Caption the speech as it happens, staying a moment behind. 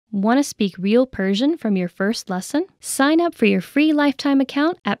Want to speak real Persian from your first lesson? Sign up for your free lifetime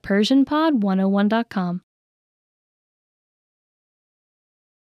account at PersianPod101.com.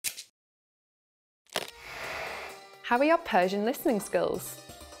 How are your Persian listening skills?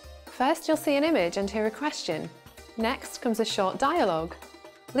 First, you'll see an image and hear a question. Next comes a short dialogue.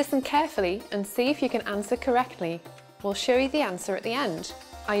 Listen carefully and see if you can answer correctly. We'll show you the answer at the end.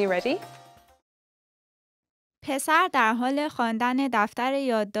 Are you ready? پسر در حال خواندن دفتر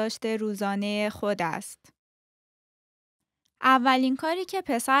یادداشت روزانه خود است. اولین کاری که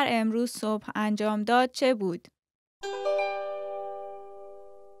پسر امروز صبح انجام داد چه بود؟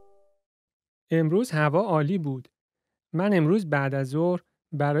 امروز هوا عالی بود. من امروز بعد از ظهر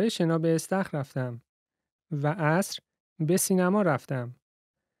برای شنا به استخر رفتم و عصر به سینما رفتم.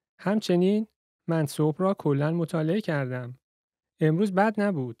 همچنین من صبح را کلاً مطالعه کردم. امروز بد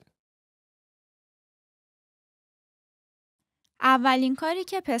نبود. اولین کاری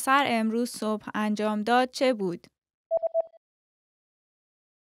که پسر امروز صبح انجام داد چه بود؟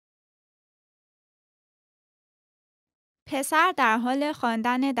 پسر در حال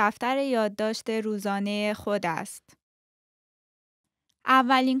خواندن دفتر یادداشت روزانه خود است.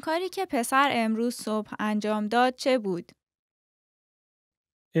 اولین کاری که پسر امروز صبح انجام داد چه بود؟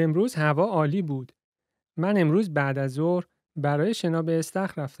 امروز هوا عالی بود. من امروز بعد از ظهر برای شنا به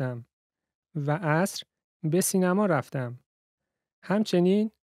استخر رفتم و عصر به سینما رفتم.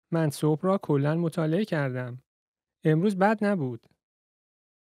 همچنین من صبح را کلاً مطالعه کردم. امروز بد نبود.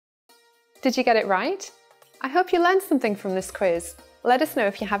 Did you get it right? I hope you learned something from this quiz. Let us know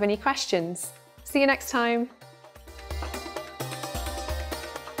if you have any questions. See you next time.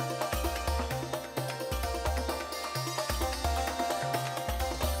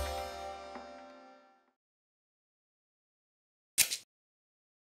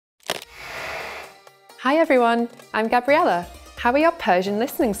 Hi everyone, I'm Gabriella. How are your Persian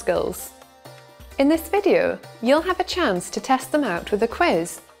listening skills? In this video, you'll have a chance to test them out with a quiz.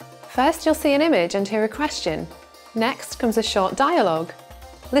 First, you'll see an image and hear a question. Next comes a short dialogue.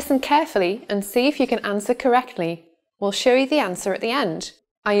 Listen carefully and see if you can answer correctly. We'll show you the answer at the end.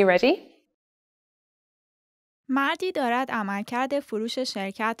 Are you ready? مردی دارد عملکرد فروش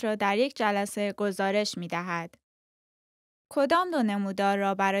شرکت را در یک جلسه گزارش می‌دهد. کدام دو نمودار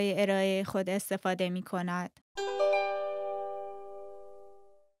را برای ارائه خود استفاده می‌کند؟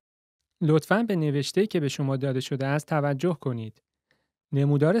 لطفاً به نوشته‌ای که به شما داده شده است توجه کنید.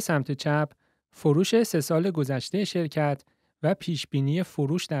 نمودار سمت چپ فروش 3 سال گذشته شرکت و پیشبینی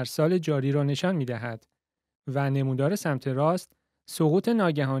فروش در سال جاری را نشان می‌دهد و نمودار سمت راست سقوط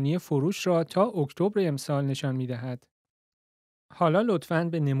ناگهانی فروش را تا اکتبر امسال نشان می‌دهد. حالا لطفاً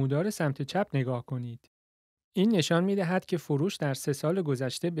به نمودار سمت چپ نگاه کنید. این نشان می‌دهد که فروش در 3 سال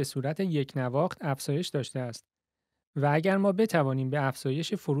گذشته به صورت یک نواخت افزایش داشته است و اگر ما بتوانیم به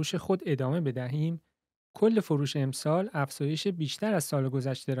افزایش فروش خود ادامه بدهیم، کل فروش امسال افزایش بیشتر از سال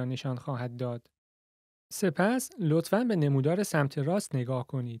گذشته را نشان خواهد داد. سپس لطفاً به نمودار سمت راست نگاه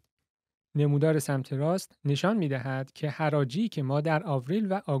کنید. نمودار سمت راست نشان می‌دهد که حراجی که ما در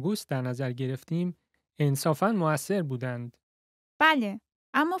آوریل و آگوست در نظر گرفتیم انصافاً مؤثر بودند. بله،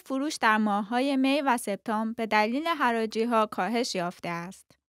 اما فروش در ماه‌های می و سپتامبر به دلیل حراجی‌ها کاهش یافته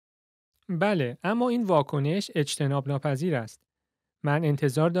است. بله، اما این واکنش اجتناب ناپذیر است. من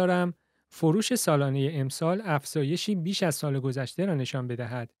انتظار دارم فروش سالانه امسال افزایشی بیش از سال گذشته را نشان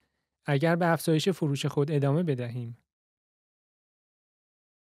بدهد اگر به افزایش فروش خود ادامه بدهیم.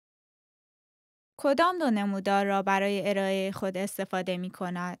 کدام دو نمودار را برای ارائه خود استفاده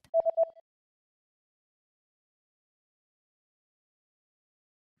می‌کند؟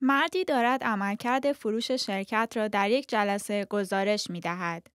 مردی دارد عملکرد فروش شرکت را در یک جلسه گزارش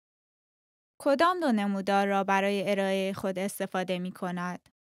می‌دهد. کدام دو نمودار را برای ارائه خود استفاده می‌کند؟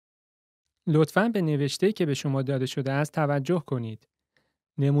 لطفاً به نوشته‌ای که به شما داده شده است توجه کنید.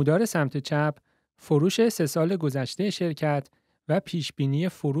 نمودار سمت چپ فروش 3 سال گذشته شرکت و پیشبینی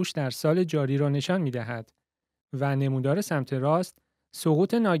فروش در سال جاری را نشان می‌دهد و نمودار سمت راست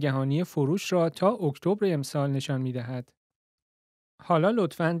سقوط ناگهانی فروش را تا اکتبر امسال نشان می‌دهد. حالا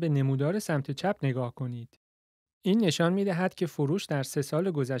لطفاً به نمودار سمت چپ نگاه کنید. این نشان می‌دهد که فروش در 3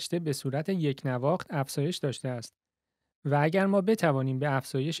 سال گذشته به صورت یک نواخت افزایش داشته است و اگر ما بتوانیم به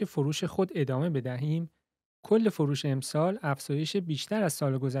افزایش فروش خود ادامه بدهیم، کل فروش امسال افزایش بیشتر از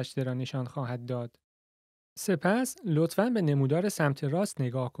سال گذشته را نشان خواهد داد. سپس لطفاً به نمودار سمت راست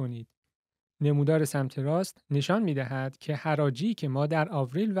نگاه کنید. نمودار سمت راست نشان می‌دهد که حراجی که ما در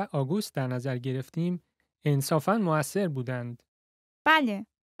آوریل و آگوست در نظر گرفتیم انصافاً مؤثر بودند. بله،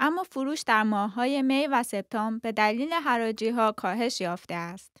 اما فروش در ماه‌های می و سپتامبر به دلیل حراجی‌ها کاهش یافته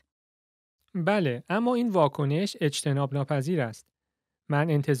است. بله، اما این واکنش اجتناب ناپذیر است. من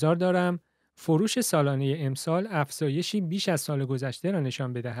انتظار دارم فروش سالانه امسال افزایشی بیش از سال گذشته را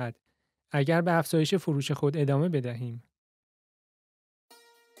نشان بدهد. اگر به افزایش فروش خود ادامه بدهیم.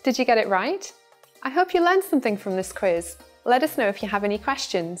 Did you get it right? I hope you learned something from this quiz. Let us know if you have any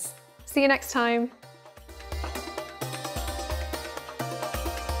questions. See you next time.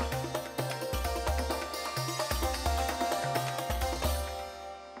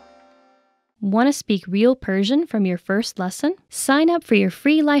 Want to speak real Persian from your first lesson? Sign up for your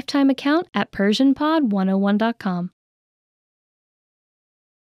free lifetime account at PersianPod101.com.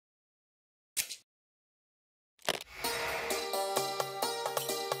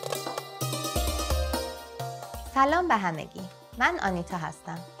 سلام به همگی. من آنیتا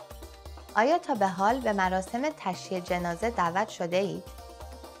هستم. آیا تا به حال به مراسم تشییع جنازه دعوت شده اید؟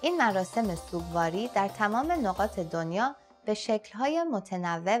 این مراسم سوگواری در تمام نقاط دنیا به شکل‌های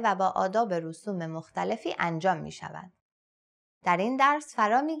متنوع و با آداب و رسوم مختلفی انجام می‌شود. در این درس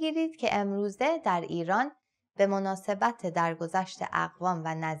فرا می‌گیرید که امروزه در ایران به مناسبت درگذشت اقوام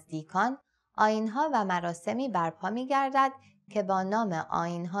و نزدیکان آیین‌ها و مراسمی برپا می‌گردد که با نام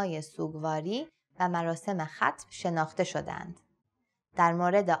آیین‌های سوگواری و مراسم ختم شناخته شدند. در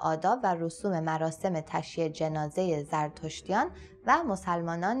مورد آداب و رسوم مراسم تشییع جنازه زرتشتیان و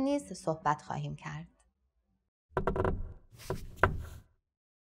مسلمانان نیز صحبت خواهیم کرد.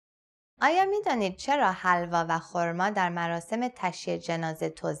 آیا می دانید چرا حلوا و خرما در مراسم تشییع جنازه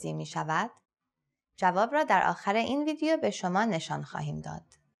توزیع می شود؟ جواب را در آخر این ویدیو به شما نشان خواهیم داد.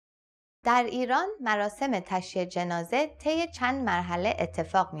 در ایران مراسم تشییع جنازه طی چند مرحله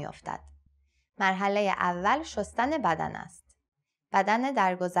اتفاق می افتد. مرحله اول شستن بدن است. بدن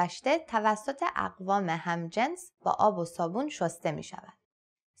درگذشته توسط اقوام همجنس با آب و صابون شسته می شود.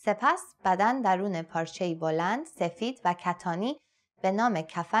 سپس بدن درون پارچه‌ای بلند، سفید و کتانی به نام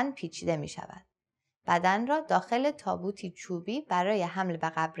کفن پیچیده می شود. بدن را داخل تابوتی چوبی برای حمل به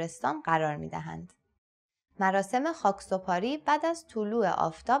قبرستان قرار می دهند. مراسم خاکسپاری بعد از طلوع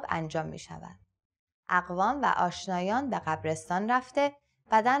آفتاب انجام می شود. اقوام و آشنایان به قبرستان رفته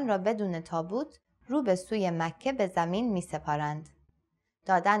بدن را بدون تابوت رو به سوی مکه به زمین می سپارند.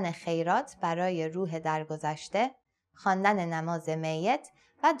 دادن خیرات برای روح درگذشته، خواندن نماز میت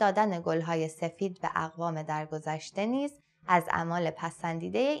و دادن گلهای سفید به اقوام درگذشته نیز از اعمال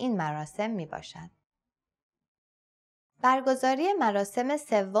پسندیده این مراسم می باشد. برگزاری مراسم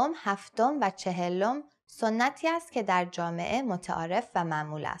سوم، هفتم و چهلم سنتی است که در جامعه متعارف و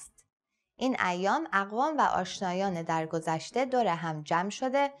معمول است. این ایام اقوام و آشنایان درگذشته دور هم جمع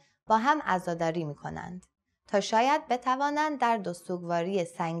شده با هم عزاداری می کنند تا شاید بتوانند درد و سوگواری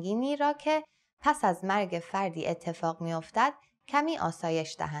سنگینی را که پس از مرگ فردی اتفاق می افتد کمی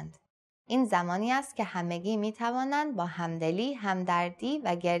آسایش دهند. این زمانی است که همگی می توانند با همدلی، همدردی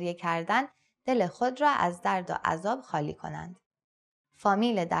و گریه کردن دل خود را از درد و عذاب خالی کنند.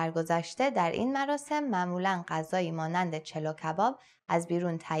 فامیل درگذشته در این مراسم معمولاً غذایی مانند چلو کباب از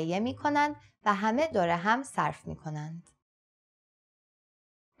بیرون تهیه می کنند و همه دور هم صرف می کنند.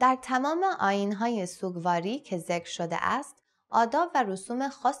 در تمام آیین‌های سوگواری که ذکر شده است، آداب و رسوم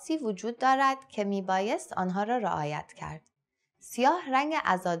خاصی وجود دارد که می بایست آنها را رعایت کرد. سیاه رنگ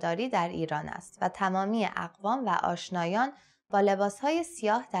عزاداری در ایران است و تمامی اقوام و آشنایان با لباسهای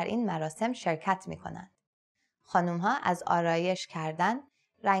سیاه در این مراسم شرکت می کنند. خانم‌ها از آرایش کردن،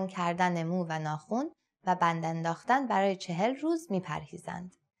 رنگ کردن مو و ناخن و بند انداختن برای 40 روز می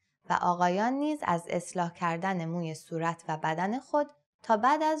پرهیزند و آقایان نیز از اصلاح کردن موی صورت و بدن خود تا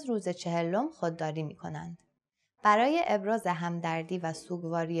بعد از روز 40 خودداری می کنند. برای ابراز همدردی و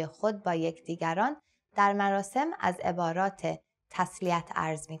سوگواری خود با یکدیگران در مراسم از عبارات تسلیت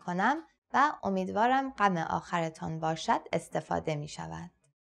عرض می کنم و امیدوارم غم آخرتان باشد استفاده می شود.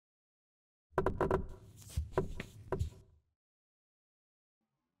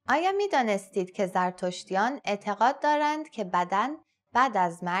 آیا می دانستید که زرتشتیان اعتقاد دارند که بدن بعد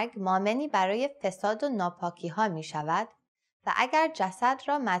از مرگ ضامنی برای فساد و ناپاکی ها می شود و اگر جسد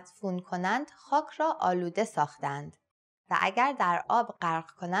را مدفون کنند خاک را آلوده ساختند و اگر در آب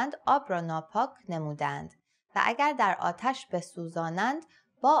غرق کنند آب را ناپاک نمودند و اگر در آتش بسوزانند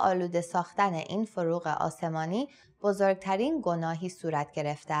با آلوده ساختن این فروغ آسمانی بزرگترین گناهی صورت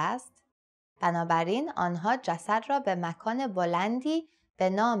گرفته است. بنابراین آنها جسد را به مکان بلندی به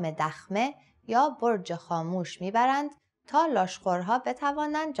نام دخمه یا برج خاموش میبرند تا لاشخورها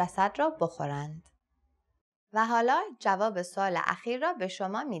بتوانند جسد را بخورند. و حالا جواب سوال اخیر را به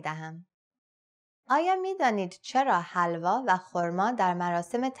شما میدهم. آیا میدانید چرا حلوا و خرما در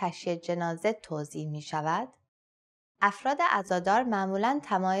مراسم تشییع جنازه توزیع می شود؟ افراد عزادار معمولاً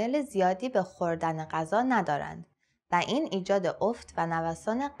تمایل زیادی به خوردن غذا ندارند و این ایجاد افت و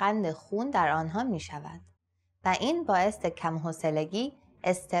نوسان قند خون در آنها می شود. و این باعث کم‌حوصلگی،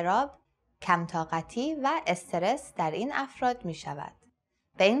 اضطراب، کم‌طاقتی و استرس در این افراد می شود.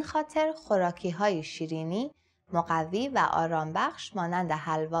 به این خاطر خوراکی‌های شیرینی، مقوی و آرامبخش مانند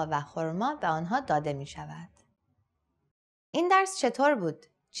حلوا و خرما به آنها داده می شود. این درس چطور بود؟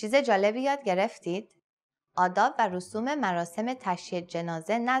 چیز جالبی یاد گرفتید؟ آداب و رسوم مراسم تشییع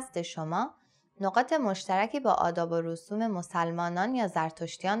جنازه نزد شما نقاط مشترکی با آداب و رسوم مسلمانان یا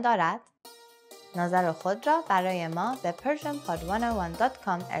زرتشتیان دارد؟ نظر خود را برای ما به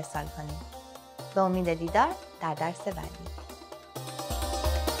persianpod101.com ارسال کنید. به امید دیدار در درس بعدی.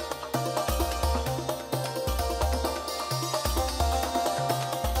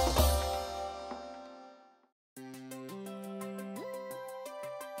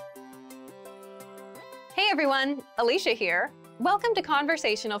 Hey everyone, Alicia here. Welcome to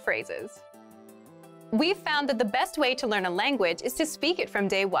Conversational Phrases. We've found that the best way to learn a language is to speak it from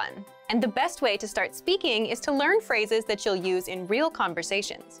day one. And the best way to start speaking is to learn phrases that you'll use in real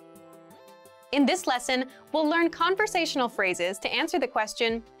conversations. In this lesson, we'll learn conversational phrases to answer the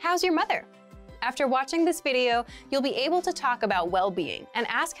question, how's your mother? After watching this video, you'll be able to talk about well-being and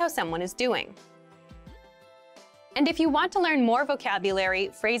ask how someone is doing. And if you want to learn more vocabulary,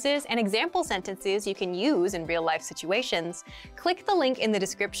 phrases, and example sentences you can use in real-life situations, click the link in the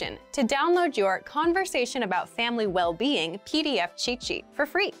description to download your Conversation About Family Well-Being PDF cheat sheet for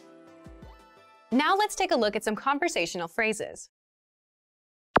free. Now let's take a look at some conversational phrases.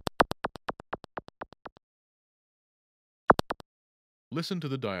 Listen to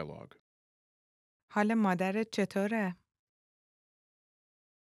the dialogue. حال مادرت چطوره؟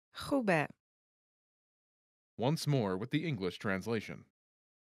 خوبه. Once more with the English translation.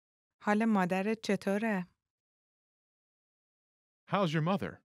 حال مادرت چطوره؟ How's your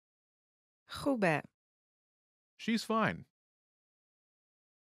mother? خوبه. She's fine.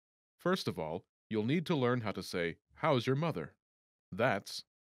 First of all, you'll need to learn how to say, how's your mother? That's,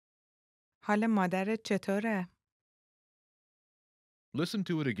 حال مادرت چطوره؟ listen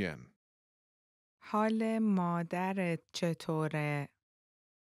to it again. حال مادرت چطوره؟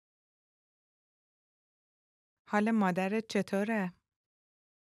 حال مادرت چطوره؟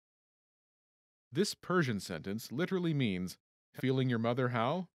 This Persian sentence literally means, feeling your mother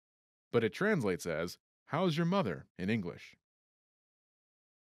how? But it translates as, how's your mother in English.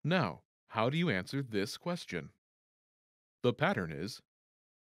 Now, how do you answer this question? The pattern is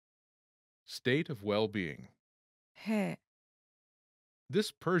state of well-being. ه. This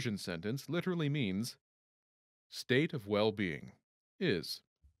Persian sentence literally means state of well-being is.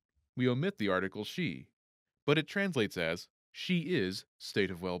 We omit the article she, but it translates as she is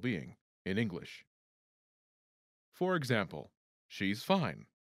state of well-being in English. For example, she's fine.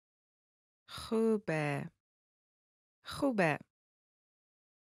 خوبه. خوبه.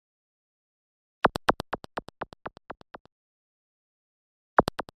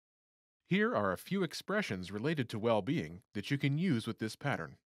 Here are a few expressions related to well-being that you can use with this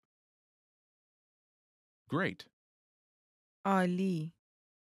pattern. Great, عالی.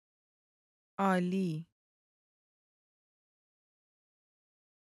 عالی.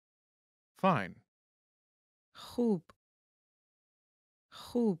 fine, خوب.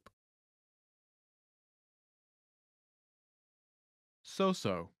 خوب.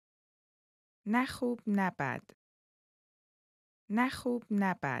 so-so, نه خوب نه بد. نه خوب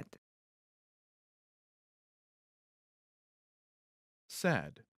نه بد.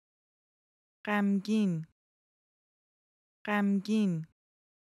 sad, غمگین. غمگین.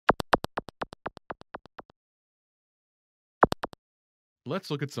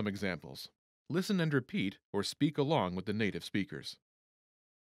 Let's look at some examples. Listen and repeat or speak along with the native speakers.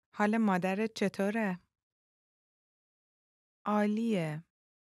 حال مادرت چطوره؟ عالیه.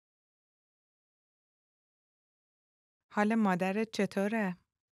 حال مادرت چطوره؟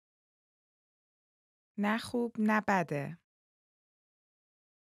 نه خوب نه بده.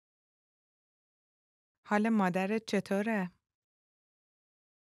 حال مادرت چطوره؟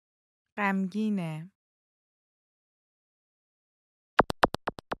 غمگینه.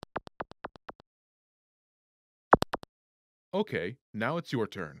 Okay, now it's your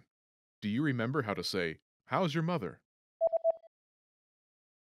turn. Do you remember how to say, how's your mother?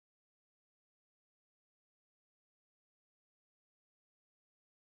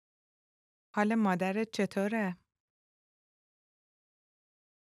 حال مادرت چطوره؟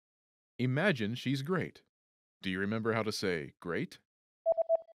 Imagine she's great. Do you remember how to say great?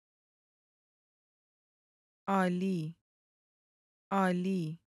 عالی.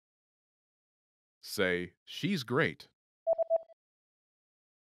 عالی. Say, she's great.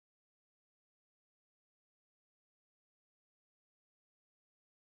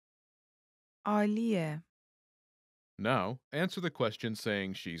 عالیه. Now, answer the question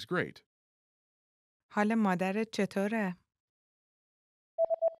saying she's great. حال مادرت چطوره؟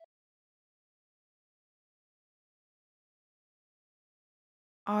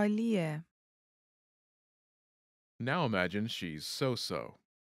 عالیه. Now imagine she's so-so.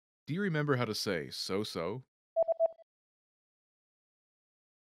 Do you remember how to say so-so?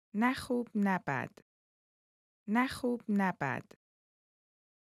 نه خوب نه بد. نه خوب نه بد.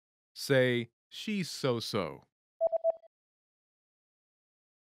 Say, she's so-so.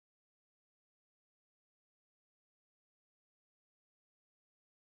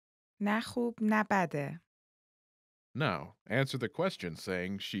 نه خوب نه بده. Now, answer the question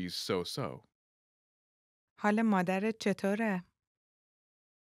saying she's so-so. حال مادرت چطوره؟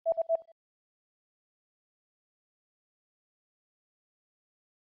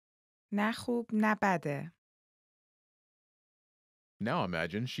 نه خوب نه بده. Now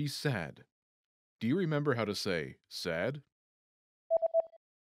imagine she's sad. Do you remember how to say sad?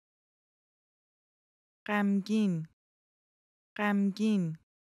 غمگین. غمگین.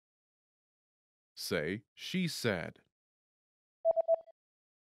 Say, she's sad.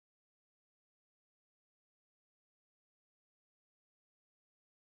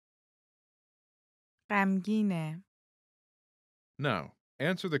 غمگینه. Now,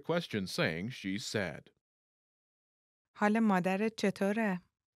 answer the question saying she's sad. حال مادرت چطوره؟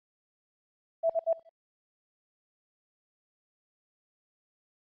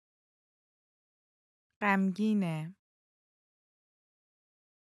 غمگینه.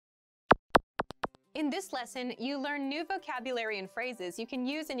 In this lesson, you learn new vocabulary and phrases you can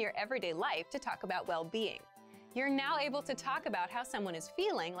use in your everyday life to talk about well-being. You're now able to talk about how someone is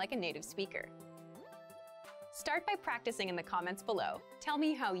feeling like a native speaker. Start by practicing in the comments below. Tell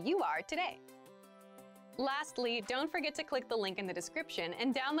me how you are today. Lastly, don't forget to click the link in the description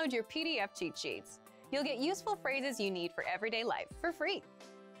and download your PDF cheat sheets. You'll get useful phrases you need for everyday life for free.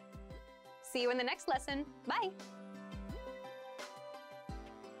 See you in the next lesson. Bye!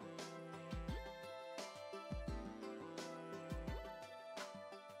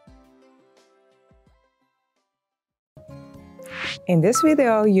 In this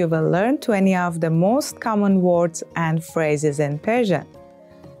video, you will learn 20 of the most common words and phrases in Persian.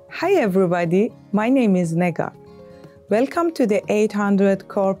 Hi everybody, my name is Negar. Welcome to the 800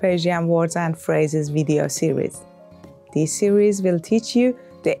 Core Persian Words and Phrases video series. This series will teach you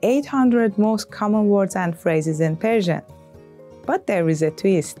the 800 most common words and phrases in Persian. But there is a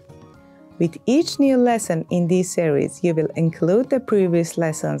twist. With each new lesson in this series, you will include the previous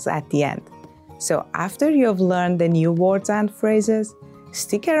lessons at the end. So after you've learned the new words and phrases,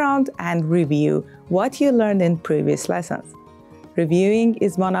 stick around and review what you learned in previous lessons. Reviewing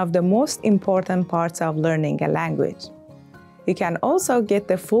is one of the most important parts of learning a language. You can also get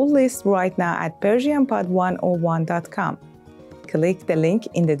the full list right now at PersianPod101.com. Click the link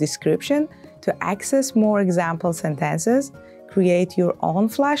in the description to access more example sentences, create your own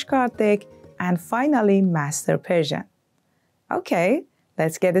flashcard deck, and finally master Persian. Okay,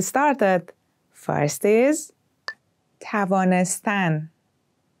 let's get started. First is توانستن.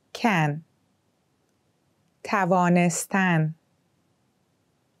 Can. توانستن.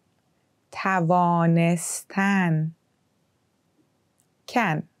 توانستن.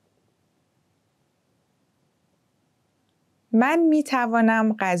 Can. من می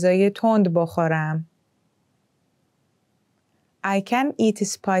توانم غذای تند بخورم. I can eat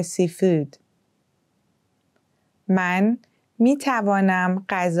spicy food. من می توانم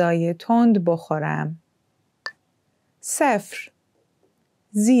غذای تند بخورم. 0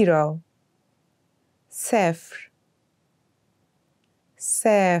 0 0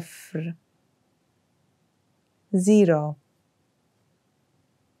 0 0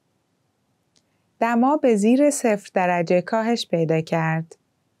 دما به زیر 0 درجه کاهش پیدا کرد.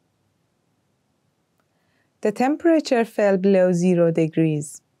 The temperature fell below 0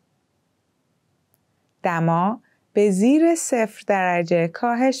 degrees. دما به زیر 0 درجه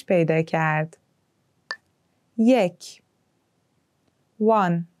کاهش پیدا کرد. 1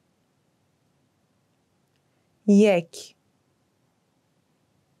 1 1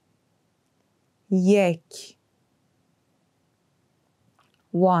 1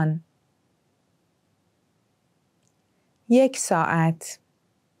 1 1 ساعت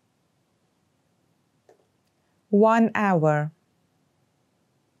 1 hour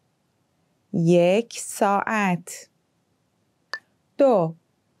 1 ساعت 2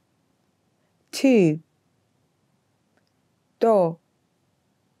 2 2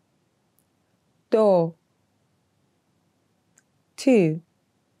 2 2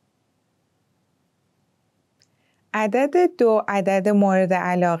 عدد 2 عدد مورد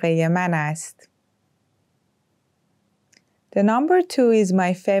علاقه من است. The number 2 is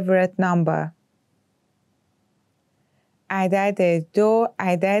my favorite number. عدد 2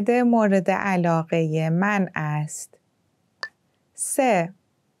 عدد مورد علاقه من است. 3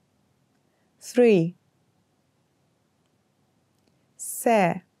 3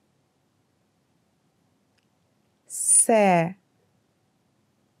 3 3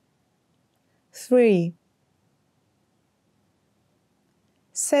 3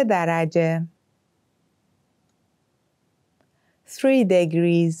 3 درجه 3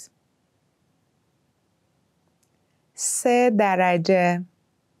 degrees 3 درجه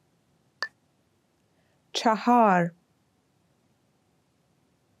 4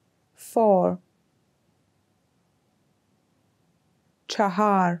 4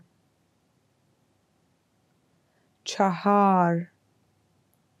 4 4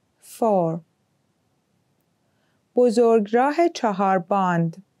 4 بزرگراه 4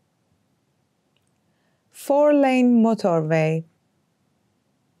 باند 4 lane motorway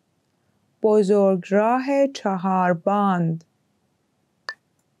بزرگراه 4 باند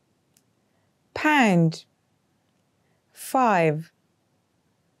 5 5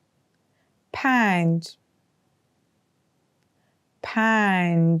 5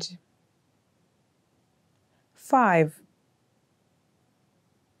 5 5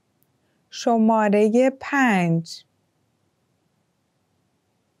 شماره 5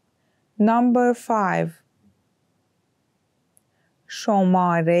 Number 5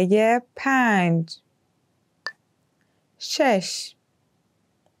 شماره 5 6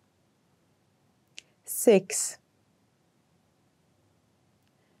 6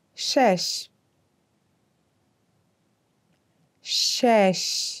 6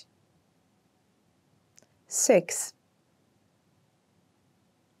 6 6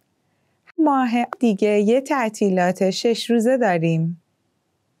 ماه دیگه یه تعطیلات 6 روزه داریم.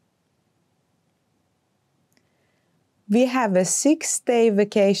 We have a 6-day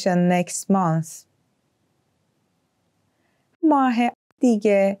vacation next month. ماه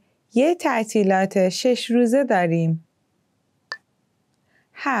دیگه یه تعطیلات 6 روزه داریم.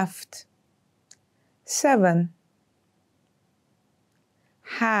 7 7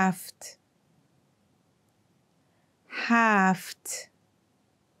 7 7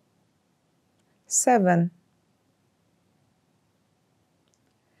 7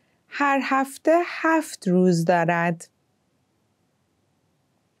 هر هفته 7 روز دارد.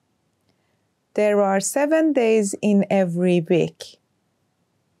 There are 7 days in every week.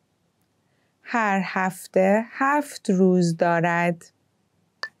 هر هفته 7 روز دارد.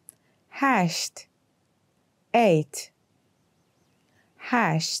 8 8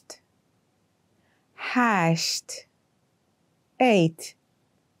 8 8 8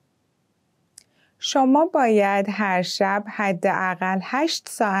 شما باید هر شب حداقل 8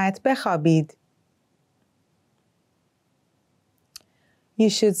 ساعت بخوابید. You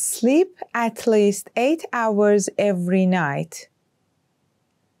should sleep at least 8 hours every night.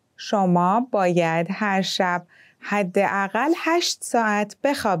 شما باید هر شب حداقل 8 ساعت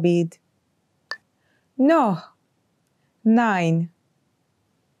بخوابید. 9 9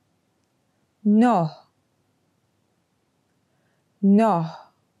 9 9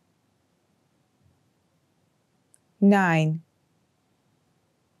 9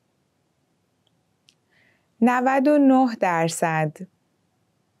 99%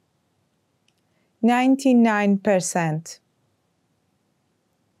 99%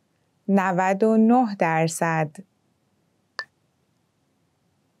 99%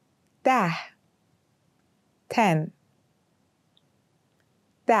 10 10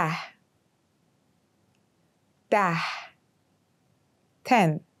 10 10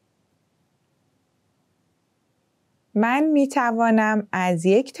 10 من می توانم از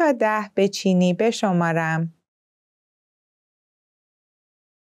 1 تا 10 به چینی بشمارم.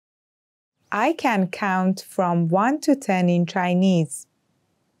 I can count from 1 to 10 in Chinese.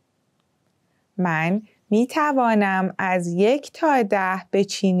 من می توانم از 1 تا 10 به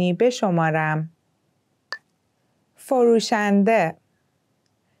چینی بشمارم. فروشنده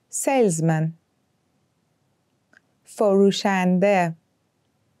salesman فروشنده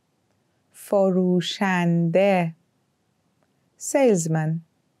فروشنده salesman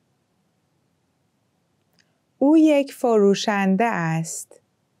او یک فروشنده است.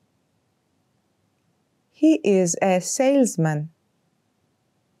 He is a salesman.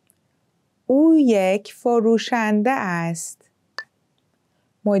 او یک فروشنده است.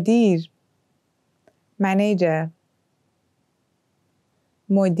 مدیر manager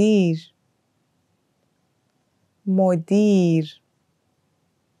مدیر مدیر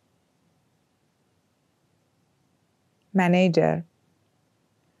manager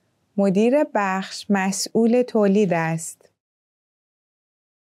مدیر بخش مسئول تولید است.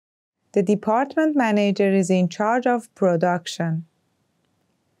 The department manager is in charge of production.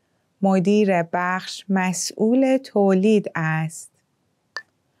 مدیر بخش مسئول تولید است.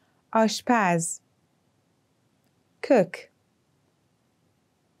 آشپز cook.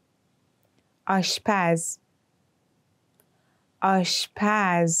 آشپز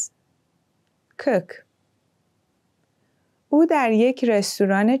آشپز cook. او در یک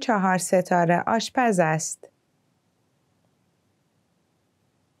رستوران 4 ستاره آشپز است.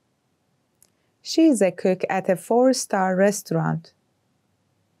 She is a cook at a 4-star restaurant.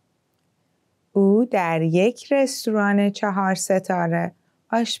 او در یک رستوران 4 ستاره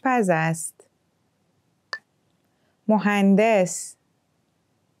آشپز است. مهندس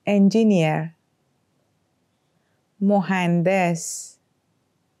engineer. مهندس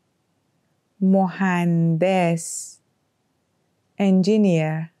مهندس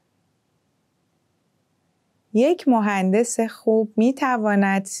engineer. یک مهندس خوب می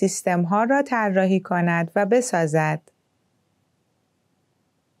تواند سیستم ها را طراحی کند و بسازد.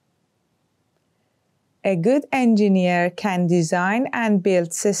 A good engineer can design and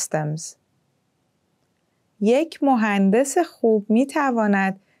build systems. یک مهندس خوب می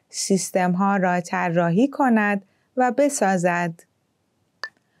تواند سیستم ها را طراحی کند و بسازد.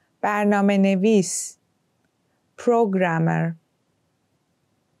 برنامه نویس programmer.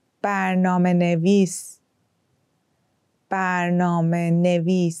 برنامه نویس برنامه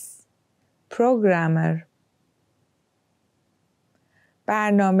نویس programmer.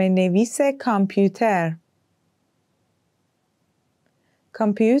 برنامه نویس کامپیوتر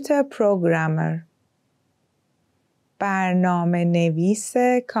computer programmer. برنامه نویس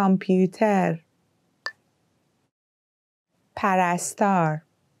کامپیوتر. پرستار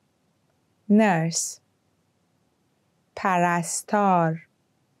nurse. پرستار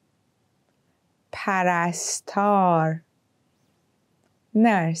پرستار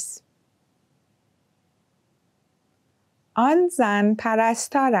nurse. آن زن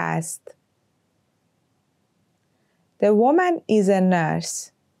پرستار است. The woman is a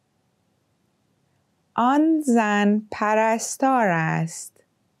nurse. آن زن پرستار است.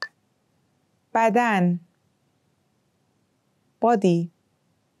 بدن body.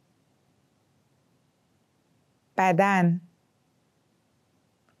 بدن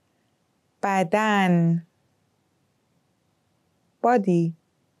بدن body.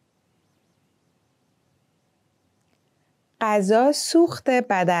 غذا سوخت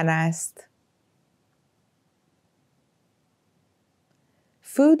بدن است.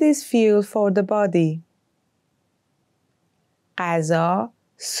 Food is fuel for the body. غذا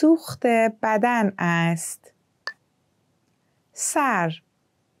سوخت بدن است. سر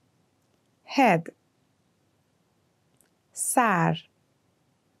head. سر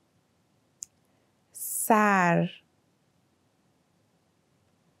سر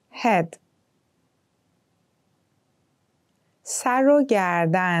head. سر و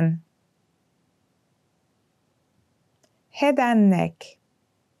گردن head and neck.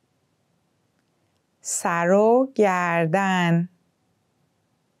 سر و گردن.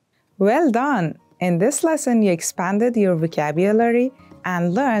 Well done! In this lesson you expanded your vocabulary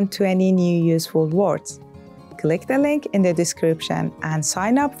and learned 20 new useful words. Click the link in the description and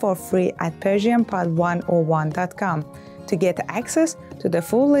sign up for free at persianpod101.com to get access to the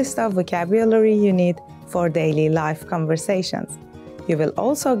full list of vocabulary you need for daily life conversations. You will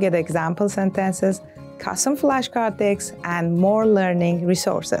also get example sentences, custom flashcard decks, and more learning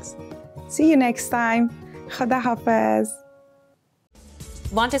resources. See you next time. Khada Hafiz.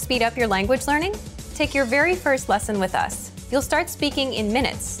 Want to speed up your language learning? Take your very first lesson with us. You'll start speaking in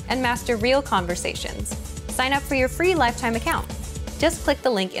minutes and master real conversations. Sign up for your free lifetime account. Just click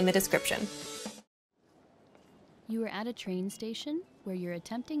the link in the description. You are at a train station where you're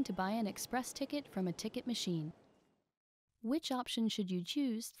attempting to buy an express ticket from a ticket machine. Which option should you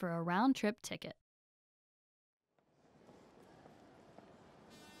choose for a round-trip ticket?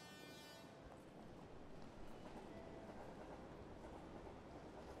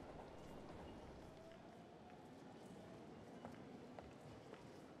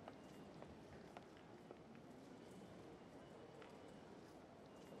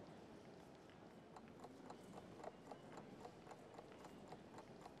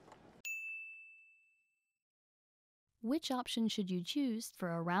 Which option should you choose for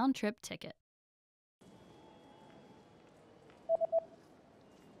a round-trip ticket?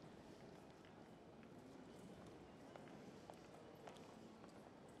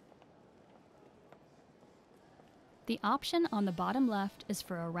 The option on the bottom left is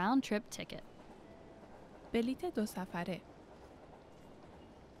for a round-trip ticket. بلیت 2 سفره.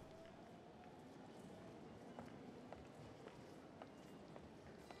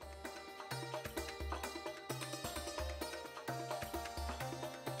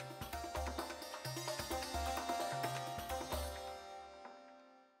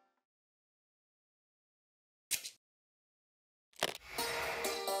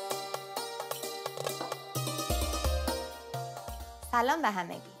 سلام به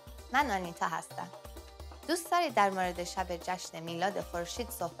همگی. من آنیتا هستم. دوست دارید در مورد شب جشن میلاد خورشید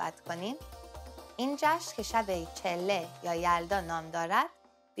صحبت کنیم؟ این جشن که شب چله یا یلدا نام دارد،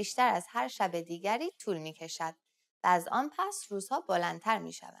 بیشتر از هر شب دیگری طول می کشد و از آن پس روزها بلندتر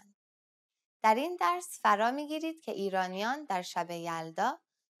می شوند. در این درس فرا می گیرید که ایرانیان در شب یلدا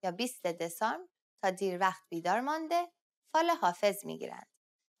یا 20 دسامبر تا دیر وقت بیدار مانده فال حافظ می گیرند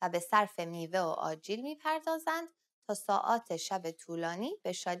و به صرف میوه و آجیل می پردازند تا ساعات شب طولانی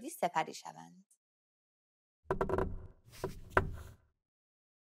به شادی سپری شوند.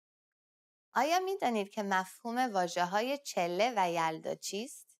 آیا می دانید که مفهوم واژه‌های چله و یلدا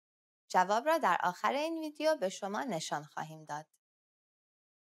چیست؟ جواب را در آخر این ویدیو به شما نشان خواهیم داد.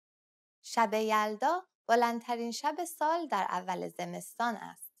 شب یلدا بلندترین شب سال در اول زمستان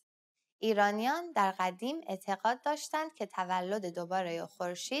است. ایرانیان در قدیم اعتقاد داشتند که تولد دوباره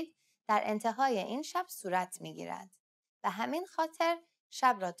خورشید در انتهای این شب صورت می‌گیرد و همین خاطر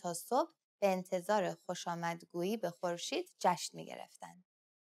شب را تا صبح به انتظار خوشامدگویی به خورشید جشن می‌گرفتند.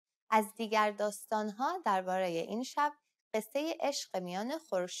 از دیگر داستان‌ها درباره این شب قصه عشق میان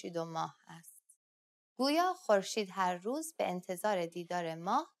خورشید و ماه است. گویا خورشید هر روز به انتظار دیدار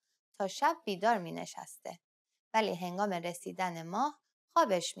ماه تا شب بیدار می‌نشسته، ولی هنگام رسیدن ماه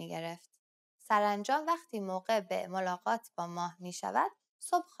خوابش می‌گرفت. سرانجام وقتی موقع به ملاقات با ماه می‌شود،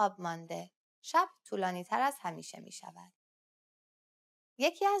 صبح خواب مانده، شب طولانی‌تر از همیشه می‌شود.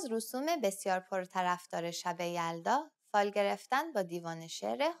 یکی از رسوم بسیار پرطرفدار شب یلدا فال گرفتن با دیوان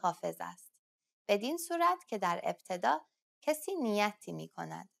شعر حافظ است. بدین صورت که در ابتدا کسی نیتی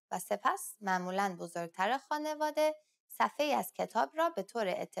می‌کند و سپس معمولاً بزرگتر خانواده صفحه‌ای از کتاب را به طور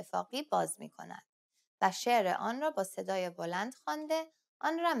اتفاقی باز می‌کند و شعر آن را با صدای بلند خوانده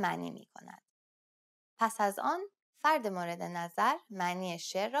آن را معنی می‌کند. پس از آن فرد مورد نظر معنی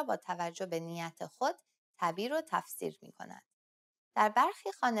شعر را با توجه به نیت خود تعبیر و تفسیر می‌کند. در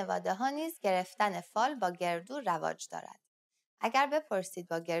برخی خانواده‌ها نیز گرفتن فال با گردو رواج دارد. اگر بپرسید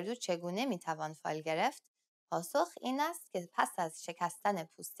با گردو چگونه می‌توان فال گرفت، پاسخ این است که پس از شکستن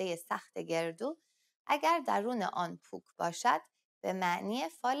پوسته سخت گردو، اگر درون آن پوک باشد، به معنی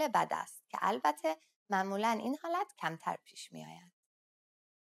فال بد است که البته معمولاً این حالت کمتر پیش می‌آید.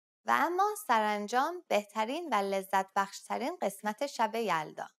 و اما سرانجام بهترین و لذت بخشترین قسمت شب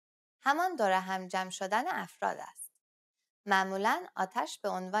یلدا، همان دور هم جمع شدن افراد است. معمولاً آتش به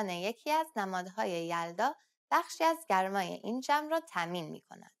عنوان یکی از نمادهای یلدا بخشی از گرمای این جمع را تامین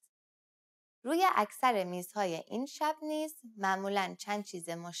می‌کند. روی اکثر میزهای این شب نیز معمولاً چند چیز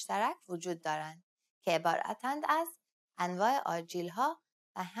مشترک وجود دارند که عبارتند از انواع آجیل‌ها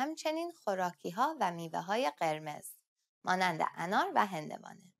و همچنین خوراکی‌ها و میوه‌های قرمز مانند انار و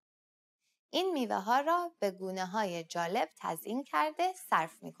هندوانه. این میوه‌ها را به گونه‌های جالب تزیین کرده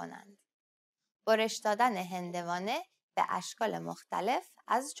صرف می‌کنند. برش دادن هندوانه به اشکال مختلف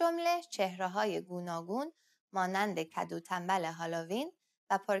از جمله چهره‌های گوناگون مانند کدو تنبل هالووین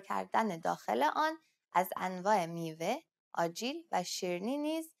و پر کردن داخل آن از انواع میوه، آجیل و شیرینی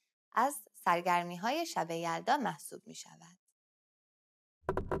نیز از سرگرمی‌های شب یلدا محسوب می‌شود.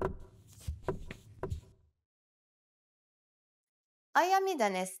 آیا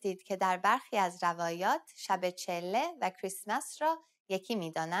می‌دانستید که در برخی از روایات شب چله و کریسمس را یکی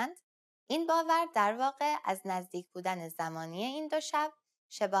می‌دانند؟ این باور در واقع از نزدیک بودن زمانی این دو شب،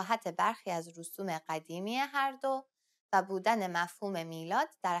 شباهت برخی از رسوم قدیمی هر دو و بودن مفهوم میلاد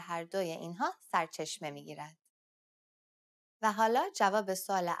در هر دوی اینها سرچشمه می‌گیرد. و حالا جواب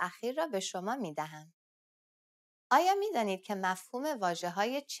سوال اخیر را به شما می‌دهم. آیا می‌دانید که مفهوم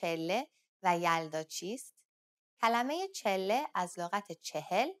واژه‌های چله و یلدا چیست؟ کلمه چله از لغت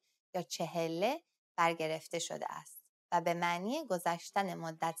چهل یا چهله برگرفته شده است و به معنی گذشتن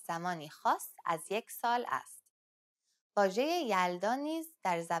مدت زمانی خاص از 1 سال است. واژه یلدا نیز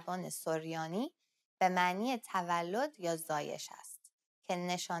در زبان سریانی به معنی تولد یا زایش است که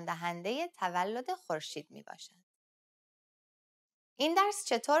نشان دهنده تولد خورشید می باشد. این درس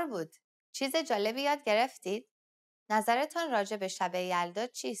چطور بود؟ چیز جالبی یاد گرفتید؟ نظرتان راجع به شب یلدا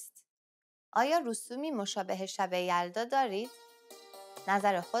چیست؟ آیا رسومی مشابه شب یلدا دارید؟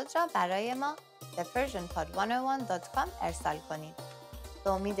 نظر خود را برای ما به persianpod101.com ارسال کنید. به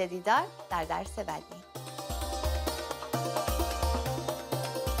امید دیدار در درس بعدی.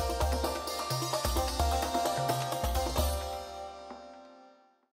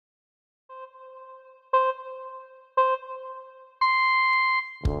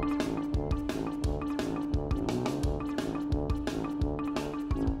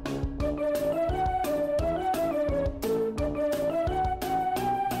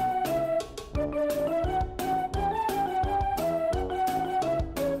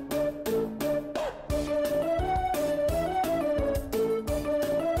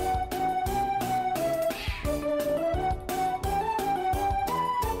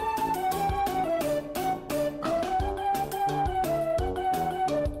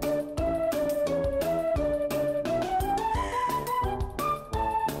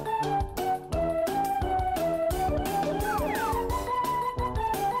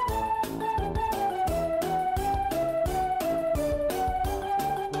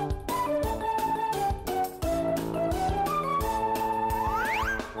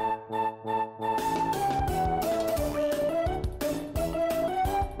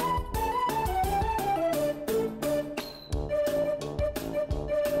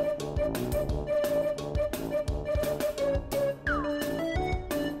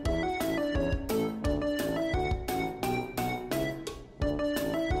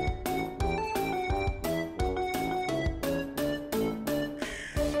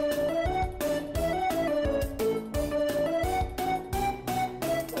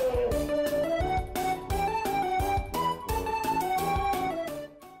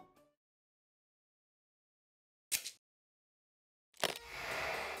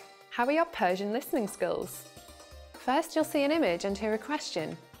 How are your Persian listening skills? First, you'll see an image and hear a question.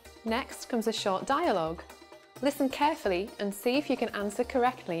 Next comes a short dialogue. Listen carefully and see if you can answer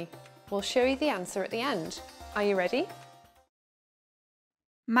correctly. We'll show you the answer at the end. Are you ready?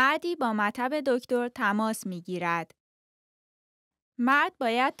 مردی با مطب دکتر تماس می‌گیرد. مرد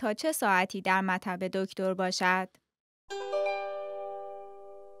باید تا چه ساعتی در مطب دکتر باشد؟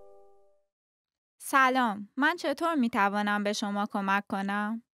 سلام، من چطور می‌توانم به شما کمک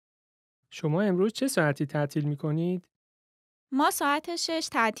کنم؟ شما امروز چه ساعتی تعطیل می کنید؟ ما ساعت 6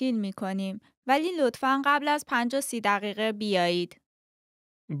 تعطیل می‌کنیم، ولی لطفاً قبل از 5 و 30 دقیقه بیایید.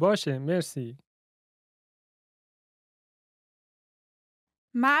 باشه، مرسی.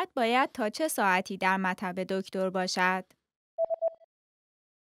 مرد باید تا چه ساعتی در مطب دکتر باشد؟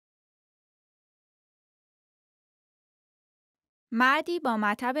 مردی با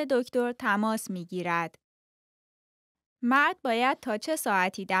مطب دکتر تماس می‌گیرد. مرد باید تا چه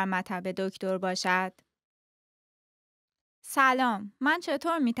ساعتی در مطب دکتر باشد؟ سلام، من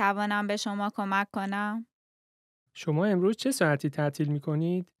چطور می‌توانم به شما کمک کنم؟ شما امروز چه ساعتی تعطیل می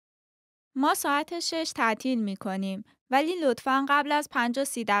کنید؟ ما ساعت 6 تعطیل می‌کنیم، ولی لطفاً قبل از 5 و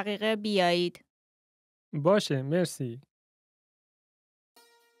 30 دقیقه بیایید. باشه، مرسی.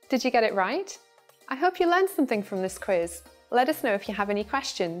 Did you get it right? I hope you learned something from this quiz. Let us know if you have any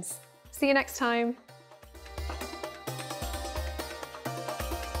questions. See you next time.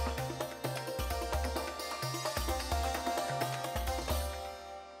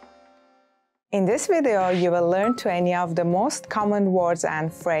 In this video, you will learn 20 of the most common words and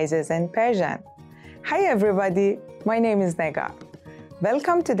phrases in Persian. Hi everybody, my name is Negar.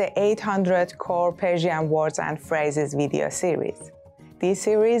 Welcome to the 800 Core Persian Words and Phrases video series. This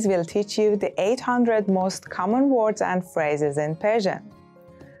series will teach you the 800 most common words and phrases in Persian.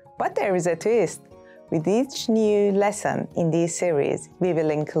 But there is a twist. With each new lesson in this series, we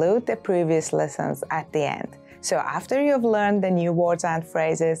will include the previous lessons at the end. So after you've learned the new words and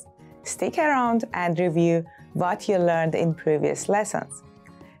phrases, stick around and review what you learned in previous lessons.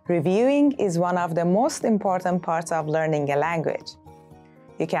 Reviewing is one of the most important parts of learning a language.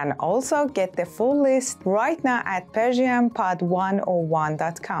 You can also get the full list right now at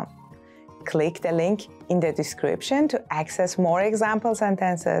persianpod101.com. Click the link in the description to access more example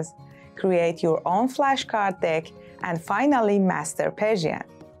sentences, create your own flashcard deck, and finally master Persian.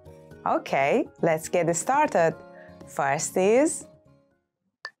 Okay, let's get started. First is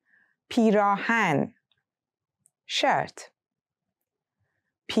پیراهن shirt.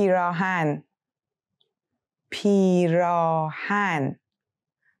 پیراهن پیراهن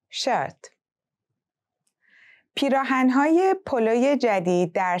shirt. پیراهن‌های پولوی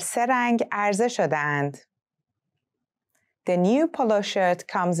جدید در 3 رنگ عرضه شده‌اند. The new polo shirt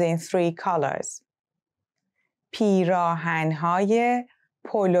comes in 3 colors. پیراهن‌های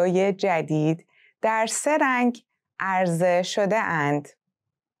پولوی جدید در 3 رنگ عرضه شده‌اند.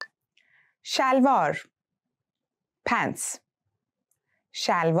 شلوار pants.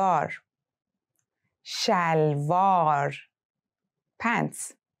 شلوار شلوار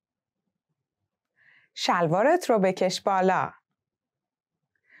pants. شلوارت رو بکش بالا.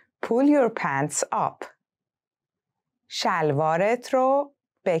 Pull your pants up. شلوارت رو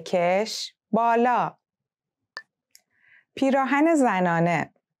بکش بالا. پیراهن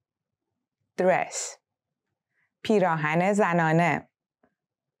زنانه dress. پیراهن زنانه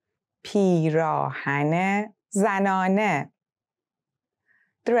پیراهن زنانه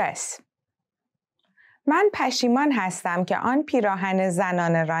dress. من پشیمان هستم که آن پیراهن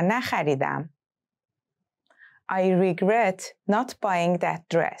زنانه را نخریدم. I regret not buying that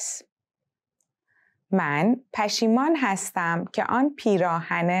dress. من پشیمان هستم که آن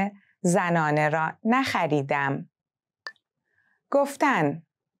پیراهن زنانه را نخریدم. گفتن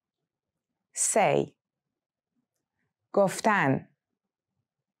say. گفتن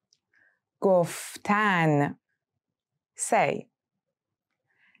گفتن say.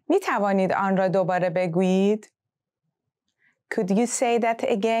 می توانید آن را دوباره بگویید؟ Could you say that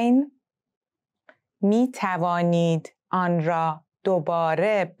again? می توانید آن را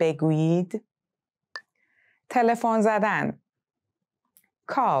دوباره بگویید؟ تلفن زدن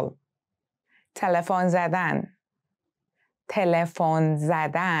call. تلفن زدن تلفن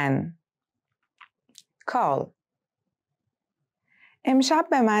زدن call. امشب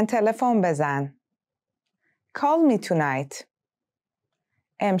به من تلفن بزن. Call me tonight.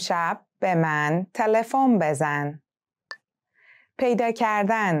 امشب به من تلفن بزن. پیدا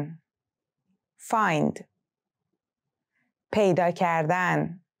کردن find. پیدا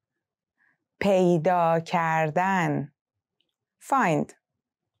کردن پیدا کردن find.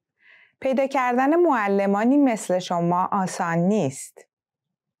 پیدا کردن معلمانی مثل شما آسان نیست.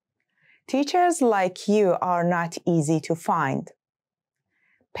 Teachers like you are not easy to find.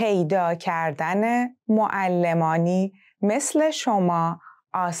 پیدا کردن معلمانی مثل شما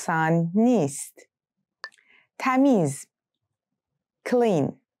آسان نیست. تمیز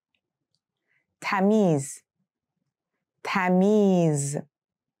clean تمیز تمیز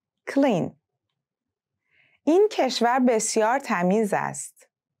clean این کشور بسیار تمیز است.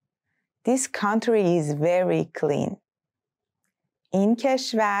 This country is very clean. این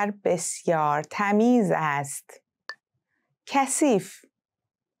کشور بسیار تمیز است. کثیف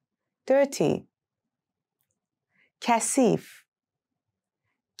dirty کثیف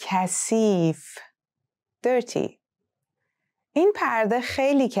کثیف dirty این پرده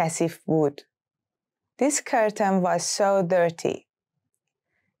خیلی کثیف بود. This curtain was so dirty.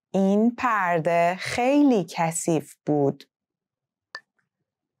 این پرده خیلی کثیف بود.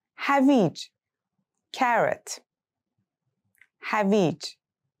 هویج carrot هویج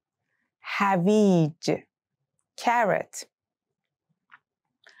هویج carrot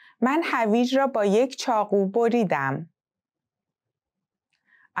من هویج را با یک چاقو بریدم.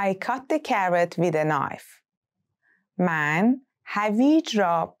 I cut the carrot with a knife. من هویج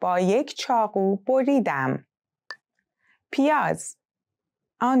را با یک چاقو بریدم. پیاز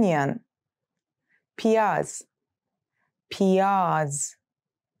onion پیاز پیاز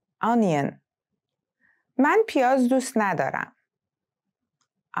onion من پیاز دوست ندارم.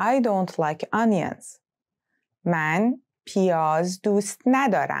 I don't like onions. من پیاز دوست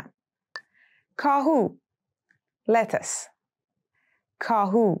ندارم. کاهو lettuce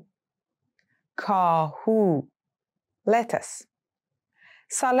کاهو کاهو lettuce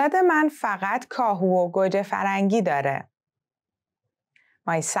سالاد من فقط کاهو و گوجه فرنگی داره.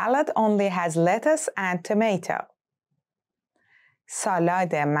 My salad only has lettuce and tomato.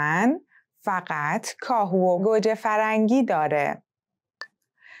 سالاد من فقط کاهو و گوجه فرنگی داره.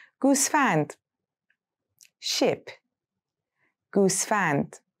 گوسفند sheep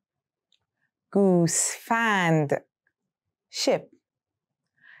گوسفند گوسفند sheep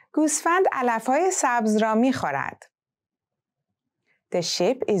گوسفند علف‌های سبز را می‌خورد. The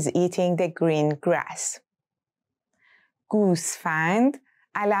sheep is eating the green grass. گوسفند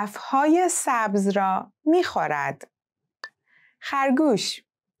علف‌های سبز را می‌خورد. خرگوش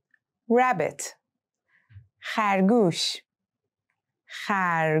rabbit خرگوش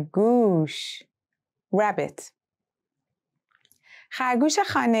خرگوش rabbit خرگوش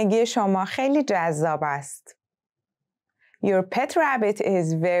خانگی شما خیلی جذاب است. Your pet rabbit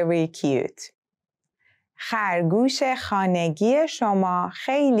is very cute. خرگوش خانگی شما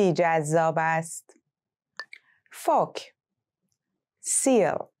خیلی جذاب است. فوک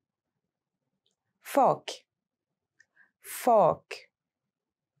seal فوک فوک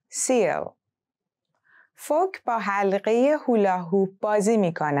seal فوک با حلقه هولا هوپ بازی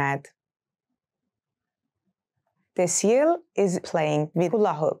می کند. The seal is playing with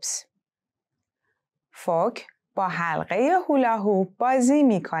hula hoops. فوک با حلقه هولا هوپ بازی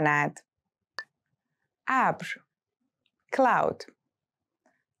می کند. ابر cloud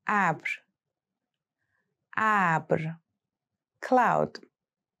ابر ابر cloud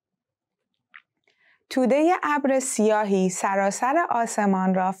توده ابر سیاهی سراسر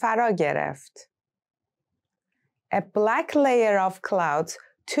آسمان را فرا گرفت. A black layer of clouds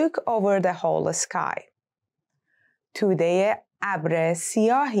took over the whole sky. توده ابر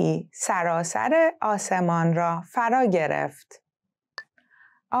سیاهی سراسر آسمان را فرا گرفت.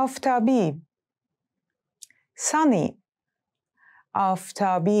 آفتابی sunny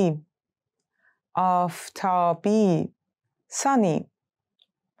آفتابی آفتابی sunny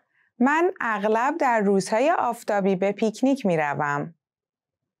من اغلب در روزهای آفتابی به پیکنیک می روم.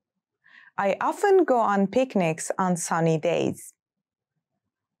 I often go on picnics on sunny days.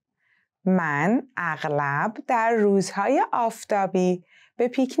 من اغلب در روزهای آفتابی به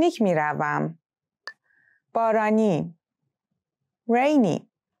پیکنیک می روم. بارانی rainy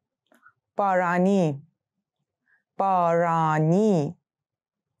بارانی بارانی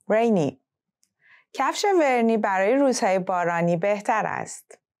rainy کفش ورنی برای روزهای بارانی بهتر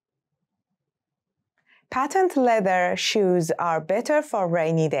است. Patent leather shoes are better for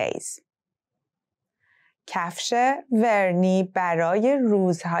rainy days. کفش ورنی برای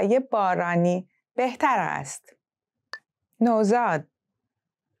روزهای بارانی بهتر است. نوزاد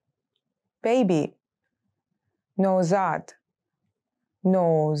baby نوزاد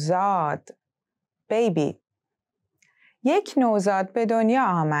نوزاد baby یک نوزاد به دنیا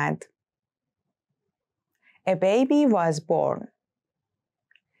آمد. A baby was born.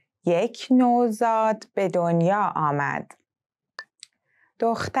 یک نوزاد به دنیا آمد.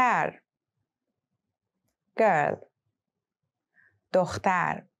 دختر girl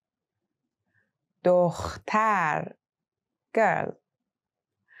دختر دختر girl.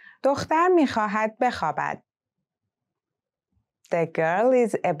 دختر می‌خواهد بخوابد. The girl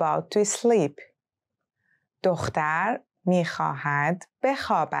is about to sleep. دختر می‌خواهد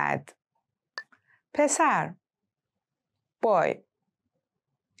بخوابد. پسر boy.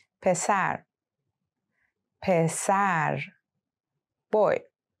 پسر پسر boy.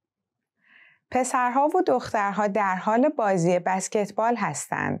 پسرها و دخترها در حال بازی بسکتبال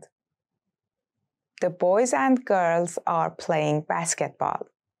هستند. The boys and girls are playing basketball.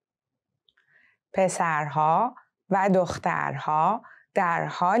 پسرها و دخترها در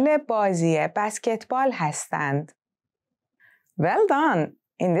حال بازی بسکتبال هستند. Well done!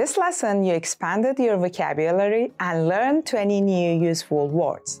 In this lesson, you expanded your vocabulary and learned 20 new useful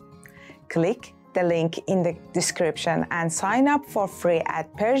words. Click the link in the description and sign up for free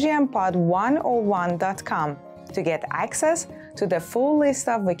at persianpod101.com to get access to the full list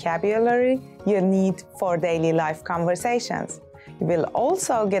of vocabulary you need for daily life conversations. You will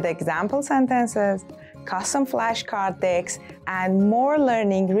also get example sentences, custom flashcard decks, and more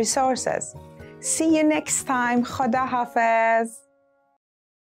learning resources. See you next time. Khoda Hafiz.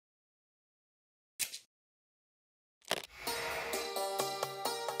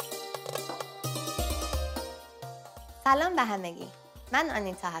 سلام به همگی. من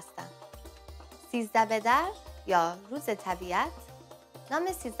آنیتا هستم. 13 به در یا روز طبیعت نام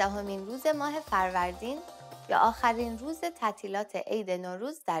 13مین روز ماه فروردین یا آخرین روز تعطیلات عید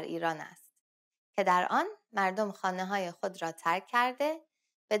نوروز در ایران است که در آن مردم خانه‌های خود را ترک کرده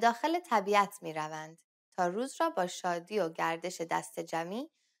به داخل طبیعت می روند تا روز را با شادی و گردش دست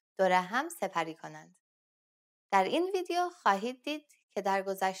جمعی دور هم سپری کنند. در این ویدیو خواهید دید که در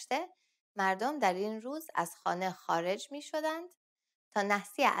گذشته مردم در این روز از خانه خارج می شدند تا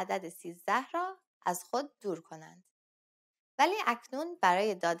نحسی عدد 13 را از خود دور کنند. ولی اکنون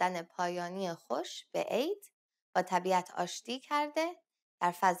برای دادن پایانی خوش به عید با طبیعت آشتی کرده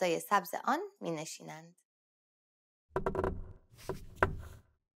در فضای سبز آن می نشینند.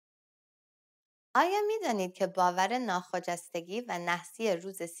 آیا می دانید که باور ناخجستگی و نحسی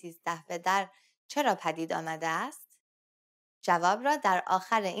روز 13 به در چرا پدید آمده است؟ جواب را در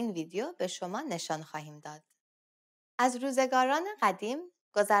آخر این ویدیو به شما نشان خواهیم داد. از روزگاران قدیم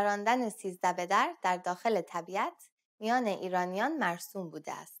گذراندن 13 به در داخل طبیعت میان ایرانیان مرسوم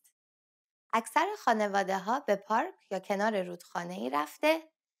بوده است. اکثر خانواده‌ها به پارک یا کنار رودخانه‌ای رفته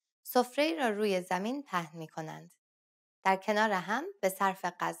سفره‌ای را روی زمین پهن می‌کنند. در کنار هم به صرف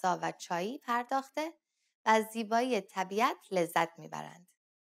غذا و چایی پرداخته و از زیبایی طبیعت لذت می‌برند.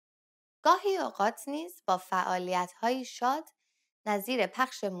 گاهی اوقات نیز با فعالیت‌های شاد نظیر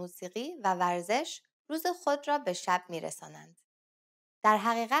پخش موسیقی و ورزش روز خود را به شب می‌رسانند. در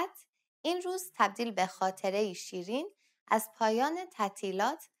حقیقت این روز تبدیل به خاطره‌ای شیرین از پایان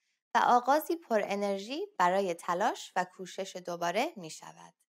تعطیلات و آغازی پر انرژی برای تلاش و کوشش دوباره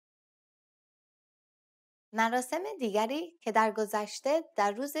می‌شود. مراسم دیگری که در گذشته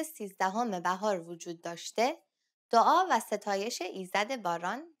در روز 13 بهار وجود داشته، دعا و ستایش ایزد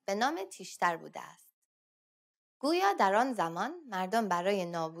باران به نام تیشتر بوده است. گویا در آن زمان مردم برای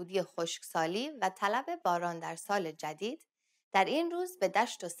نابودی خشکسالی و طلب باران در سال جدید در این روز به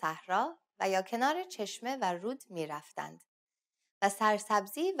دشت و صحرا و یا کنار چشمه و رود می رفتند و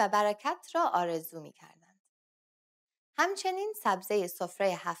سرسبزی و برکت را آرزو می کردند. همچنین سبزه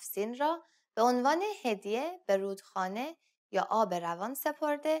سفره 7 سین را به عنوان هدیه به رودخانه یا آب روان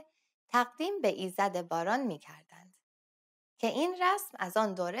سپرده تقدیم به ایزد باران می کردند که این رسم از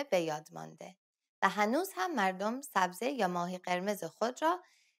آن دوره به یاد مانده و هنوز هم مردم سبزه یا ماهی قرمز خود را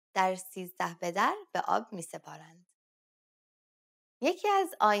در 13 به در به آب می سپارند. یکی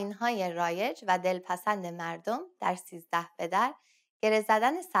از آیین‌های رایج و دلپسند مردم در 13 به در گره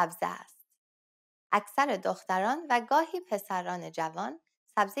زدن سبزه است. اکثر دختران و گاهی پسران جوان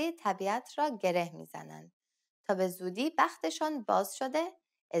سبزه طبیعت را گره می‌زنند تا به زودی بختشان باز شده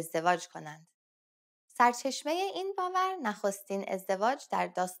ازدواج کنند. سرچشمه این باور نخستین ازدواج در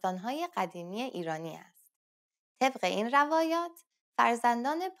داستان‌های قدیمی ایرانی است. طبق این روایات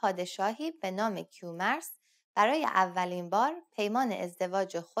فرزندان پادشاهی به نام کیومرث برای اولین بار پیمان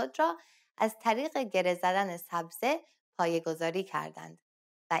ازدواج خود را از طریق گره زدن سبزه پایه‌گذاری کردند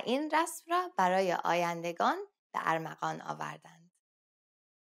و این رسم را برای آیندگان به ارمغان آوردند.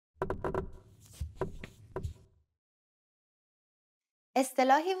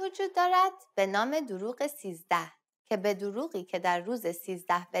 اصطلاحی وجود دارد به نام دروغ 13 که به دروغی که در روز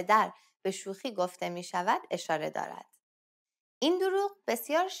 13 به در به شوخی گفته می شود اشاره دارد. این دروغ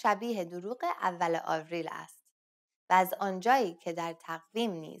بسیار شبیه دروغ اول آوریل است و از آنجایی که در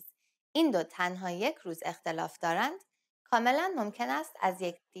تقویم نیز این دو تنها یک روز اختلاف دارند، کاملا ممکن است از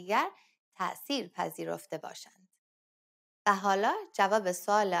یکدیگر تأثیر پذیرفته باشند. و حالا جواب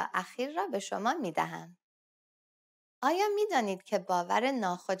سوال اخیر را به شما می دهم. آیا می دانید که باور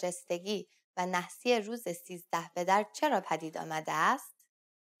ناخجستگی و نحسی روز 13 به در چرا پدید آمده است؟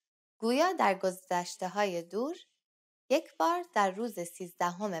 گویا در گذشته‌های دور یک بار در روز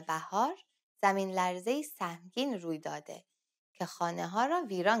 13 بهار زمین لرزه‌ای سهمگین روی داده که خانه‌ها را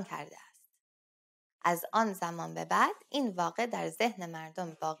ویران کرده است. از آن زمان به بعد این واقعه در ذهن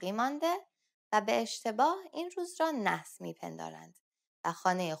مردم باقی مانده و به اشتباه این روز را نحس می‌پندارند و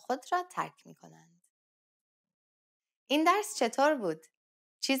خانه خود را ترک می‌کنند. این درس چطور بود؟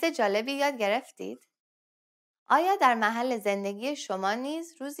 چیز جالبی یاد گرفتید؟ آیا در محل زندگی شما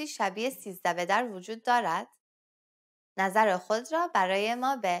نیز روزی شبیه 13 به در وجود دارد؟ نظر خود را برای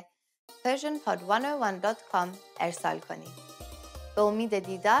ما به persianpod101.com ارسال کنید. به امید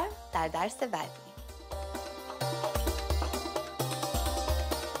دیدار در درس بعدی.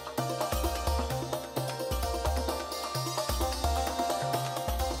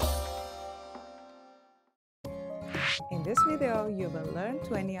 In this video, you will learn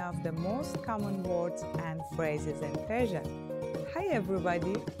 20 of the most common words and phrases in Persian. Hi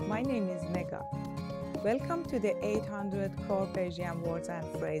everybody, my name is Nega. Welcome to the 800 Core Persian Words and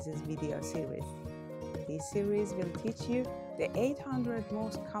Phrases video series. This series will teach you the 800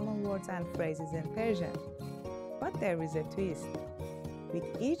 most common words and phrases in Persian. But there is a twist.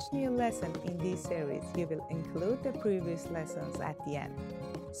 With each new lesson in this series, you will include the previous lessons at the end.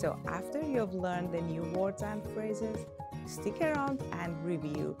 So after you've learned the new words and phrases, stick around and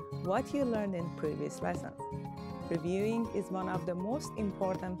review what you learned in previous lessons. Reviewing is one of the most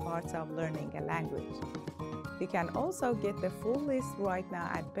important parts of learning a language. You can also get the full list right now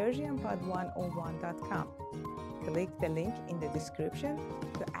at persianpod101.com. Click the link in the description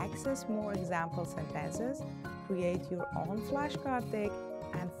to access more example sentences, create your own flashcard deck,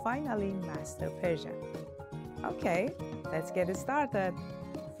 and finally master Persian. Okay, let's get started.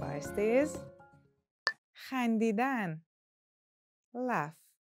 First is خندیدن. laugh.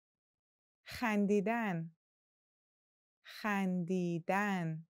 خندیدن.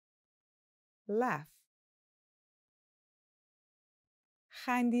 خندیدن. laugh.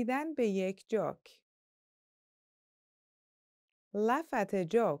 خندیدن به یک جوک. laugh at a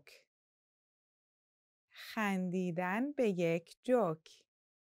joke. خندیدن به یک جوک.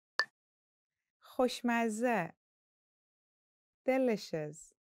 خوشمزه.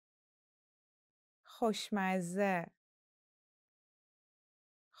 delicious. خوشمزه.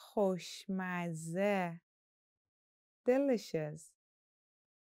 خوشمزه. delicious.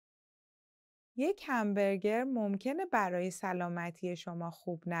 یک همبرگر ممکنه برای سلامتی شما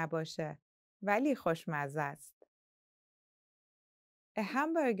خوب نباشه ولی خوشمزه است. A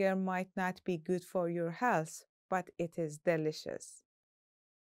hamburger might not be good for your health, but it is delicious.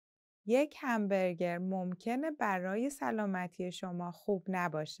 یک همبرگر ممکنه برای سلامتی شما خوب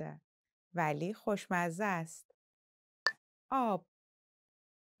نباشه ولی خوشمزه است. آب.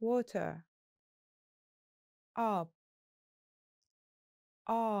 water. آب.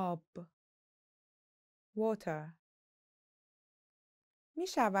 آب. water. می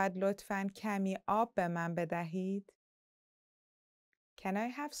شود لطفاً کمی آب به من بدهید؟ Can I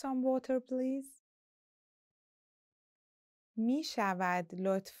have some water please? می شود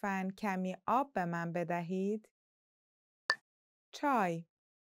لطفاً کمی آب به من بدهید؟ چای.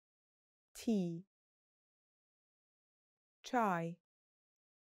 tea. چای.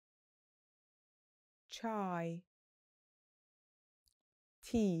 چای.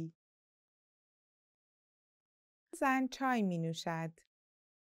 tea. زن چای می نوشد.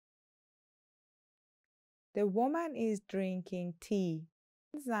 The woman is drinking tea.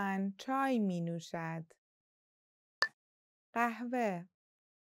 زن چای می نوشد. قهوه.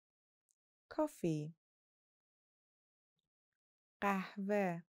 coffee.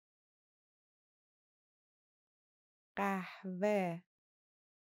 قهوه. قهوه.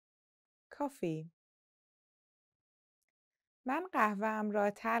 coffee. من قهوه‌ام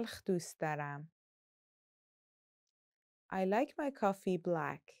را تلخ دوست دارم. I like my coffee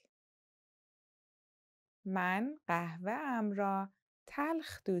black. من قهوه‌ام را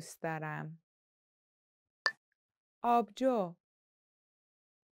تلخ دوست دارم. آبجو.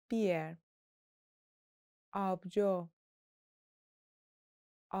 beer. آبجو.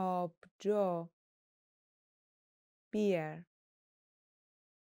 آبجو. beer.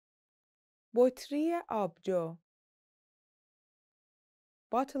 بطری آبجو.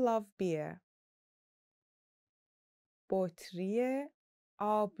 bottle of beer. بطری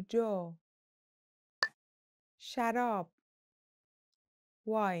آبجو. شراب.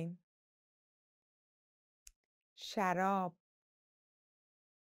 wine. شراب.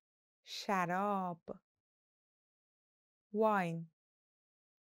 شراب wine.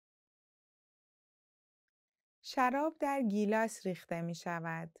 شراب در گیلاس ریخته می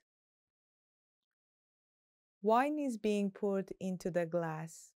شود. Wine is being poured into the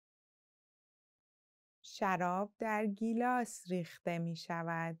glass. شراب در گیلاس ریخته می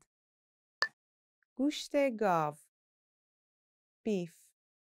شود. گوشت گاو beef.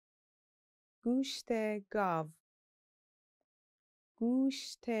 گوشت گاو.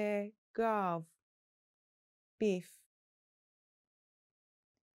 گوشت گاو beef.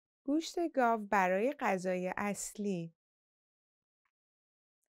 گوشت گاو برای غذای اصلی.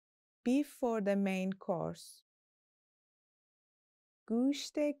 Beef for the main course.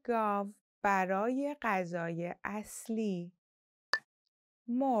 گوشت گاو برای غذای اصلی.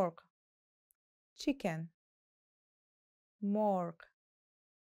 مرغ chicken. مرغ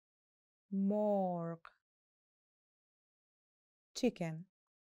مرغ chicken.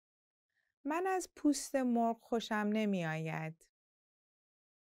 من از پوست مرغ خوشم نمی آید.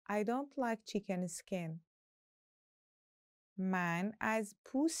 I don't like chicken skin. من از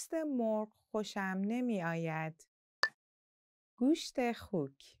پوست مرغ خوشم نمی آید. گوشت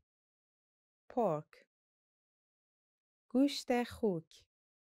خوک pork. گوشت خوک.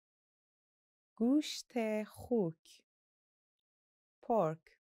 گوشت خوک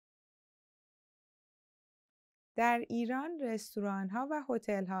pork. در ایران رستوران‌ها و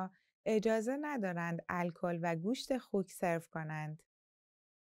هتل‌ها اجازه ندارند الکل و گوشت خوک سرو کنند.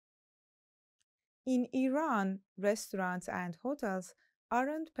 In Iran, restaurants and hotels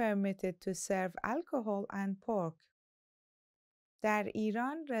aren't permitted to serve alcohol and pork. در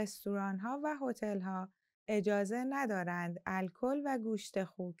ایران رستوران‌ها و هتل‌ها اجازه ندارند الکل و گوشت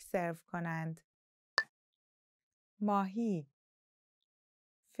خوک سرو کنند. ماهی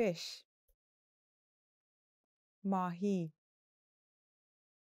fish. ماهی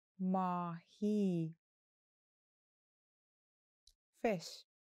ماهی fish.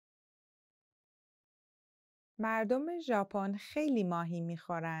 مردم ژاپن خیلی ماهی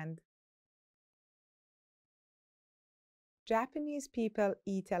می‌خورند. Japanese people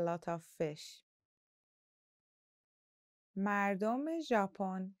eat a lot of fish. مردم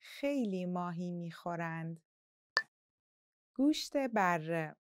ژاپن خیلی ماهی می‌خورند. گوشت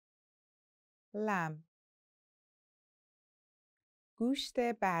بره لم. گوشت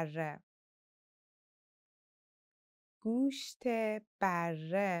بره. گوشت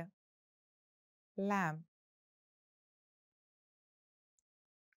بره لم.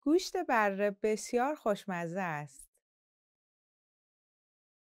 گوشت بره بسیار خوشمزه است.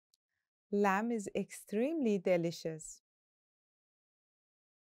 Lamb is extremely delicious.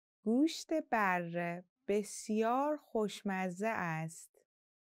 گوشت بره بسیار خوشمزه است.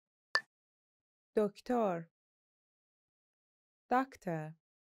 دکتر دکتر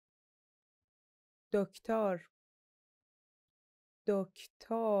دکتر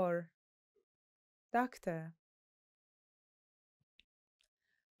دکتر دکتر.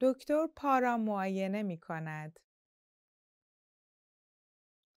 دکتر پا را معاینه می کند.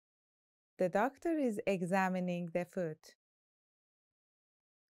 The doctor is examining the foot.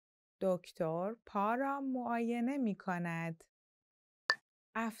 دکتر پا را معاینه می کند.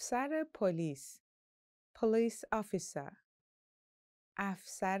 افسر پلیس police officer.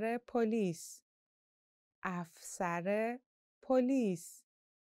 افسر پلیس. افسر پلیس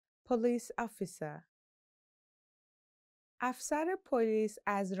police officer. افسر پلیس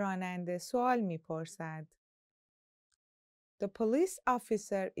از راننده سوال می‌پرسد. The police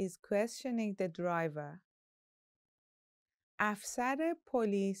officer is questioning the driver. افسر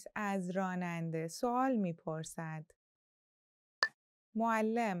پلیس از راننده سوال می‌پرسد.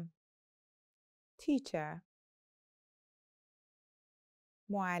 معلم teacher.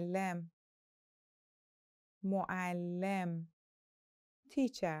 معلم معلم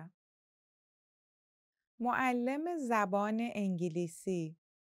teacher. معلم زبان انگلیسی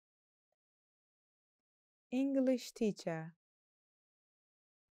English teacher.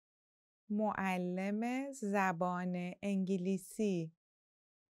 معلم زبان انگلیسی.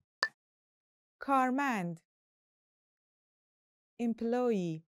 کارمند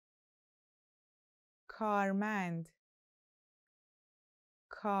employee. کارمند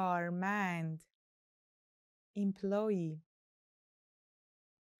کارمند employee.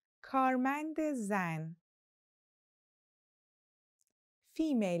 کارمند زن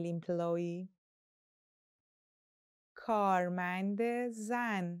female employee. کارمند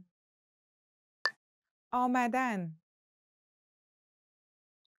زن. آمدن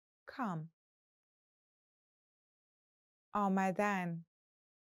come. آمدن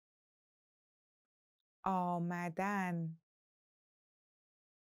آمدن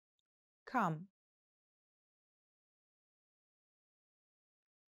come.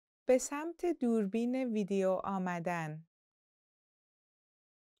 به سمت دوربین ویدیو آمدن.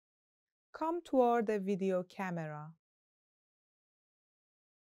 Come toward the video camera.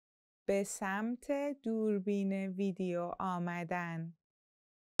 به سمت دوربین ویدیو آمدن.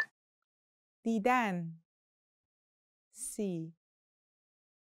 دیدن. See.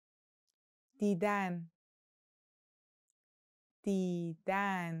 دیدن.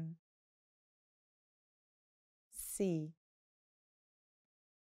 دیدن. See.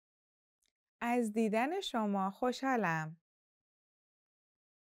 از دیدن شما خوشحالم.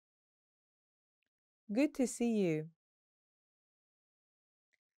 Good to see you.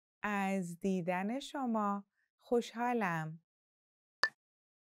 از دیدن شما خوشحالم.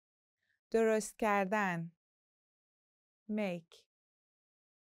 درست کردن. Make.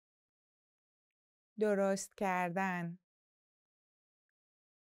 درست کردن.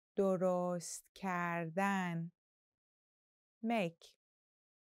 درست کردن. Make.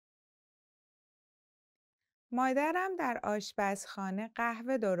 مادرم در آشپزخانه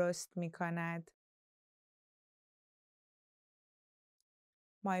قهوه درست می کند.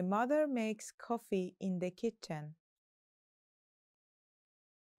 My mother makes coffee in the kitchen.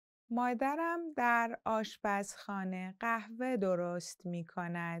 مادرم در آشپزخانه قهوه درست می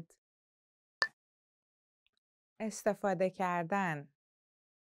کند. استفاده کردن.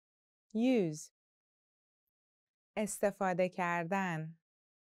 Use. استفاده کردن.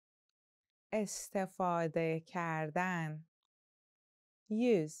 استفاده کردن.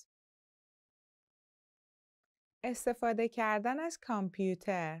 Use. استفاده کردن از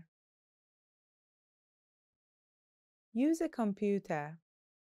کامپیوتر. Use a computer.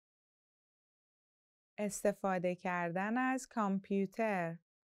 استفاده کردن از کامپیوتر.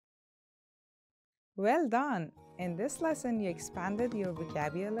 Well done! In this lesson, you expanded your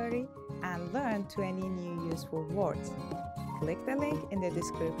vocabulary and learned 20 new useful words. Click the link in the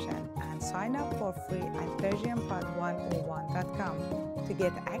description and sign up for free at persianpod101.com to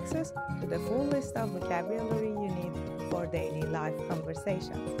get access to the full list of vocabulary you need for daily life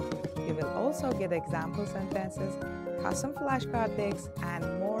conversations. You will also get example sentences, custom flashcard decks, and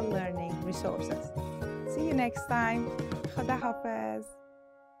more learning resources. See you next time. Khuda Hafiz.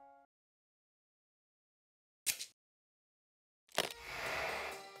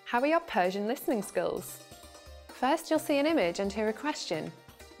 How are your Persian listening skills? First, you'll see an image and hear a question.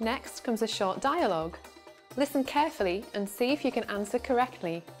 Next comes a short dialogue. Listen carefully and see if you can answer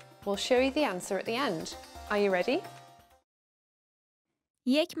correctly. We'll show you the answer at the end. Are you ready?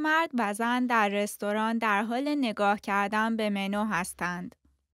 یک مرد و زن در رستوران در حال نگاه کردن به منو هستند.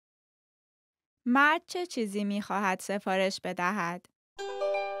 مرد چه چیزی می‌خواهد سفارش بدهد؟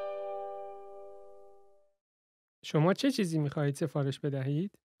 شما چه چیزی می‌خواهید سفارش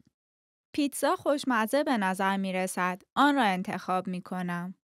بدهید؟ پیتزا خوشمزه به نظر می‌رسد. آن را انتخاب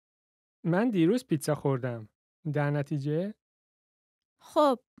می‌کنم. من دیروز پیتزا خوردم. در نتیجه؟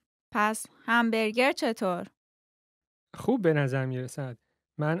 خب، پس همبرگر چطور؟ خوب به نظر می‌رسد.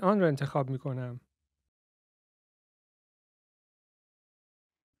 من آن را انتخاب می‌کنم.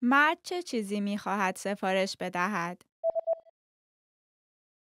 مرد چه چیزی می‌خواهد سفارش بدهد؟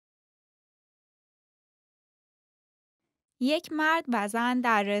 یک مرد و زن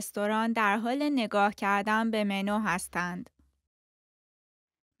در رستوران در حال نگاه کردن به منو هستند.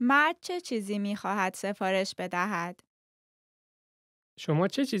 مرد چه چیزی می‌خواهد سفارش بدهد؟ شما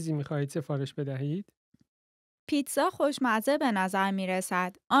چه چیزی می‌خواهید سفارش بدهید؟ پیتزا خوشمزه به نظر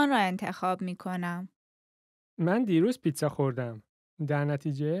می‌رسد. آن را انتخاب می‌کنم. من دیروز پیتزا خوردم. در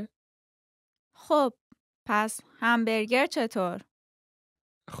نتیجه؟ خب، پس همبرگر چطور؟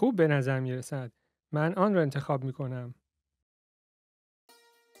 خوب به نظر می‌رسد. من آن را انتخاب می‌کنم.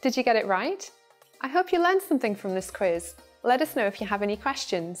 Did you get it right? I hope you learned something from this quiz. Let us know if you have any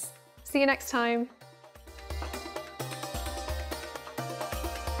questions. See you next time.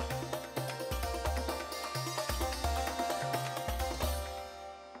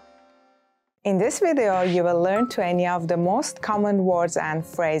 In this video, you will learn 20 of the most common words and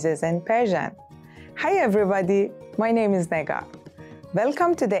phrases in Persian. Hi everybody, my name is Negar.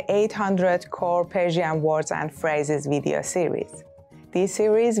 Welcome to the 800 Core Persian Words and Phrases video series. This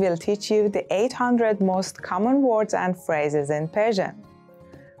series will teach you the 800 most common words and phrases in Persian.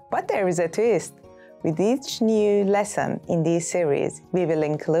 But there is a twist. With each new lesson in this series, we will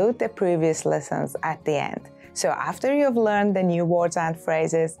include the previous lessons at the end. So after you've learned the new words and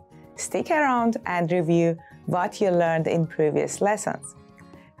phrases, stick around and review what you learned in previous lessons.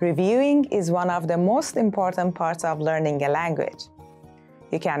 Reviewing is one of the most important parts of learning a language.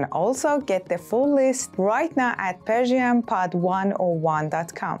 You can also get the full list right now at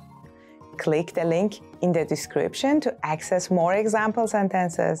persianpod101.com. click the link in the description to access more example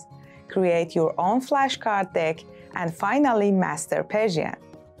sentences, create your own flashcard deck, and finally master Persian.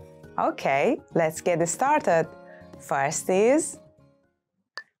 Okay, let's get started. First is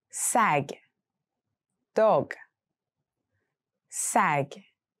sag, dog. Sag,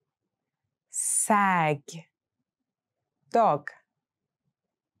 sag, dog.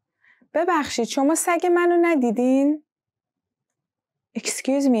 ببخشید شما سگ منو ندیدین؟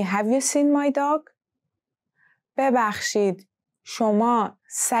 Excuse me, have you seen my dog? ببخشید شما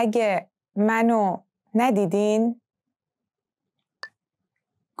سگ منو ندیدین؟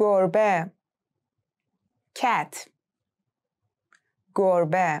 گربه cat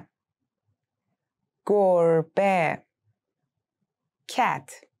گربه گربه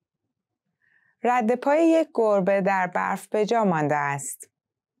cat رد پای یک گربه در برف به جا مانده است.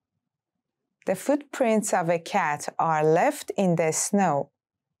 The footprints of a cat are left in the snow.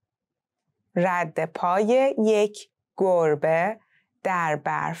 رد پای یک گربه در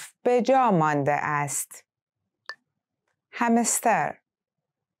برف به جا مانده است. همستر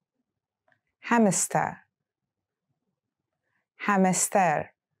همستر همستر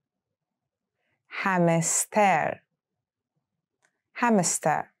همستر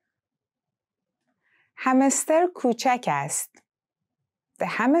همستر همستر کوچک است. The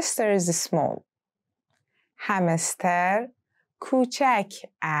hamster is small. همستر کوچک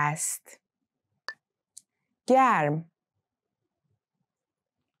است. گرم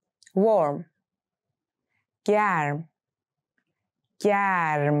warm گرم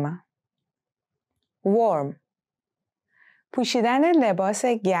گرم warm پوشیدن لباس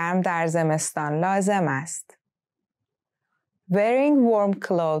گرم در زمستان لازم است. Wearing warm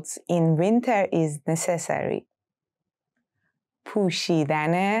clothes in winter is necessary.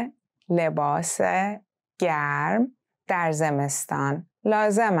 پوشیدن لباس گرم در زمستان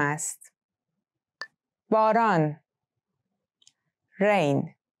لازم است. باران rain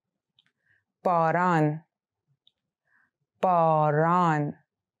باران باران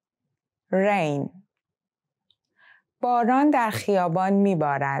rain باران در خیابان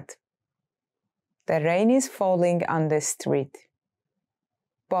میبارد. The rain is falling on the street.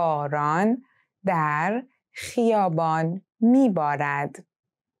 باران در خیابان میبارد.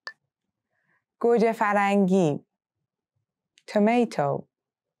 گوجه فرنگی tomato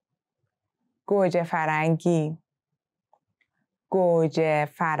گوجه فرنگی گوجه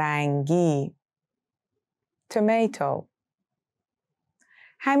فرنگی tomato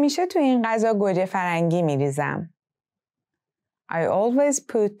همیشه تو این غذا گوجه فرنگی میریزم. I always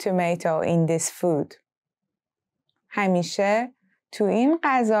put tomato in this food. همیشه تو این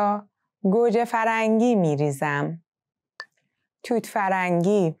غذا گوجه فرنگی میریزم. توت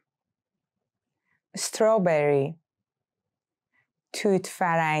فرنگی strawberry توت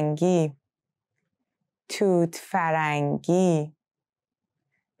فرنگی توت فرنگی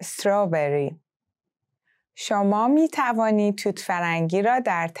strawberry شما می توانید توت فرنگی را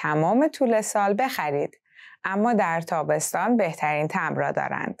در تمام طول سال بخرید، اما در تابستان بهترین طعم را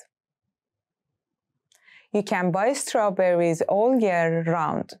دارند. You can buy strawberries all year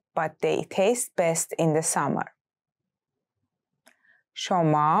round, but they taste best in the summer.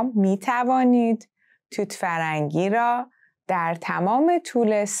 شما می توانید توت فرنگی را در تمام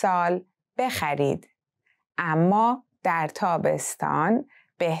طول سال بخرید، اما در تابستان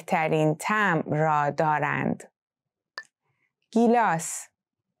بهترین طعم را دارند. گیلاس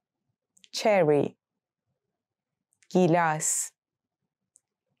cherry گیلاس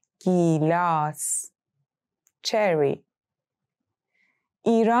گیلاس cherry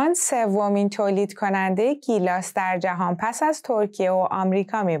ایران سومین تولید کننده گیلاس در جهان پس از ترکیه و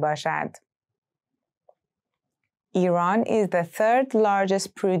آمریکا می باشد. Iran is the third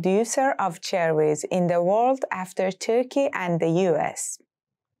largest producer of cherries in the world after Turkey and the US.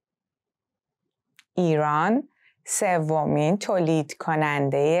 ایران سومین تولید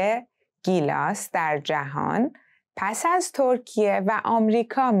کننده گیلاس در جهان پس از ترکیه و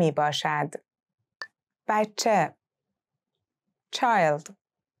آمریکا می باشد. بچه child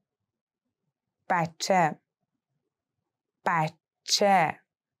بچه بچه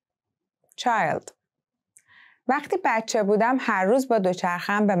child وقتی بچه بودم هر روز با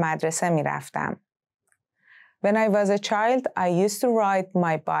دوچرخه‌ام به مدرسه می رفتم. When I was a child, I used to ride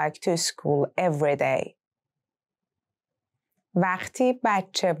my bike to school every day. وقتی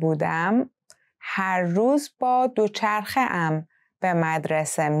بچه بودم هر روز با دوچرخه‌ام به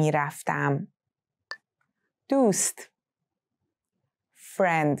مدرسه می رفتم. دوست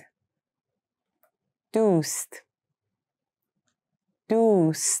friend دوست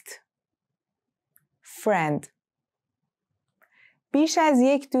دوست friend بیش از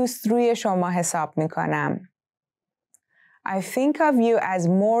یک دوست روی شما حساب می کنم. I think of you as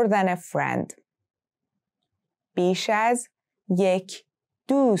more than a friend. بیش از یک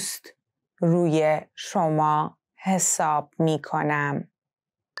دوست روی شما حساب می کنم.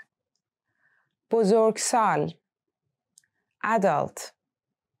 بزرگسال adult.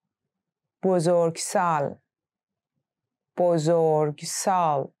 بزرگسال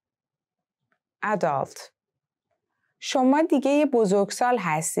بزرگسال adult. شما دیگه یه بزرگسال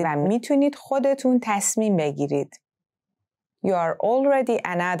هستید و میتونید خودتون تصمیم بگیرید. You are already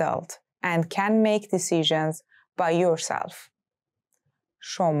an adult and can make decisions by yourself.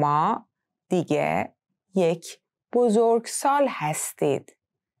 شما دیگه یک بزرگسال هستید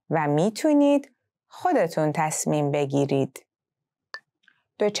و میتونید خودتون تصمیم بگیرید.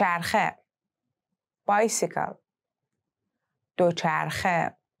 دوچرخه bicycle.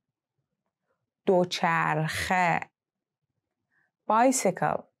 دوچرخه دوچرخه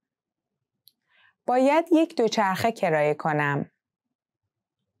bicycle. باید یک دوچرخه کرایه کنم.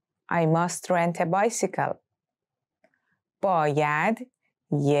 I must rent a bicycle. باید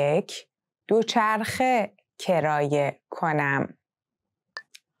یک دوچرخه کرایه کنم.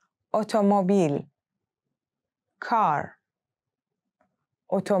 اتومبیل car.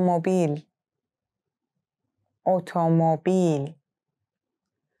 اتومبیل اتومبیل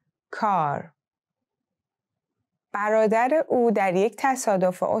car. برادر او در یک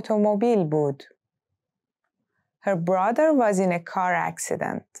تصادف اتومبیل بود. Her brother was in a car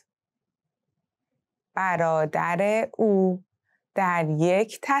accident. برادر او در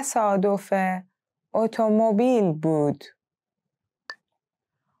یک تصادف اتومبیل بود.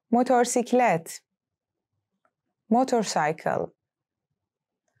 موتورسیکلت motorcycle.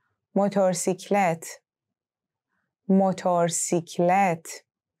 موتورسیکلت موتورسیکلت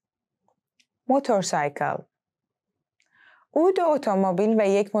motorcycle. او دو اتومبیل و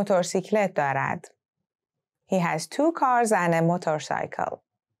یک موتورسیکلت دارد. He has 2 cars and a motorcycle.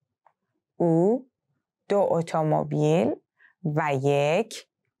 او دو اتومبیل و یک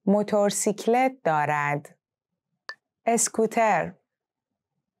موتورسیکلت دارد. اسکوتر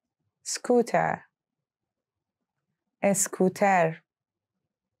اسکوتر اسکوتر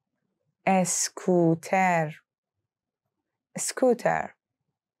اسکوتر اسکوتر.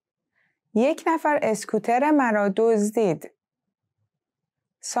 یک نفر اسکوتر مرا دزدید.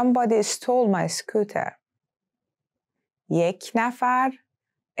 Somebody stole my scooter. یک نفر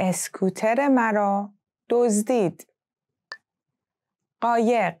اسکوتر مرا دزدید.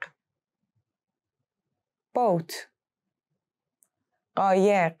 قایق boat.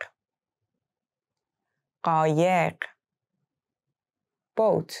 قایق قایق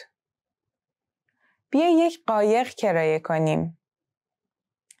boat. بیا یک قایق کرایه کنیم.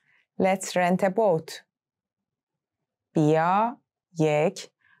 Let's rent a boat. بیا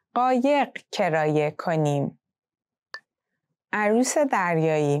یک قایق کرایه کنیم. عروس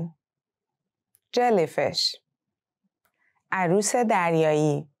دریایی jellyfish. عروس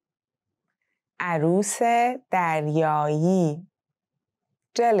دریایی عروس دریایی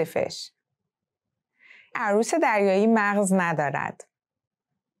jellyfish. عروس دریایی مغز ندارد.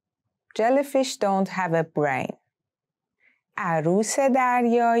 Jellyfish don't have a brain. عروس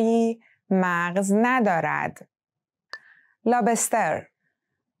دریایی مغز ندارد. لابستر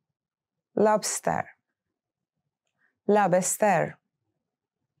lobster لابستر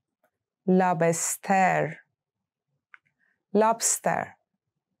لابستر لابستر.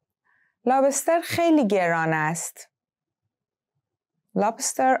 لابستر خیلی گران است.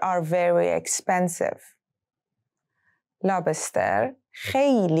 Lobster are very expensive. لابستر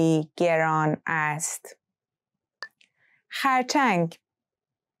خیلی گران است. خرچنگ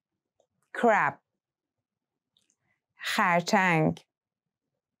crab. خرچنگ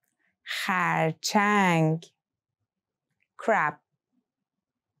خرچنگ crab.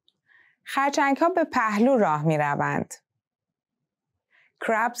 خرچنگ ها به پهلو راه می روند.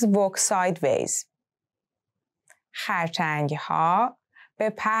 Crabs walk sideways. خرچنگ ها به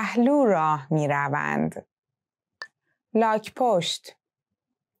پهلو راه می روند. لاک پشت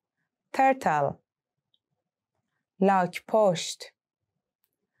turtle. لاک پشت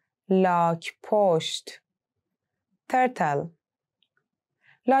لاک پشت turtle.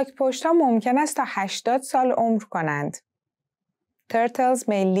 لاک پشت ها ممکن است تا 80 سال عمر کنند. Turtles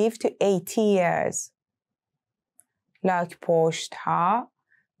may live to 80 years. لاک پشت ها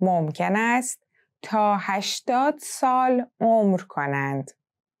ممکن است تا 80 سال عمر کنند.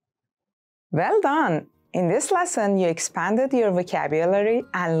 Well done! In this lesson, you expanded your vocabulary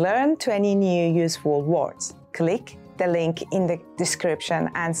and learned 20 new useful words. Click the link in the description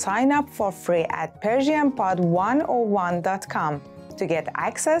and sign up for free at PersianPod101.com. to get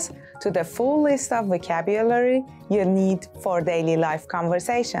access to the full list of vocabulary you need for daily life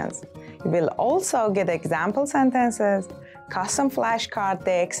conversations. You will also get example sentences, custom flashcard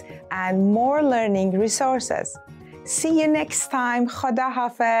decks, and more learning resources. See you next time. Khoda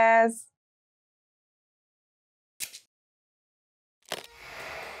Hafiz.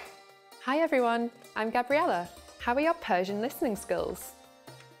 Hi everyone, I'm Gabriella. How are your Persian listening skills?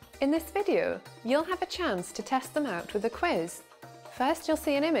 In this video, you'll have a chance to test them out with a quiz. First, you'll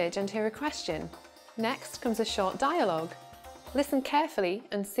see an image and hear a question. Next comes a short dialogue. Listen carefully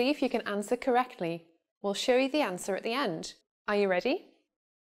and see if you can answer correctly. We'll show you the answer at the end. Are you ready?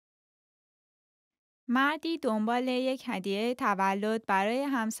 مردی دنبال یک هدیه تولد برای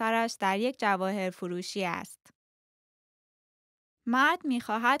همسرش در یک جواهر فروشی است. مرد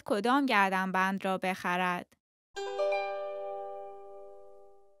می‌خواهد کدام گردنبند را بخرد؟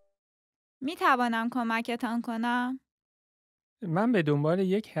 می‌توانم کمکتان کنم؟ من به دنبال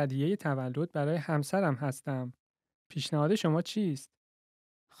یک هدیه تولد برای همسرم هستم. پیشنهاد شما چیست؟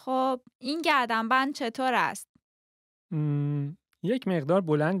 خب، این گردنبند چطور است؟ یک مقدار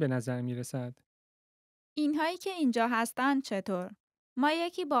بلند به نظر می رسد. اینهایی که اینجا هستند چطور؟ ما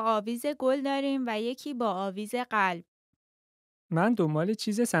یکی با آویز گل داریم و یکی با آویز قلب. من دنبال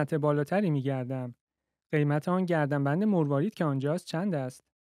چیز سطح بالاتری می گردم. قیمت آن گردنبند مروارید که آنجاست چند است؟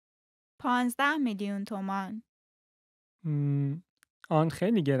 15 میلیون تومان. آن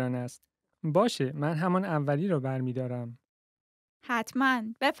خیلی گران است. باشه، من همان اولی را برمی دارم. حتماً،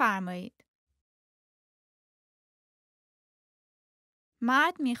 بفرمایید.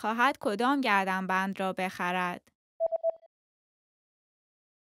 مرد می‌خواهد کدام گردنبند را بخرد؟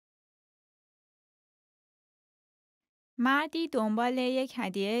 مردی دنبال یک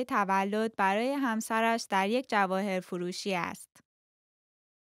هدیه تولد برای همسرش در یک جواهر فروشی است.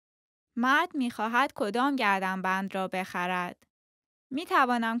 مرد می‌خواهد کدام گردنبند را بخرد؟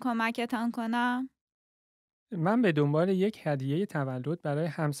 می‌توانم کمکتان کنم؟ من به دنبال یک هدیه تولد برای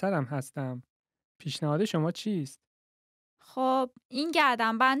همسرم هستم. پیشنهاد شما چیست؟ خب، این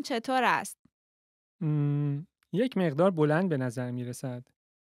گردنبند چطور است؟ یک مقدار بلند به نظر می رسد.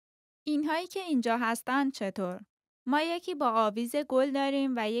 اینهایی که اینجا هستند چطور؟ ما یکی با آویز گل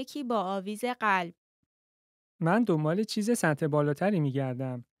داریم و یکی با آویز قلب. من دنبال چیز سطح بالاتری می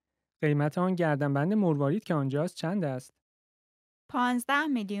گردم. قیمت آن گردنبند مروارید که آنجاست چند است؟ 15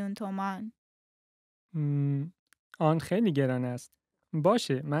 میلیون تومان. آن خیلی گران است.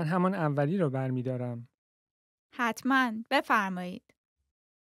 باشه، من همان اولی را برمی دارم. حتماً، بفرمایید.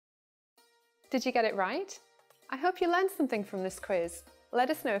 Did you get it right? I hope you learned something from this quiz. Let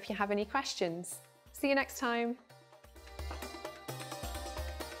us know if you have any questions. See you next time.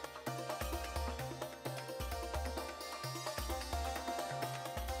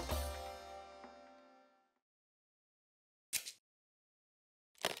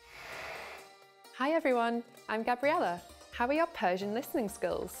 Hi everyone, I'm Gabriella. How are your Persian listening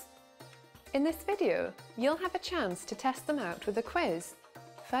skills? In this video, you'll have a chance to test them out with a quiz.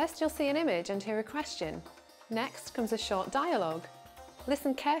 First, you'll see an image and hear a question. Next comes a short dialogue.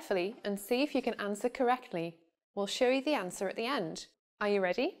 Listen carefully and see if you can answer correctly. We'll show you the answer at the end. Are you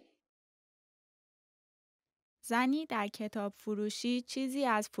ready? زنی در کتاب فروشی چیزی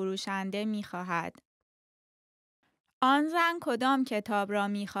از فروشنده می خواهد. آن زن کدام کتاب را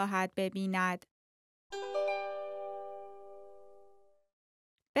می خواهد ببیند؟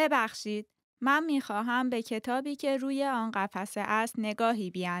 ببخشید، من می خواهم به کتابی که روی آن قفسه است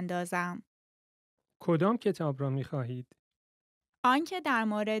نگاهی بیاندازم. کدام کتاب را می خواهید؟ آن که در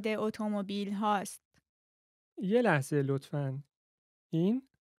مورد اتومبیل هاست. یه لحظه لطفاً. این؟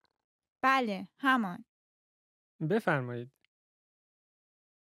 بله، همان. بفرمایید.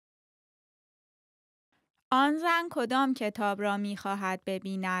 آن زن کدام کتاب را می خواهد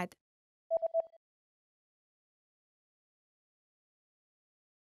ببیند؟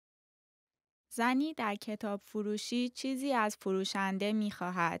 زنی در کتاب فروشی چیزی از فروشنده می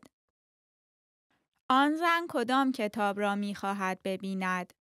خواهد. آن زن کدام کتاب را می خواهد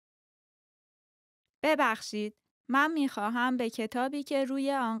ببیند؟ ببخشید، من می خواهم به کتابی که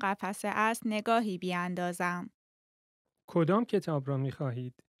روی آن قفسه است نگاهی بیاندازم. کدام کتاب را می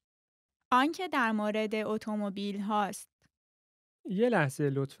خواهید؟ آن که در مورد اتومبیل هاست. یه لحظه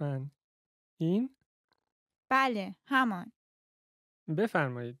لطفاً. این؟ بله، همان.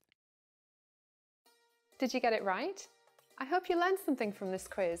 بفرمایید. Did you get it right? I hope you learned something from this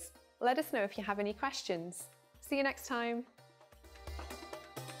quiz. Let us know if you have any questions. See you next time.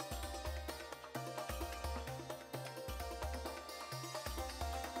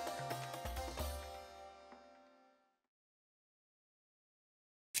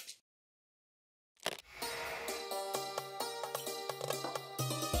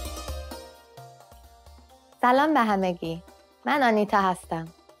 سلام به همگی. من آنیتا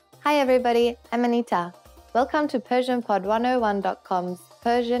هستم. Hi everybody, I'm Anita. Welcome to PersianPod101.com's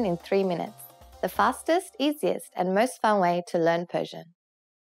Persian in 3 minutes, the fastest, easiest, and most fun way to learn Persian.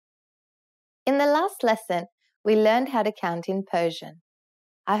 In the last lesson, we learned how to count in Persian.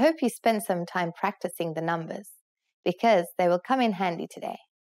 I hope you spent some time practicing the numbers, because they will come in handy today.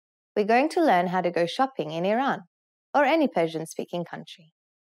 We're going to learn how to go shopping in Iran, or any Persian-speaking country.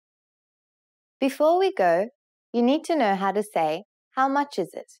 Before we go, you need to know how to say, how much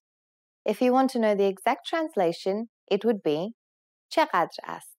is it? If you want to know the exact translation, it would be چقدر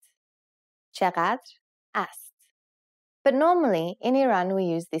است. چقدر است. But normally, in Iran, we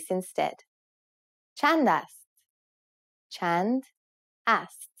use this instead. چند است. چند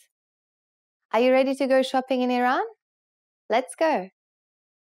است. Are you ready to go shopping in Iran? Let's go.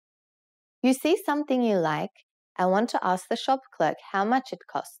 You see something you like and want to ask the shop clerk how much it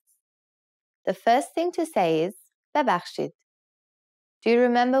costs. The first thing to say is ببخشید. Do you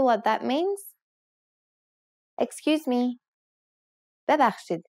remember what that means? Excuse me.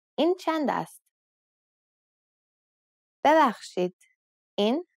 ببخشید. این چند است. ببخشید.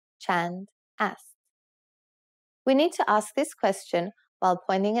 این چند است. We need to ask this question while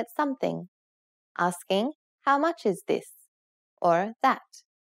pointing at something, asking how much is this or that.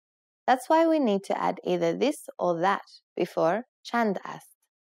 That's why we need to add either this or that before چند است.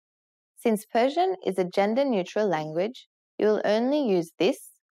 Since Persian is a gender-neutral language, you will only use this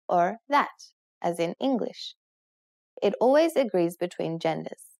or that, as in English. It always agrees between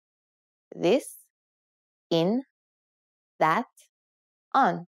genders. This, in, that,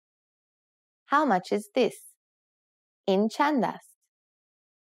 on. How much is this? In چند است.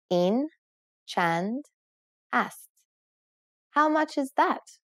 In چند است. How much is that?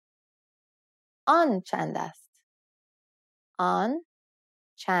 On چند است. On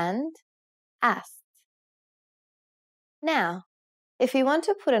چند است. Now, if you want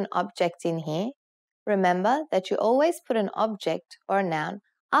to put an object in here, remember that you always put an object or a noun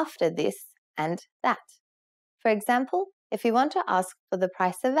after this and that. For example, if you want to ask for the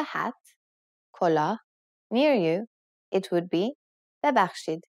price of a hat, کلاه, near you, it would be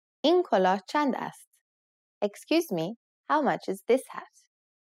ببخشید, این کلاه چند است? Excuse me, how much is this hat?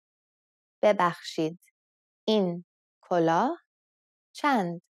 ببخشید, این کلاه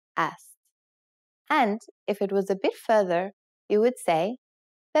چند است? And if it was a bit further, you would say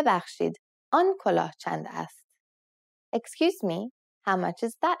ببخشید, آن کلاه چند است? Excuse me, how much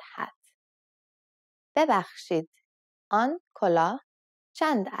is that hat? ببخشید, آن کلاه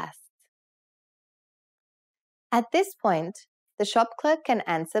چند است? At this point, the shop clerk can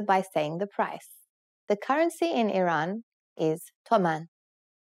answer by saying the price. The currency in Iran is toman.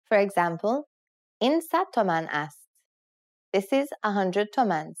 For example, in 100 toman است. This is 100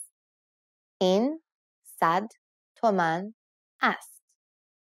 tomans. In 100 toman است.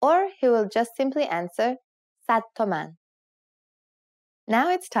 Or he will just simply answer 100 toman. Now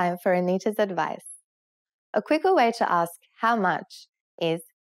it's time for Anita's advice. A quicker way to ask how much is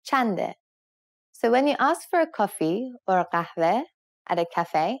چنده. So when you ask for a coffee or a قهوه at a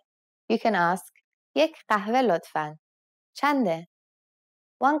cafe, you can ask یک قهوه لطفاً. چنده?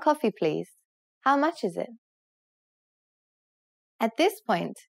 One coffee please. How much is it? At this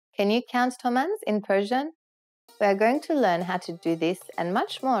point, can you count tomans in Persian? We are going to learn how to do this and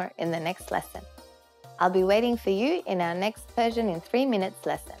much more in the next lesson. I'll be waiting for you in our next Persian in 3 minutes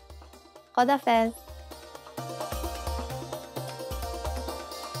lesson. خداحافظ.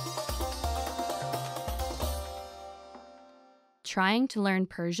 Trying to learn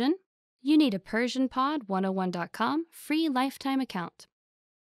Persian? You need a PersianPod101.com free lifetime account.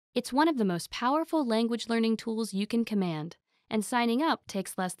 It's one of the most powerful language learning tools you can command, and signing up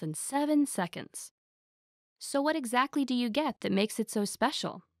takes less than 7 seconds. So what exactly do you get that makes it so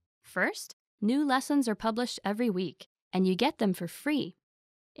special? First, new lessons are published every week, and you get them for free.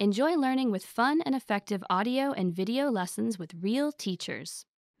 Enjoy learning with fun and effective audio and video lessons with real teachers.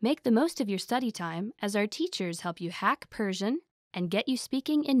 Make the most of your study time as our teachers help you hack Persian and get you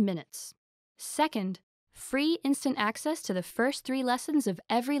speaking in minutes. Second, free instant access to the first 3 lessons of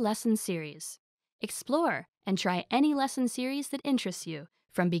every lesson series. Explore and try any lesson series that interests you,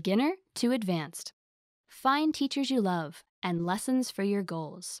 from beginner to advanced. Find teachers you love and lessons for your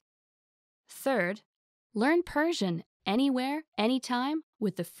goals. Third, learn Persian anywhere, anytime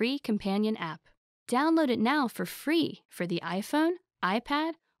with the free companion app. Download it now for free for the iPhone,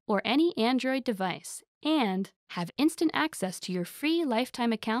 iPad, or any Android device, and have instant access to your free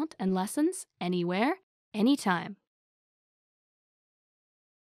lifetime account and lessons anywhere, anytime.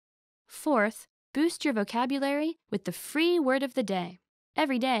 Fourth, boost your vocabulary with the free word of the day.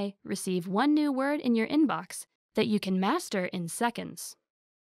 Every day, receive one new word in your inbox that you can master in seconds.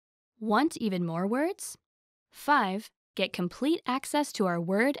 Want even more words? 5. Get complete access to our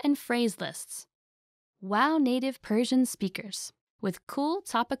word and phrase lists. Wow native Persian speakers with cool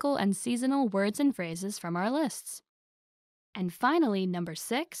topical and seasonal words and phrases from our lists. And finally, number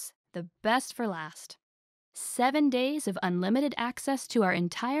 6, the best for last. 7 days of unlimited access to our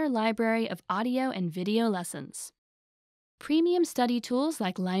entire library of audio and video lessons. Premium study tools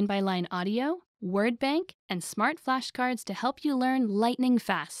like line-by-line audio, word bank, and smart flashcards to help you learn lightning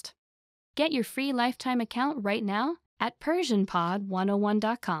fast. Get your free lifetime account right now at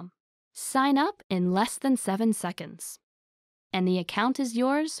PersianPod101.com. Sign up in less than 7 seconds. And the account is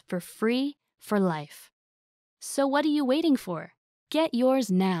yours for free for life. So what are you waiting for? Get yours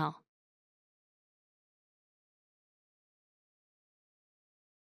now.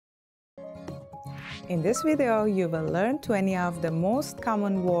 In this video, you will learn 20 of the most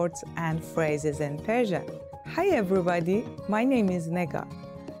common words and phrases in Persian. Hi everybody, my name is Negar.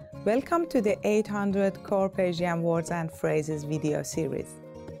 Welcome to the 800 Core Persian Words and Phrases video series.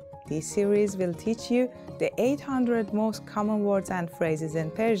 This series will teach you the 800 most common words and phrases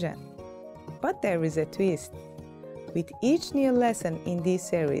in Persian. But there is a twist. With each new lesson in this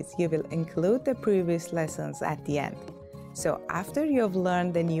series, you will include the previous lessons at the end. So after you've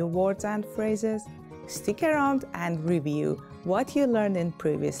learned the new words and phrases, stick around and review what you learned in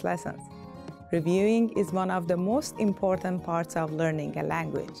previous lessons. Reviewing is one of the most important parts of learning a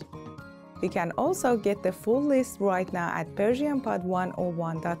language. You can also get the full list right now at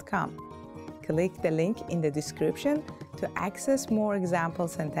PersianPod101.com. Click the link in the description to access more example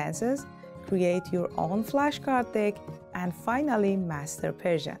sentences, create your own flashcard deck, and finally master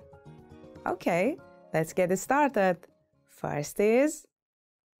Persian. Okay, let's get started. First is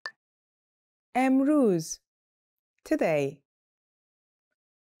امروز, today.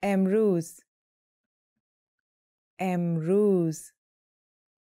 امروز, امروز,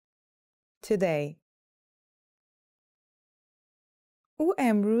 today. او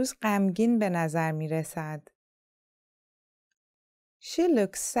امروز غمگین به نظر می رسد. She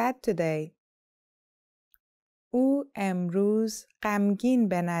looks sad today. او امروز غمگین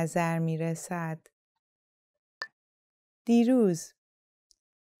به نظر می رسد. دیروز,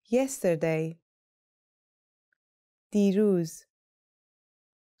 yesterday. دیروز,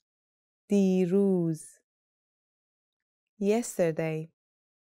 دیروز, yesterday.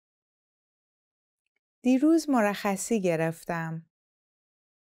 دیروز مرخصی گرفتم.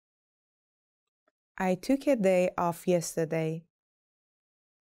 I took a day off yesterday.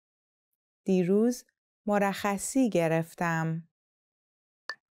 دیروز مرخصی گرفتم.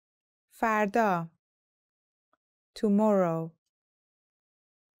 فردا, tomorrow.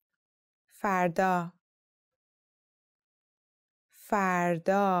 فردا,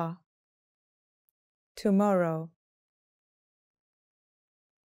 فردا, tomorrow.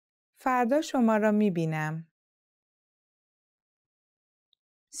 فردا شما را می بینم.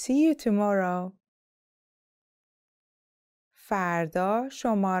 See you tomorrow. فردا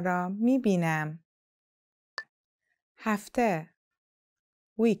شما را می بینم. هفته,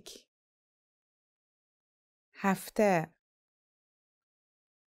 week. هفته,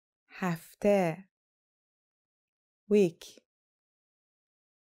 هفته, week.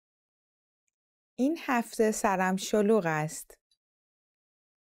 این هفته سرم شلوغ است.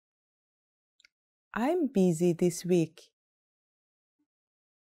 I'm busy this week.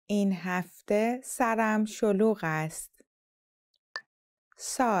 این هفته سرم شلوغ است.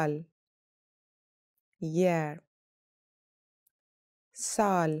 سال, year.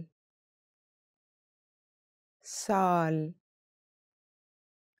 سال, سال,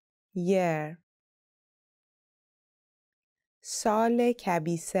 year. سال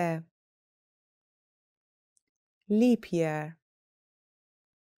کبیسه, leap year.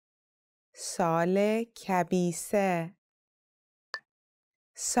 سال کبیسه.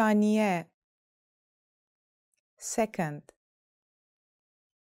 ثانیه, second.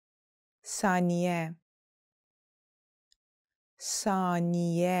 ثانیه,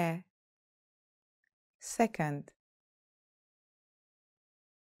 ثانیه, second.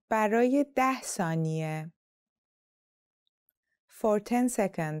 برای 10 ثانیه. For 10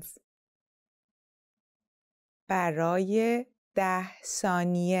 seconds. برای 10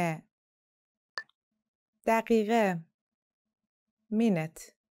 ثانیه. دقیقه,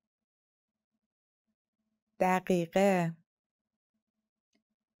 minute. دقیقه,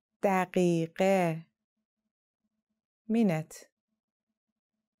 دقیقه, minute.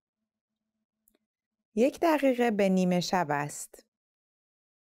 1 دقیقه به نیمه شب است.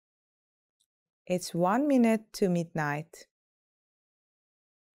 It's 1 minute to midnight.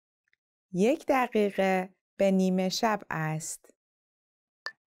 1 دقیقه به نیمه شب است.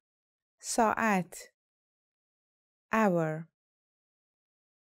 ساعت hour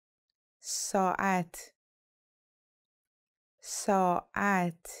ساعت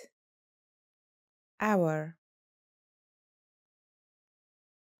ساعت hour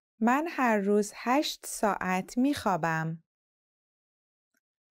من هر روز 8 ساعت می خوابم.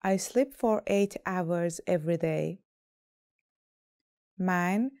 I sleep for 8 hours every day.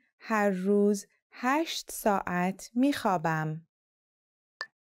 من هر روز 8 ساعت می خوابم.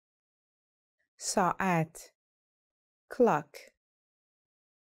 ساعت clock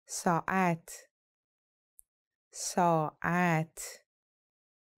ساعت ساعت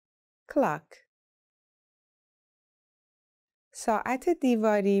clock ساعت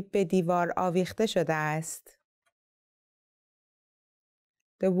دیواری به دیوار آویخته شده است.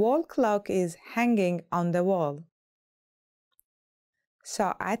 The wall clock is hanging on the wall.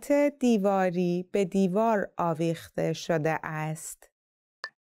 ساعت دیواری به دیوار آویخته شده است.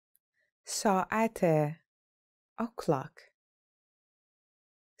 ساعت o'clock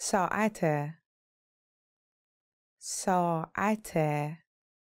ساعت ساعت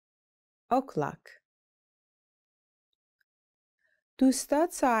o'clock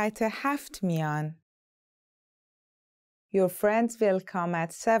دوستات ساعت 7 میان. Your friends will come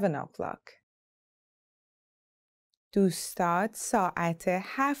at 7 o'clock. دوستات ساعت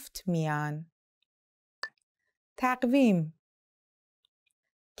 7 میان. تقویم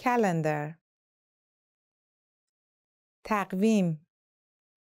calendar تقویم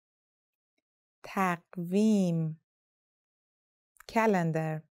تقویم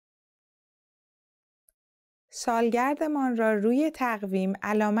calendar سالگردمان را روی تقویم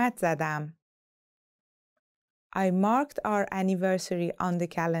علامت زدم. I marked our anniversary on the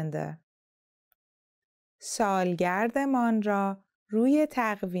calendar. سالگردمان را روی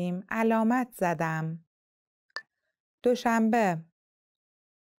تقویم علامت زدم. دوشنبه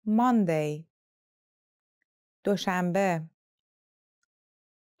Monday دوشنبه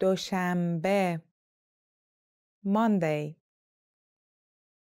دوشنبه Monday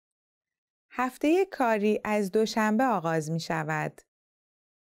هفته کاری از دوشنبه آغاز می شود.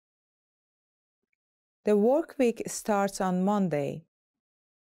 The work week starts on Monday.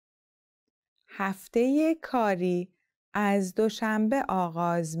 هفته کاری از دوشنبه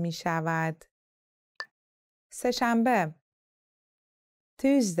آغاز می شود. سه‌شنبه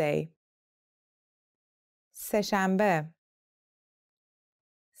Tuesday سه‌شنبه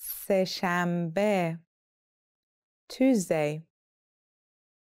سه‌شنبه Tuesday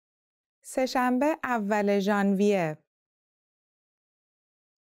سه‌شنبه اول ژانویه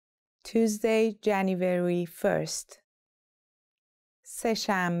Tuesday January 1st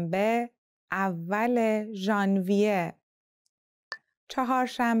سه‌شنبه اول ژانویه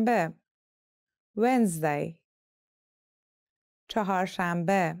چهارشنبه Wednesday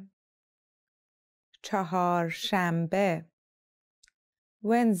چهارشنبه چهارشنبه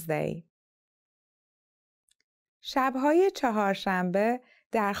Wednesday شب‌های چهارشنبه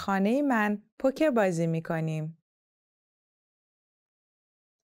در خانه من پوکر بازی می‌کنیم.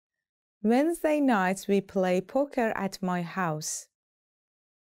 Wednesday nights we play poker at my house.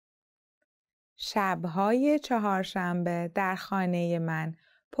 شب‌های چهارشنبه در خانه من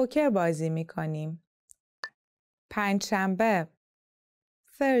پوکر بازی می‌کنیم. پنجشنبه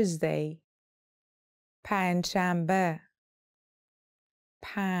Thursday پنجشنبه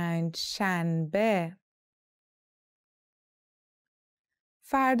پنجشنبه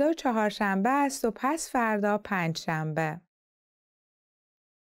فردا چهارشنبه است و پس فردا پنجشنبه.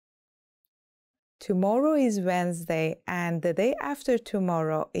 Tomorrow is Wednesday and the day after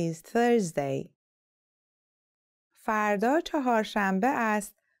tomorrow is Thursday. فردا چهارشنبه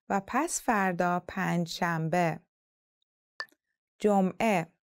است و پس فردا پنجشنبه.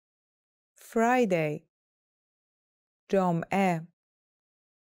 جمعه Friday جمعه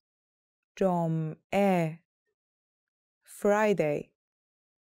جمعه Friday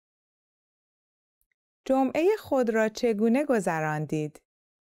جمعه خود را چگونه گذراندید؟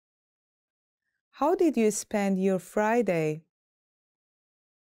 How did you spend your Friday?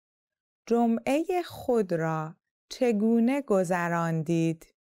 جمعه خود را چگونه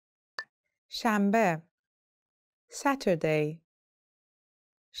گذراندید؟ شنبه Saturday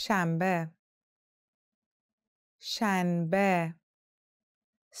شنبه شنبه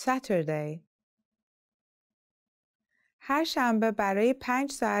Saturday هر شنبه برای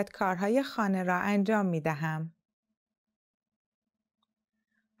 5 ساعت کارهای خانه را انجام می دهم.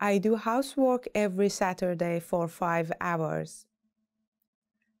 I do housework every Saturday for 5 hours.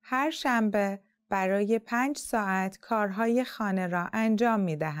 هر شنبه برای 5 ساعت کارهای خانه را انجام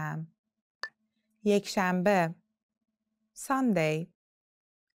می دهم. یکشنبه Sunday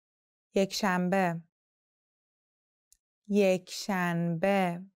یکشنبه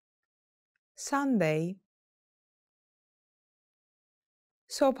یکشنبه Sunday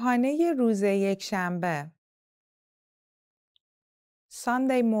صبحانه روز یکشنبه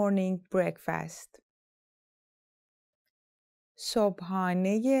Sunday morning breakfast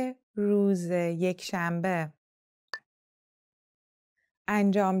صبحانه روز یکشنبه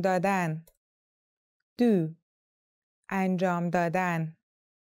انجام دادن do انجام دادن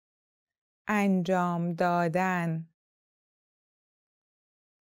انجام دادن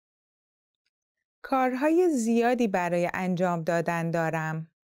کارهای زیادی برای انجام دادن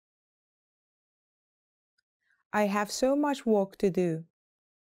دارم. I have so much work to do.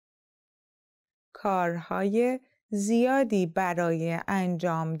 کارهای زیادی برای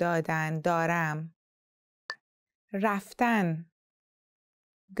انجام دادن دارم. رفتن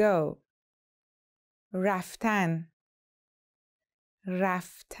go رفتن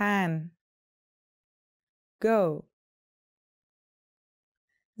رفتن go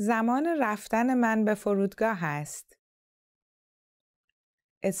زمان رفتن من به فرودگاه است.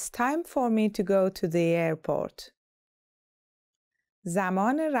 It's time for me to go to the airport.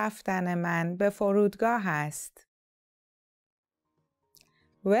 زمان رفتن من به فرودگاه است.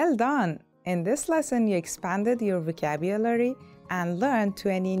 Well done! In this lesson you expanded your vocabulary and learned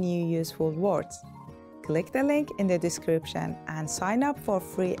 20 new useful words. Click the link in the description and sign up for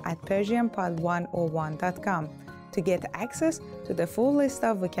free at persianpod101.com to get access to the full list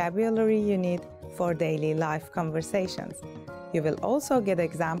of vocabulary you need for daily life conversations. You will also get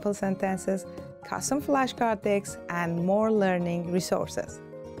example sentences, custom flashcard decks, and more learning resources.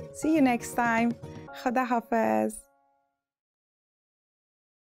 See you next time. Khuda hafiz.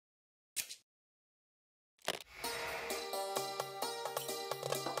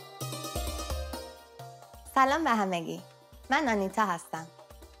 سلام به همگی. من آنیتا هستم.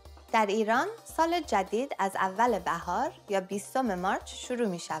 در ایران سال جدید از اول بهار یا 20 مارچ شروع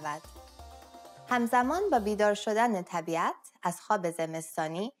می شود. همزمان با بیدار شدن طبیعت از خواب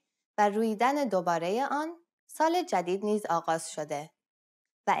زمستانی و رویدن دوباره آن، سال جدید نیز آغاز شده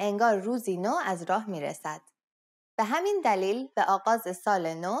و انگار روزی نو از راه می رسد. به همین دلیل به آغاز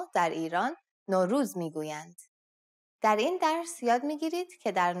سال نو در ایران نوروز می گویند. در این درس یاد می گیرید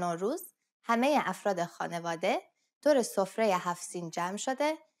که در نوروز همه افراد خانواده دور سفره 7 سین جمع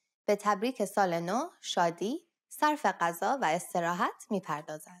شده به تبریک سال نو، شادی، صرف غذا و استراحت می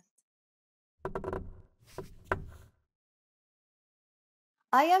پردازند.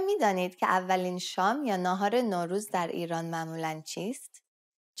 آیا می دانید که اولین شام یا ناهار نوروز در ایران معمولاً چیست؟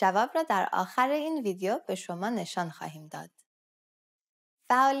 جواب را در آخر این ویدیو به شما نشان خواهیم داد.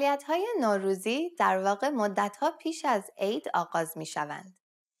 فعالیت‌های نوروزی در واقع مدت‌ها پیش از عید آغاز می شوند.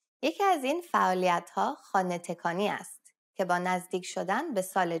 یکی از این فعالیت‌ها خانه تکانی است که با نزدیک شدن به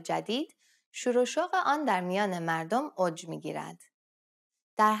سال جدید شور و شوق آن در میان مردم اوج می‌گیرد.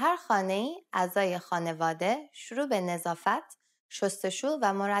 در هر خانه‌ای اعضای خانواده شروع به نظافت، شستشو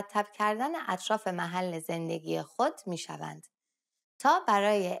و مرتب کردن اطراف محل زندگی خود می‌شوند تا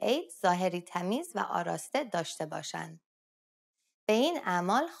برای عید ظاهری تمیز و آراسته داشته باشند. به این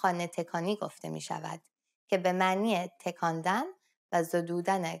اعمال خانه تکانی گفته می‌شود که به معنی تکاندن و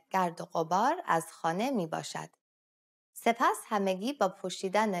زدودن گرد و غبار از خانه می باشد. سپس همگی با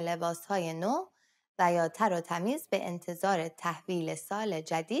پوشیدن لباسهای نو و یا تر و تمیز به انتظار تحویل سال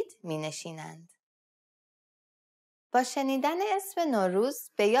جدید می نشینند. با شنیدن اسم نوروز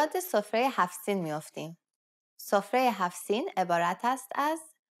به یاد سفره 7 سین می افتیم. سفره 7 سین عبارت است از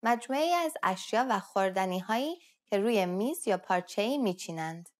مجموعه‌ای از اشیا و خوردنی هایی که روی میز یا پارچه‌ای می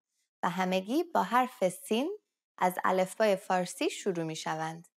چینند و همگی با حرف سین از الفبای فارسی شروع می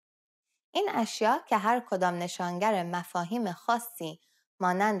شوند. این اشیا که هر کدام نشانگر مفاهیم خاصی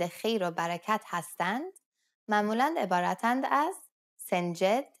مانند خیر و برکت هستند، معمولاً عبارتند از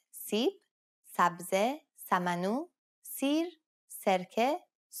سنجد، سیب، سبزه، سمنو، سیر، سرکه،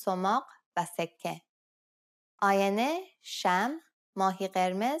 سماق و سکه. آینه، شمع، ماهی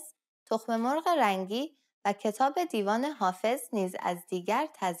قرمز، تخم مرغ رنگی و کتاب دیوان حافظ نیز از دیگر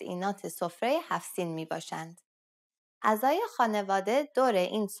تزیینات سفره 7 سین می باشند. اعضای خانواده دور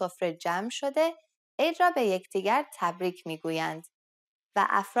این سفره جمع شده عید را به یکدیگر تبریک می‌گویند و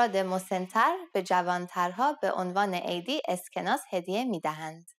افراد مسن‌تر به جوانترها به عنوان عیدی اسکناس هدیه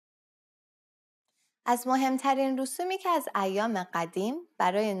می‌دهند. از مهمترین رسومی که از ایام قدیم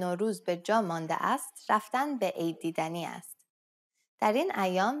برای نوروز به جا مانده است، رفتن به عید دیدنی است. در این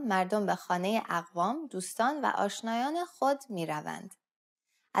ایام مردم به خانه اقوام، دوستان و آشنایان خود می‌روند.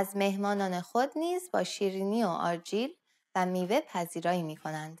 از مهمانان خود نیز با شیرینی و آجیل و میوه پذیرایی می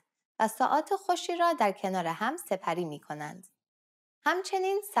کنند و ساعات خوشی را در کنار هم سپری می کنند.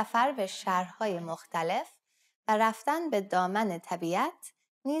 همچنین سفر به شهرهای مختلف و رفتن به دامن طبیعت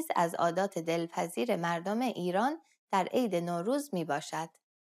نیز از عادات دلپذیر مردم ایران در عید نوروز می باشد.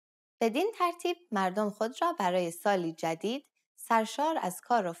 بدین ترتیب مردم خود را برای سالی جدید سرشار از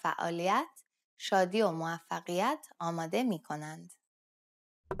کار و فعالیت، شادی و موفقیت آماده می کنند.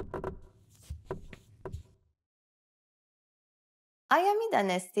 آیا می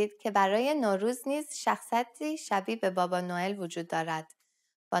دانستید که برای نوروز نیز شخصیتی شبیه به بابا نوئل وجود دارد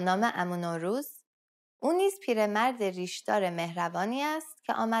با نام عمو نوروز؟ او نیز پیرمرد ریشدار مهربانی است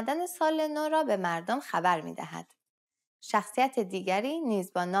که آمدن سال نو را به مردم خبر می دهد. شخصیت دیگری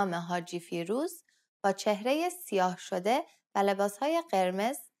نیز با نام حاجی فیروز با چهره سیاه شده و لباسهای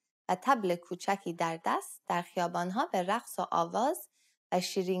قرمز و طبل کوچکی در دست در خیابانها به رقص و آواز و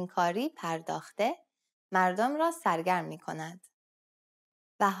شیرینکاری پرداخته مردم را سرگرم می کند.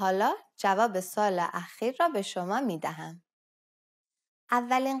 و حالا جواب سوال اخیر را به شما می دهم.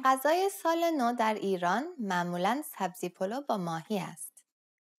 اولین غذای سال نو در ایران معمولاً سبزی پلو با ماهی است.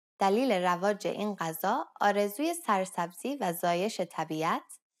 دلیل رواج این غذا آرزوی سرسبزی و زایش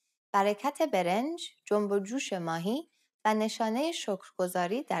طبیعت، برکت برنج، جنب و جوش ماهی و نشانه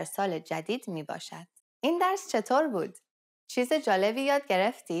شکرگزاری در سال جدید می باشد. این درس چطور بود؟ چیز جالبی یاد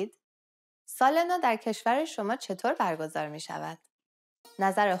گرفتید؟ سال نو در کشور شما چطور برگزار می شود؟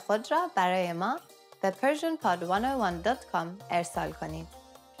 نظر خود را برای ما به persianpod101.com ارسال کنید.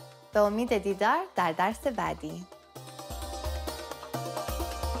 به امید دیدار در درس بعدی.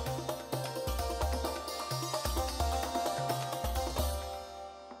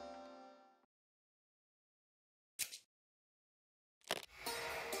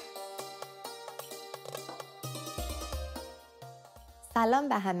 سلام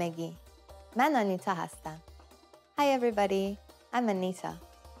به همگی. من آنیتا هستم. Hi everybody, I'm Anita.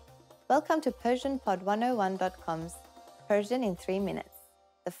 Welcome to PersianPod101.com's Persian in 3 minutes,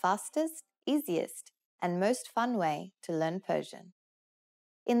 the fastest, easiest, and most fun way to learn Persian.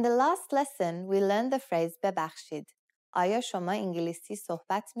 In the last lesson, we learned the phrase ببخشید. آیا شما انگلیسی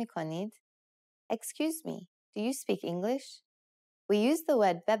صحبت می کنید؟ Excuse me, do you speak English? We use the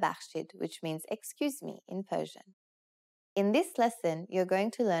word ببخشید, which means excuse me in Persian. In this lesson, you're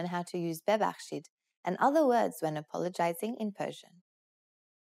going to learn how to use ببخشید and other words when apologizing in Persian.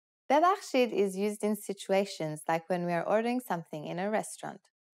 ببخشید is used in situations like when we are ordering something in a restaurant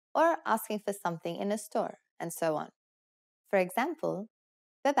or asking for something in a store and so on. For example,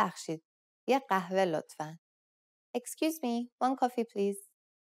 ببخشید یک قهوه لطفاً. Excuse me, 1 coffee please.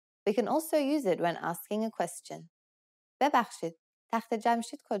 We can also use it when asking a question. ببخشید تخت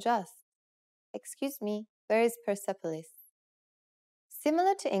جمشید کجاست? Excuse me, where is Persepolis?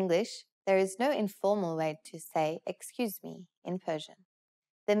 Similar to English, there is no informal way to say excuse me in Persian.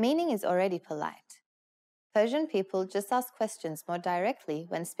 The meaning is already polite. Persian people just ask questions more directly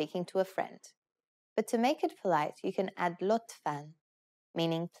when speaking to a friend. But to make it polite, you can add لطفاً,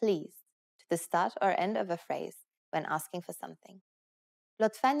 meaning please, to the start or end of a phrase when asking for something.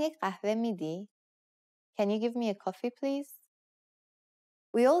 لطفاً یک قهوه میدی? Can you give me a coffee please?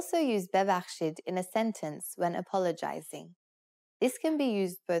 We also use ببخشید in a sentence when apologizing. This can be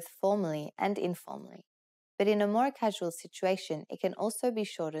used both formally and informally. But in a more casual situation, it can also be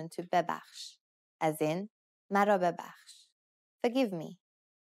shortened to ببخش, as in مرا ببخش. Forgive me.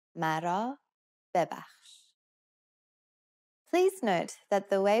 مرا ببخش. Please note that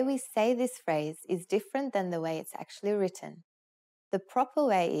the way we say this phrase is different than the way it's actually written. The proper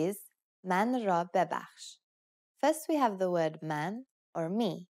way is من را ببخش. First we have the word man or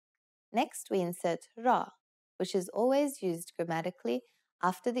me. Next we insert را, which is always used grammatically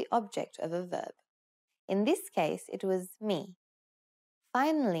after the object of a verb. In this case, it was me.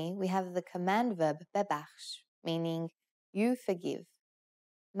 Finally, we have the command verb ببخش, meaning you forgive.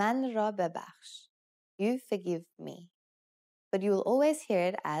 من را ببخش. You forgive me. But you will always hear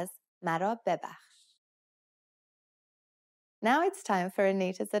it as مرا ببخش. Now it's time for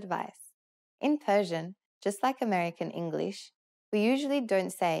Anita's advice. In Persian, just like American English, we usually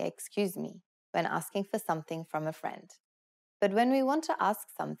don't say excuse me when asking for something from a friend. But when we want to ask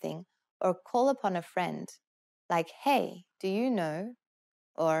something or call upon a friend, like, hey, do you know?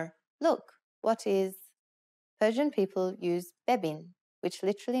 Or, look, what is? Persian people use bebin, which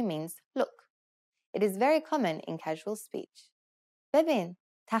literally means look. It is very common in casual speech. ببین،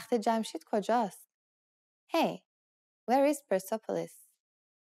 تخت جمشید کجاست؟ Hey, where is Persepolis?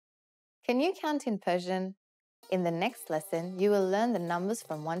 Can you count in Persian? In the next lesson, you will learn the numbers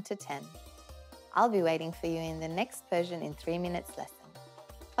from 1 to 10. I'll be waiting for you in the next Persian in 3 minutes lesson.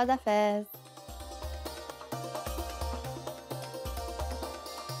 خداحافظ.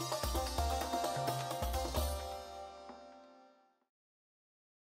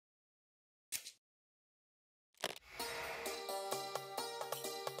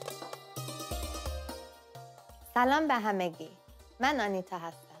 سلام به همگی. من آنیتا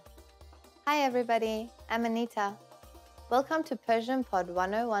هستم. Hi everybody, I'm Anita. Welcome to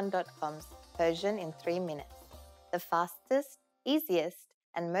PersianPod101.com's Persian in 3 minutes, the fastest, easiest,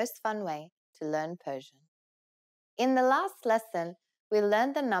 and most fun way to learn Persian. In the last lesson, we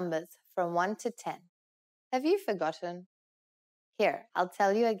learned the numbers from 1 to 10. Have you forgotten? Here, I'll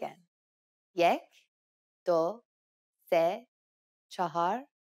tell you again. 1, 2, 3, 4,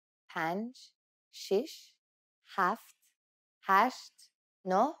 5, 6, 7, 8,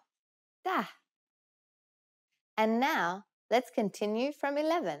 9, 10. And now, let's continue from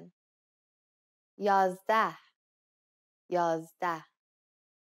 11. 11, 11,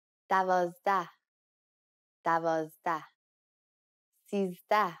 12, 12, 13,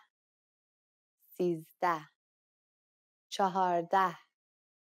 13, 14, 14,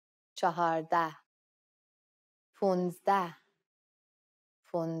 15,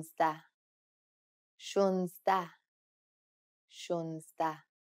 15, 16, 16, 17, 17,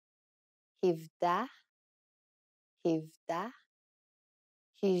 18, 18,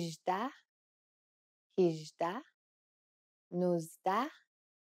 19,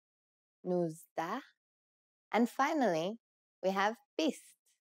 19, and finally, we have beast.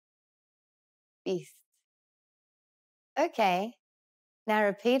 Beast. Okay, now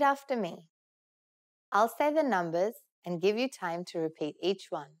repeat after me. I'll say the numbers and give you time to repeat each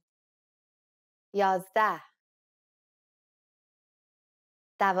one. 11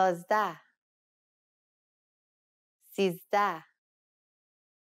 12 13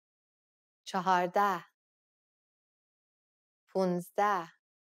 14 15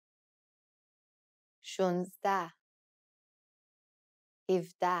 16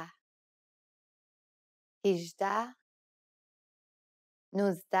 17 18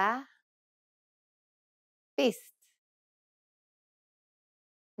 19 20.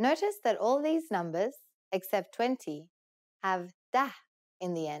 Notice that all these numbers, except 20, have da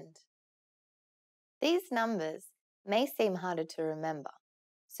in the end. These numbers may seem harder to remember,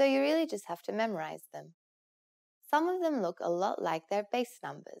 so you really just have to memorize them. Some of them look a lot like their base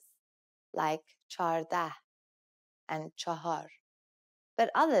numbers, like 14 and 4, but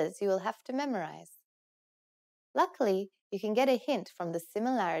others you will have to memorize. Luckily, you can get a hint from the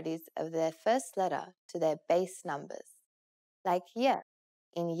similarities of their first letter to their base numbers, like ye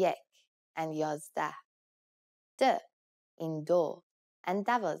in yek and yazda, d in do and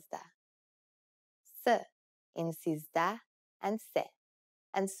davazda, s in sizda and se,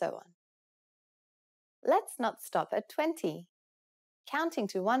 and so on. Let's not stop at 20. Counting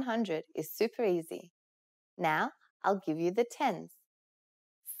to 100 is super easy. Now, I'll give you the tens.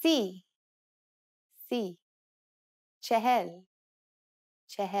 Si, si, chehel,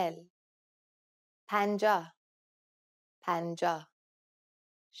 chehel, panja, panja,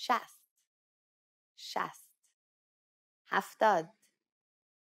 shast, shast, haftad,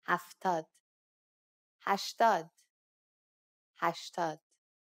 haftad, hashtad, hashtad,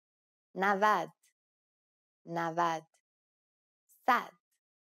 navad, navad, sad,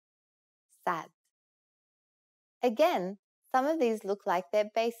 sad. Again, some of these look like their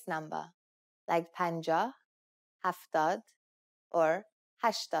base number, like panja, haftad, or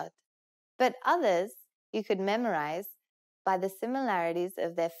hashtad. But others you could memorize by the similarities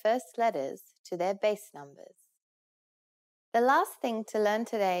of their first letters to their base numbers. The last thing to learn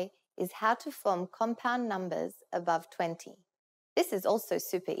today is how to form compound numbers above 20. This is also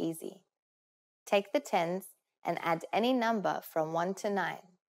super easy. Take the tens and add any number from 1 to 9.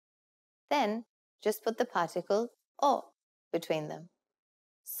 Then just put the particle o between them.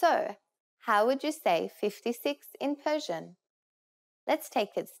 So, how would you say 56 in Persian? Let's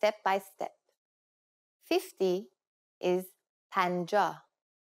take it step by step. 50 is panja,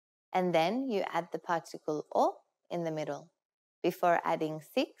 and then you add the particle o in the middle before adding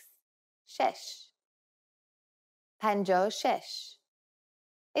 6, shesh. Panjo shesh.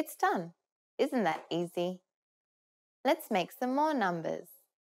 It's done. Isn't that easy? Let's make some more numbers.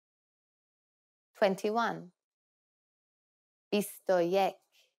 21, bistoyek,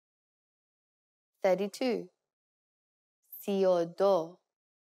 32, siodo,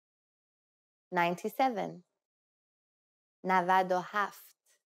 97, navadohaft,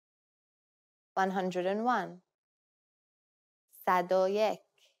 101, sadoyek,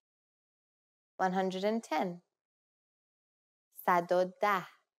 110, sadodah,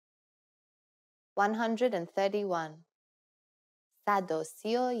 131,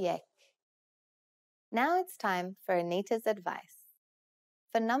 sadosioyek. Now it's time for Anita's advice.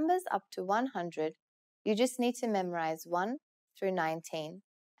 For numbers up to 100, you just need to memorize 1 through 19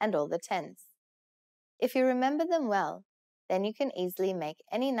 and all the tens. If you remember them well, then you can easily make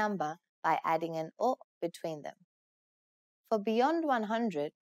any number by adding an o between them. For beyond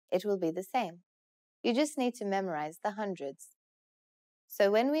 100, it will be the same. You just need to memorize the hundreds.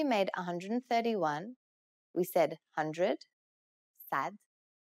 So when we made 131, we said 100, sad,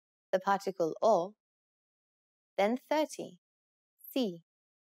 the particle o, then 30, si,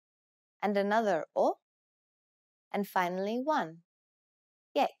 and another o, and finally 1,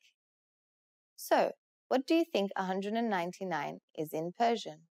 yek. So, what do you think 199 is in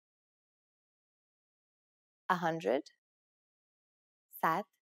Persian? 100, sad,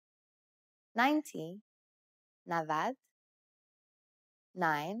 90, navad,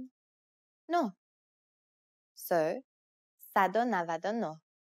 9, no. So, 199.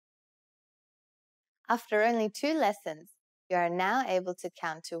 After only 2 lessons, you are now able to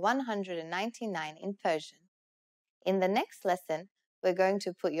count to 199 in Persian. In the next lesson, we're going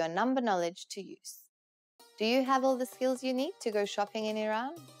to put your number knowledge to use. Do you have all the skills you need to go shopping in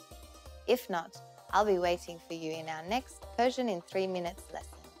Iran? If not, I'll be waiting for you in our next Persian in 3 minutes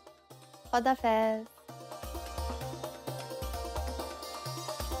lesson. Khadafez!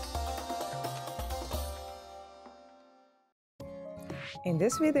 In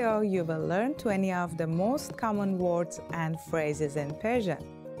this video, you will learn 20 of the most common words and phrases in Persian.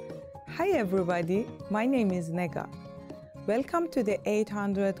 Hi everybody, my name is Negar. Welcome to the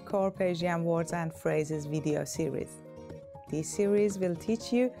 800 Core Persian Words and Phrases video series. This series will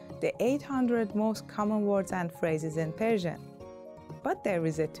teach you the 800 most common words and phrases in Persian. But there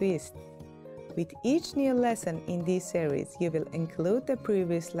is a twist. With each new lesson in this series, you will include the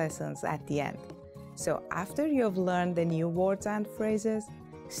previous lessons at the end. So after you've learned the new words and phrases,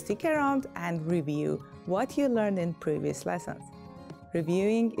 stick around and review what you learned in previous lessons.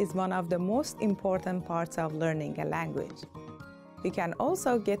 Reviewing is one of the most important parts of learning a language. You can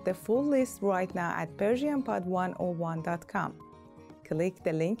also get the full list right now at PersianPod101.com. Click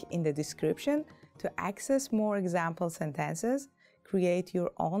the link in the description to access more example sentences, create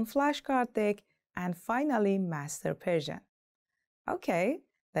your own flashcard deck, and finally master Persian. Okay,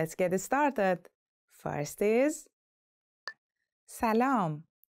 let's get started. First is Salam.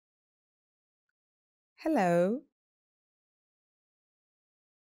 Hello.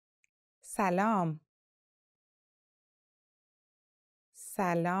 Salam.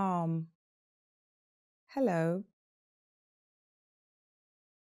 Salam. Hello.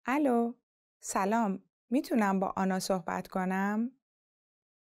 الو. سلام. میتونم با آنا صحبت کنم؟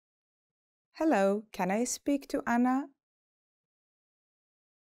 Hello. Can I speak to Anna?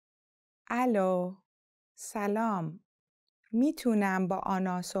 الو. سلام. میتونم با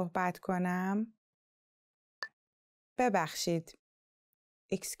آنا صحبت کنم؟ ببخشید.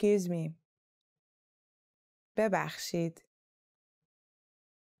 Excuse me. ببخشید.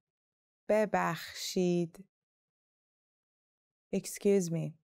 ببخشید. Excuse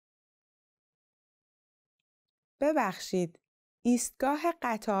me. ببخشید. ایستگاه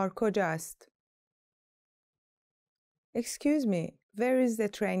قطار کجاست؟ Excuse me. Where is the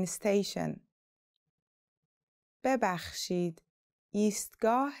train station? ببخشید.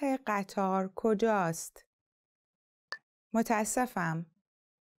 ایستگاه قطار کجاست؟ متاسفم.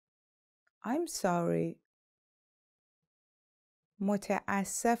 I'm sorry.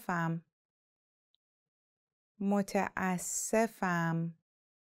 متاسفم. متاسفم.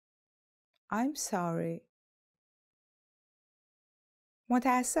 I'm sorry.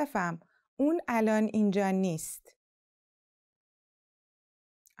 متاسفم. اون الان اینجا نیست.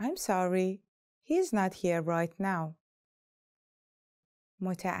 I'm sorry. He's not here right now.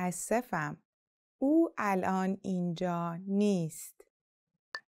 متاسفم. او الان اینجا نیست.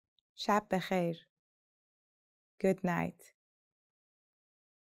 شب بخیر. Good night.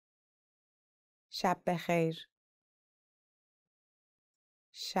 شب بخیر.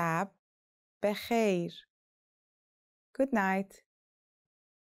 شب بخیر. Good night.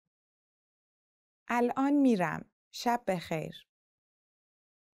 الان میرم. شب بخیر.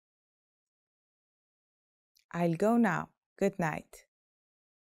 I'll go now. Good night.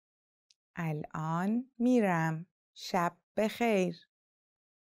 الان میرم. شب بخیر.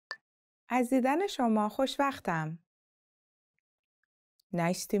 از دیدن شما خوشوقتم.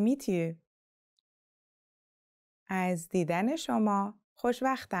 Nice to meet you. از دیدن شما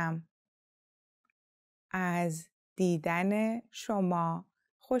خوشوقتم. از دیدن شما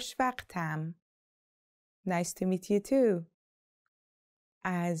خوشوقتم. Nice to meet you too.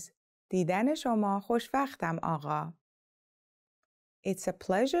 از دیدن شما خوشوقتم آقا. It's a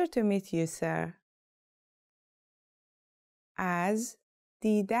pleasure to meet you, sir. از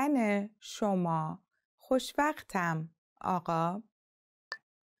دیدن شما خوشوقتم آقا.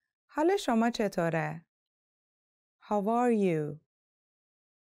 حال شما چطوره؟ How are you?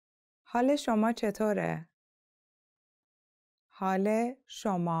 حال شما چطوره؟ حال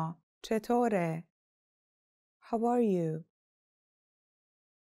شما چطوره؟ How are you?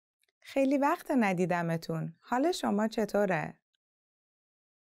 خیلی وقت ندیدمتون. حال شما چطوره؟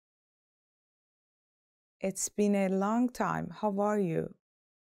 It's been a long time. How are you?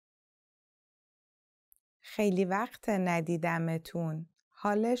 خیلی وقت ندیدمتون.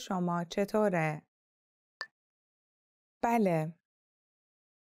 حال شما چطوره؟ بله.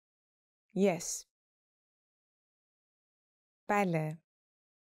 Yes. بله.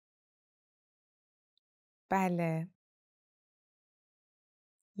 بله.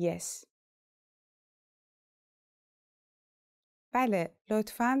 Yes. بله،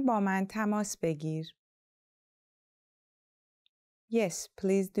 لطفاً با من تماس بگیر. Yes,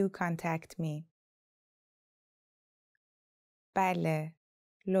 please do contact me. بله،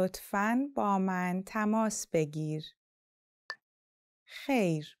 لطفاً با من تماس بگیر.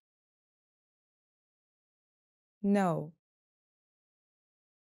 خیر. No.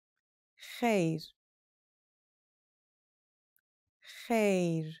 خیر.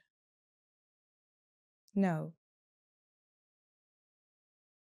 خیر. No.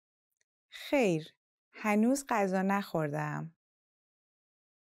 خیر. هنوز غذا نخوردم.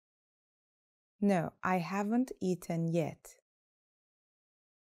 No, I haven't eaten yet.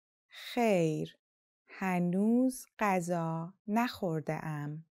 خیر. هنوز غذا نخورده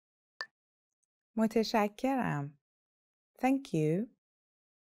ام. متشکرم. Thank you.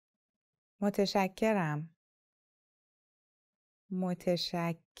 متشکرم.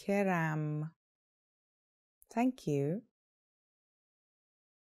 متشکرم. Thank you.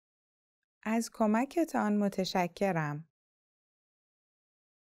 از کمکتان متشکرم.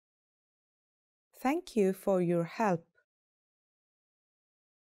 Thank you for your help.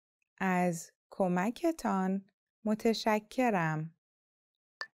 از کمکتان متشکرم.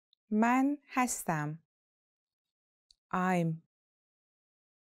 من هستم. I'm.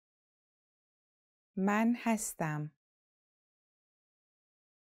 من هستم.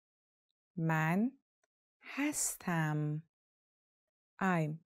 من هستم.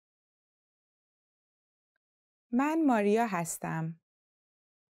 I'm. من ماریا هستم.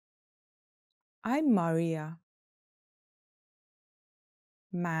 I'm Maria.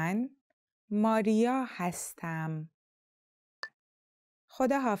 من ماریا هستم.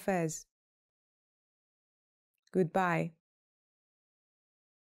 خدا حافظ. Goodbye.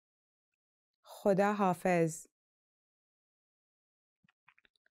 خدا حافظ.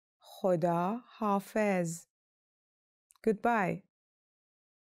 خدا حافظ. Goodbye.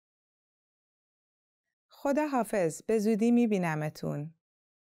 خدا حافظ. به زودی میبینمتون.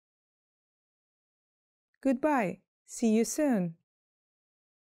 Goodbye. See you soon.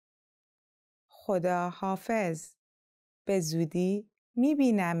 خدا حافظ. به زودی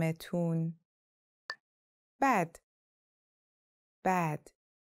میبینمتون. bad. bad.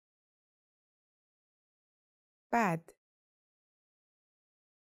 bad.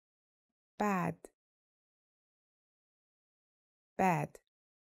 bad. bad.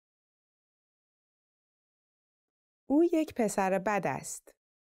 او یک پسر بد است.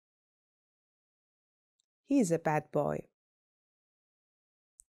 He is a bad boy.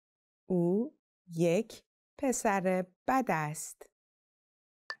 او یک پسر بد است.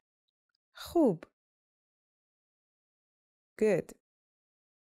 خوب. Good.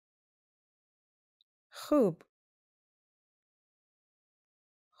 خوب.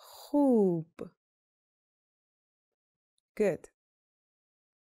 خوب. Good.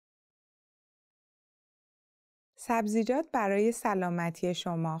 سبزیجات برای سلامتی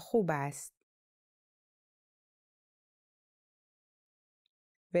شما خوب است.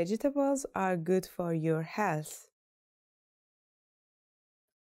 Vegetables are good for your health.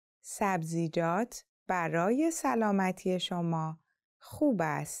 سبزیجات برای سلامتی شما خوب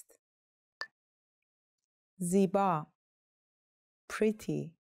است. زیبا.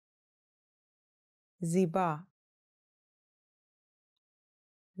 Pretty. زیبا.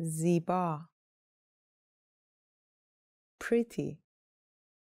 زیبا. Pretty.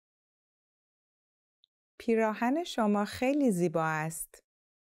 پیراهن شما خیلی زیبا است.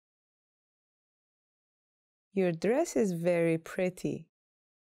 Your dress is very pretty.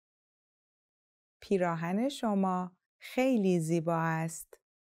 پیراهن شما خیلی زیبا است.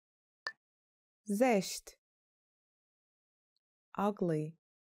 زشت. Ugly.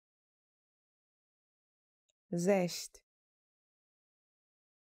 زشت.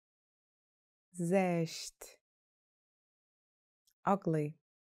 زشت. Ugly.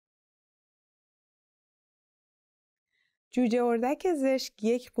 جوجه اردک زشت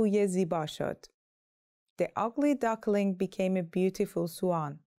یک قوی زیبا شد. The ugly duckling became a beautiful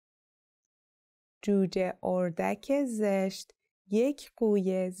swan. جوجه اردک زشت یک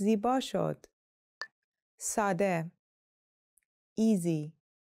قوی زیبا شد. ساده easy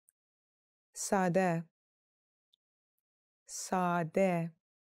ساده ساده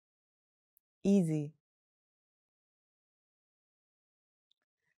easy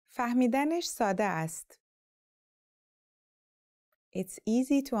فهمیدنش ساده است. It's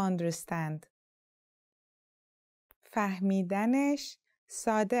easy to understand. فهمیدنش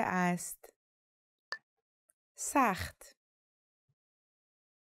ساده است. سخت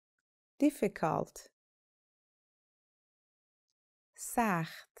difficult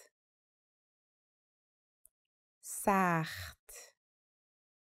سخت سخت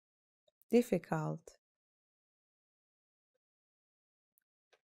difficult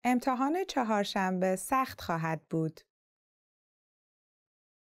امتحان چهارشنبه سخت خواهد بود.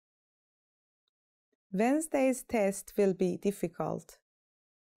 Wednesday's test will be difficult.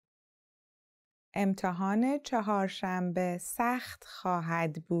 امتحان چهارشنبه سخت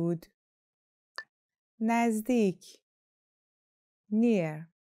خواهد بود. نزدیک near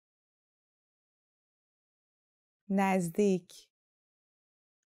نزدیک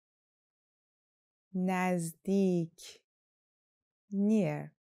نزدیک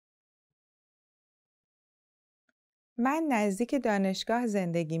near من نزدیک دانشگاه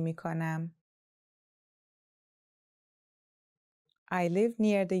زندگی می کنم. I live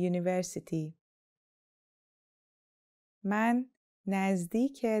near the university. من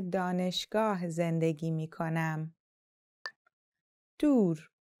نزدیک دانشگاه زندگی می کنم.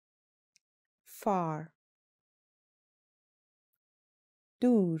 دور far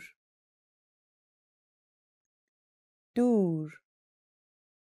دور دور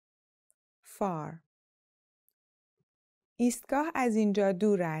far ایستگاه از اینجا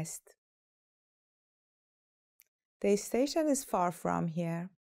دور است. The station is far from here.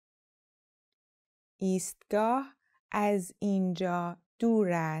 ایستگاه از اینجا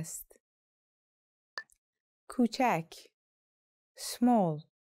دور است. کوچک small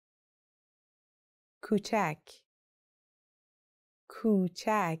کوچک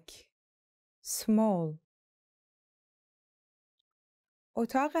کوچک small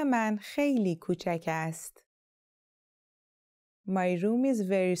اتاق من خیلی کوچک است. My room is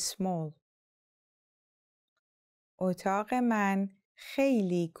very small. اتاق من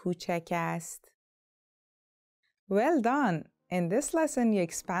خیلی کوچک است. Well done! In this lesson you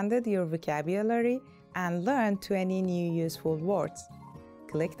expanded your vocabulary and learned 20 new useful words.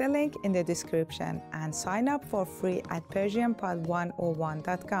 Click the link in the description and sign up for free at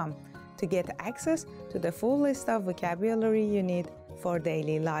persianpod101.com to get access to the full list of vocabulary you need for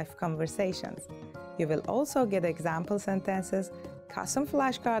daily life conversations. You will also get example sentences, custom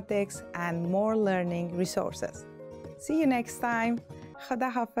flashcard decks, and more learning resources. See you next time. Khada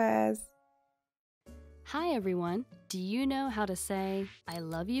Hafiz. Hi everyone! Do you know how to say I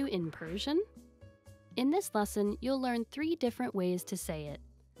love you in Persian? In this lesson, you'll learn 3 different ways to say it.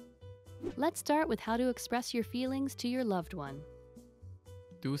 Let's start with how to express your feelings to your loved one.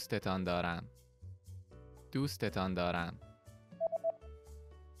 دوستتان دارم. دوستتان دارم.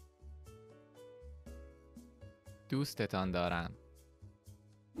 دوستتان دارم.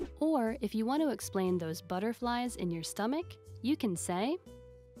 Or if you want to explain those butterflies in your stomach, you can say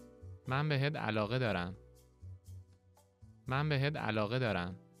من بهت علاقه دارم. من بهت علاقه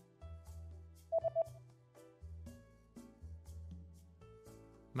دارم.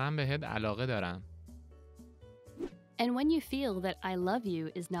 من بهت علاقه دارم. And when you feel that I love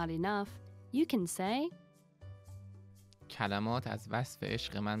you is not enough, you can say کلمات از وصف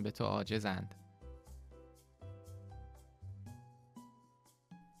عشق من به تو عاجزند.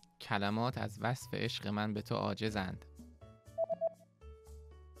 کلمات از وصف عشق من به تو عاجزند.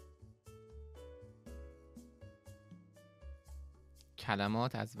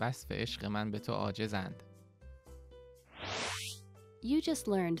 کلمات از وصف عشق من به تو عاجزند. You just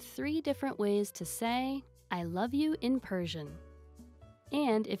learned 3 different ways to say I love you in Persian.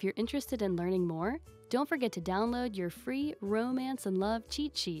 And if you're interested in learning more, don't forget to download your free Romance and Love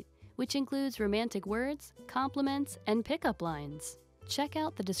cheat sheet, which includes romantic words, compliments, and pickup lines. Check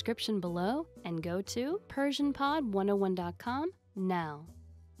out the description below and go to PersianPod101.com now.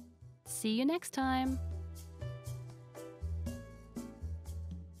 See you next time!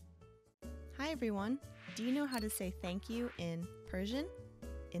 Hi everyone! Do you know how to say thank you in Persian?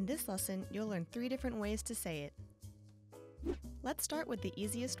 In this lesson, you'll learn 3 different ways to say it. Let's start with the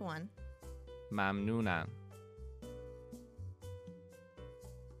easiest one. ممنونم.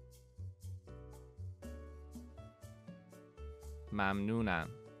 ممنونم.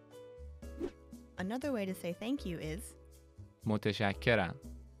 Another way to say thank you is متشکرم.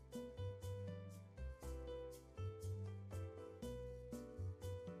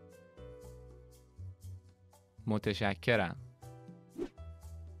 متشکرم.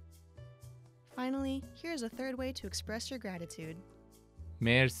 Finally, here's a third way to express your gratitude.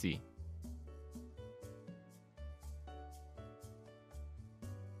 مرسی.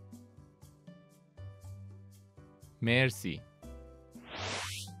 مرسی.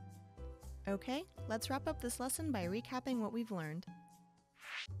 Okay, let's wrap up this lesson by recapping what we've learned.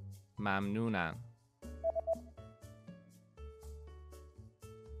 ممنونم.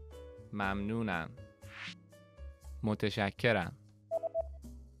 ممنونم. متشکرم.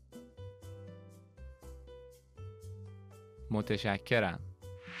 متشکرم.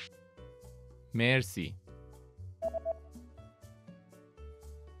 مرسی.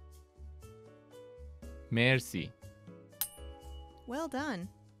 مرسی. Well done!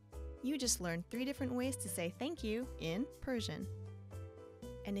 You just learned 3 different ways to say thank you in Persian.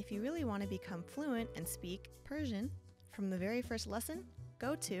 And if you really want to become fluent and speak Persian from the very first lesson,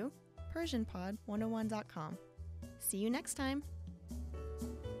 go to PersianPod101.com. See you next time!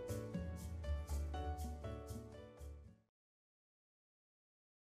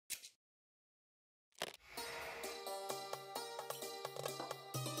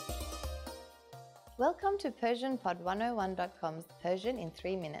 Welcome to PersianPod101.com's Persian in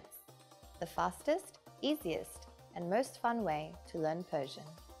 3 minutes, the fastest, easiest, and most fun way to learn Persian.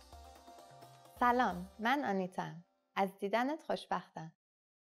 Salam, man Anita. Az didanet khoshbakhtam.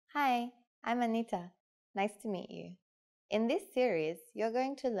 Hi, I'm Anita. Nice to meet you. In this series, you're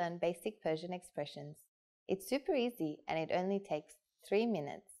going to learn basic Persian expressions. It's super easy and it only takes 3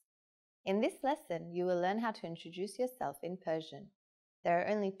 minutes. In this lesson, you will learn how to introduce yourself in Persian. There are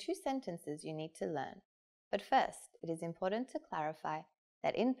only 2 sentences you need to learn. But first, it is important to clarify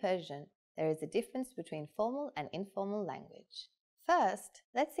that in Persian, there is a difference between formal and informal language. First,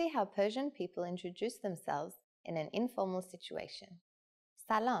 let's see how Persian people introduce themselves in an informal situation.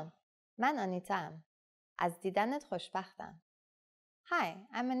 Salam, man Anitam. Az didanet khoshbakhtam. Hi,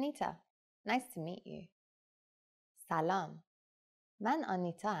 I'm Anita. Nice to meet you. Salam, man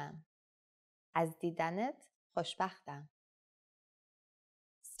Anitam. Az didanet khoshbakhtam.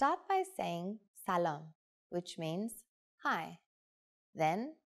 Start by saying salam, which means hi.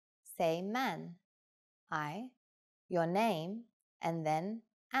 Then say man, I, your name, and then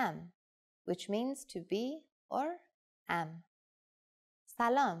am, which means to be or am.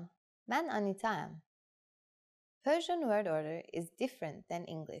 Salam, man Anitam. Persian word order is different than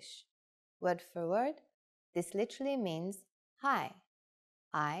English. Word for word, this literally means hi,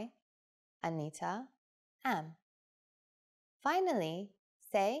 I, Anita, am. Finally,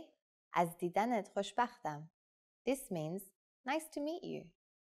 say az didanet khoshbakhtam. This means nice to meet you.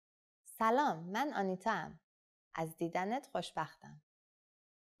 Salam, man Anitam. Az didanet khoshbakhtam.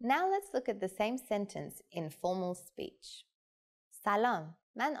 Now let's look at the same sentence in formal speech. Salam,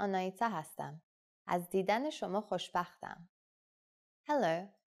 man Anita hastam. Az didan shoma khoshbakhtam. Hello,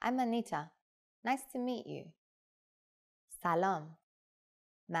 I'm Anita. Nice to meet you. Salam,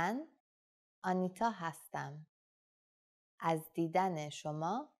 man Anita hastam. Az didan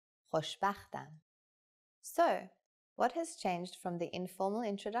shoma khoshbakhtam. So, what has changed from the informal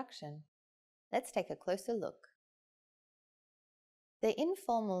introduction? Let's take a closer look. The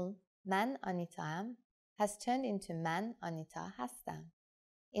informal man Anitam has turned into man Anita hastam.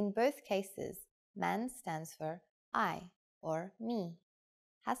 In both cases, man stands for I or me.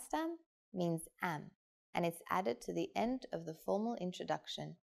 Hastam means am, and it's added to the end of the formal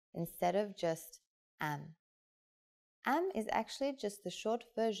introduction instead of just am. Am is actually just the short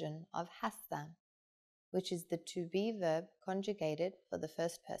version of hastam, which is the to be verb conjugated for the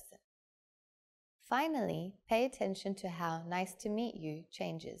first person. Finally, pay attention to how nice to meet you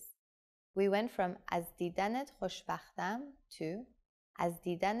changes. We went from az didanet khoshbakhtam to az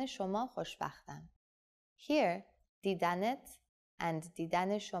didan shoma khoshbakhtam. Here, didanet and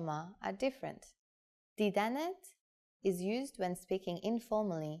didan shoma are different. Didanet is used when speaking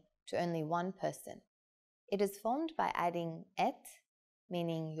informally to only one person. It is formed by adding et,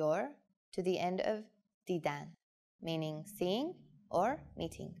 meaning your, to the end of didan, meaning seeing or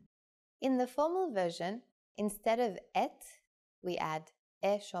meeting. In the formal version, instead of et, we add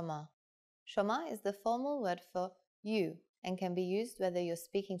e shoma. Shoma is the formal word for you and can be used whether you're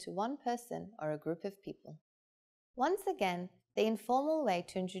speaking to one person or a group of people. Once again, the informal way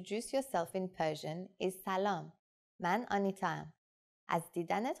to introduce yourself in Persian is salam, man anitam, az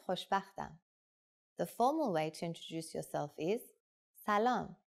didanet khoshbakhtam. The formal way to introduce yourself is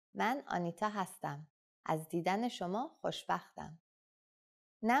salam, man Anita hastam, az didan shoma khoshbakhtam.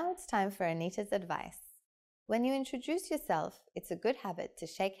 Now it's time for Anita's advice. When you introduce yourself, it's a good habit to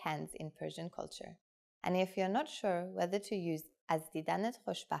shake hands in Persian culture. And if you're not sure whether to use az didanet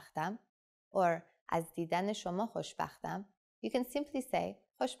khoshbakhtam or از دیدن شما خوشبختم, you can simply say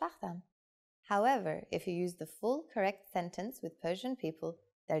خوشبختم. However, if you use the full correct sentence with Persian people,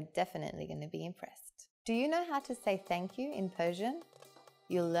 they're definitely going to be impressed. Do you know how to say thank you in Persian?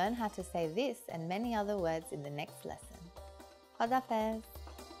 You'll learn how to say this and many other words in the next lesson. خداحافظ.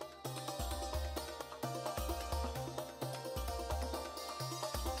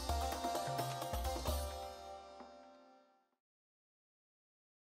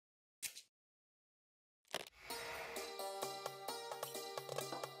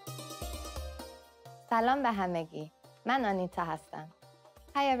 سلام به همگی. من آنیتا هستم.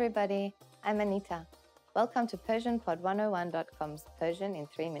 Hi everybody, I'm Anita. Welcome to PersianPod101.com's Persian in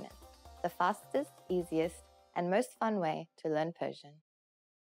 3 minutes, the fastest, easiest, and most fun way to learn Persian.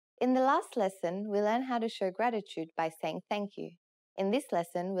 In the last lesson, we learned how to show gratitude by saying thank you. In this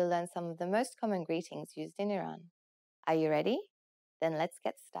lesson, we'll learn some of the most common greetings used in Iran. Are you ready? Then let's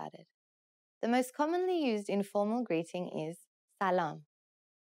get started. The most commonly used informal greeting is salam.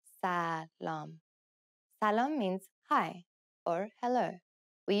 Salam. Salam means hi or hello.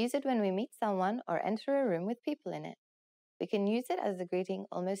 We use it when we meet someone or enter a room with people in it. We can use it as a greeting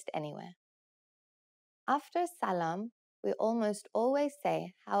almost anywhere. After salam, we almost always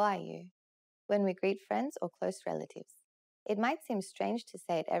say, how are you? When we greet friends or close relatives. It might seem strange to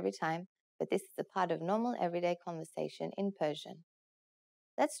say it every time, but this is a part of normal everyday conversation in Persian.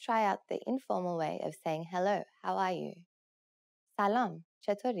 Let's try out the informal way of saying hello, how are you? Salam,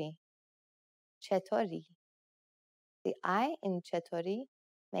 chetori. Chetori. The I in chetori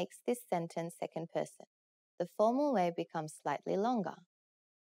makes this sentence second person. The formal way becomes slightly longer.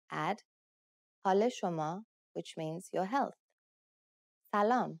 Add hal shoma, which means your health.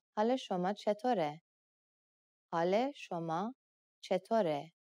 Salam, hal shoma chetore. Hal shoma chetore.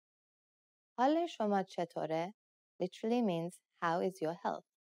 Hal shoma chetore literally means how is your health.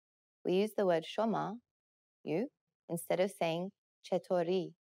 We use the word shoma, you, instead of saying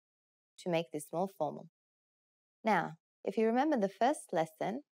chetori to make this more formal. Now, if you remember the first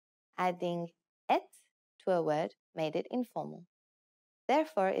lesson, adding et to a word made it informal.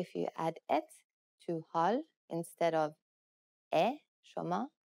 Therefore, if you add et to hal instead of shoma,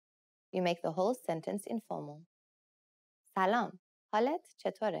 you make the whole sentence informal. Salam, halet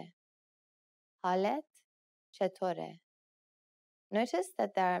chetore. Halet chetore. Notice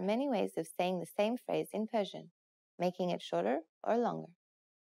that there are many ways of saying the same phrase in Persian, making it shorter or longer.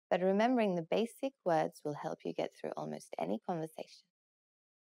 But remembering the basic words will help you get through almost any conversation.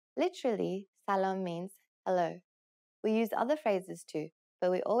 Literally, salam means hello. We use other phrases too,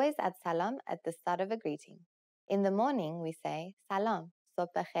 but we always add salam at the start of a greeting. In the morning, we say salam, sob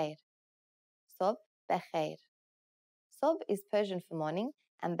bekhair. Sob bekhair. Sob is Persian for morning,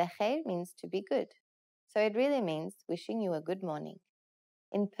 and bekhair means to be good. So it really means wishing you a good morning.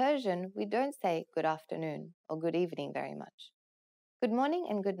 In Persian, we don't say good afternoon or good evening very much. Good morning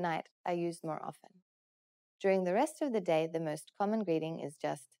and good night are used more often. During the rest of the day, the most common greeting is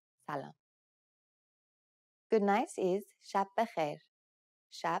just salam. Good night is shab bekhair.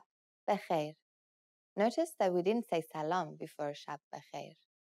 Shab bekhair. Notice that we didn't say salam before shab bekhair.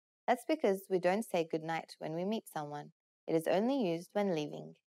 That's because we don't say good night when we meet someone. It is only used when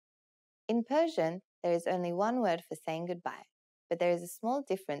leaving. In Persian, there is only one word for saying goodbye, but there is a small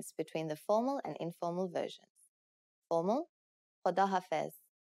difference between the formal and informal versions. Formal, khoda hafez.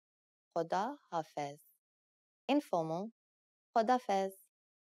 Khoda hafez. Informal, khoda fez.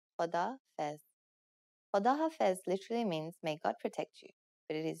 Khoda fez. Khoda hafez literally means may God protect you,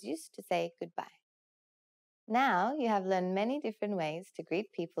 but it is used to say goodbye. Now you have learned many different ways to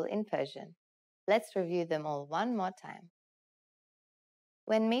greet people in Persian. Let's review them all one more time.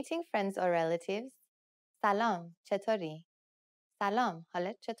 When meeting friends or relatives, salam, chetori. Salam,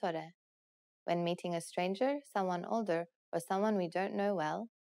 halet chetore. When meeting a stranger, someone older, or someone we don't know well,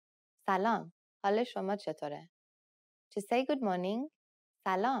 salam, hal shoma chetore. To say good morning,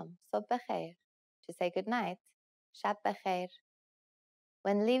 salam, sob bekhair. To say good night, shab bekhair.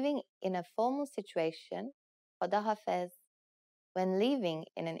 When living in a formal situation, khoda hafez. When leaving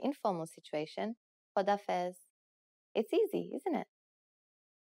in an informal situation, khoda fez. It's easy, isn't it?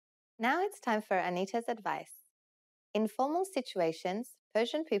 Now it's time for Anita's advice. In formal situations,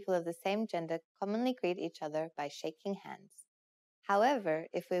 Persian people of the same gender commonly greet each other by shaking hands. However,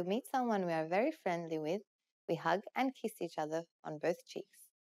 if we meet someone we are very friendly with, we hug and kiss each other on both cheeks.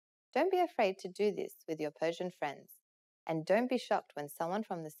 Don't be afraid to do this with your Persian friends. And don't be shocked when someone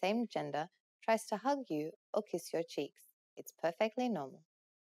from the same gender tries to hug you or kiss your cheeks. It's perfectly normal.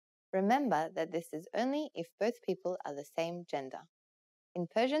 Remember that this is only if both people are the same gender. In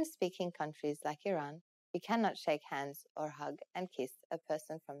Persian-speaking countries like Iran, You cannot shake hands or hug and kiss a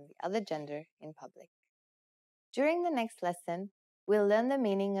person from the other gender in public. During the next lesson, we'll learn the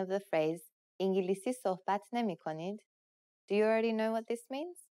meaning of the phrase İngilizce sohbet nemikonid. Do you already know what this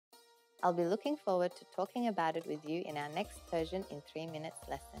means? I'll be looking forward to talking about it with you in our next Persian in 3 minutes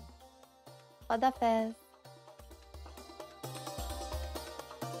lesson. Khadafez.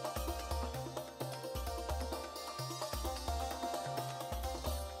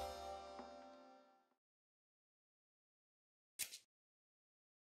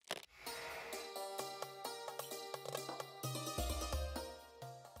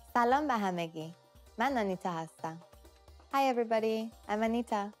 سلام به همگی. من آنیتا هستم. Hi everybody, I'm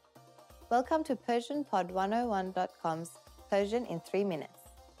Anita. Welcome to PersianPod101.com's Persian in 3 minutes,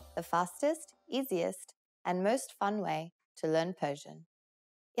 the fastest, easiest, and most fun way to learn Persian.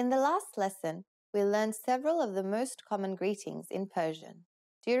 In the last lesson, we learned several of the most common greetings in Persian.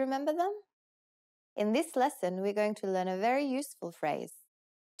 Do you remember them? In this lesson, we're going to learn a very useful phrase.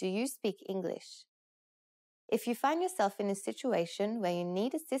 Do you speak English? If you find yourself in a situation where you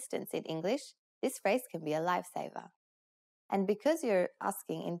need assistance in English, this phrase can be a lifesaver. And because you're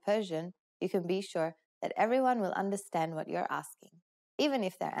asking in Persian, you can be sure that everyone will understand what you're asking, even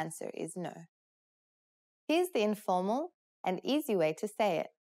if their answer is no. Here's the informal and easy way to say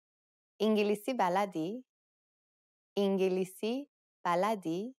it. İngilizce baladi. İngilizce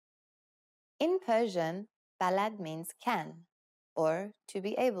baladi. In Persian, balad means can, or to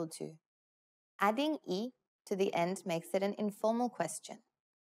be able to. Adding "i" to the end makes it an informal question.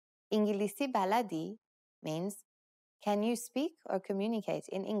 İngilizce baladi means, can you speak or communicate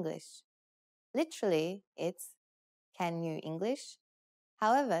in English? Literally, it's, can you English?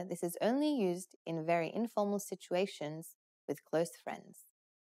 However, this is only used in very informal situations with close friends.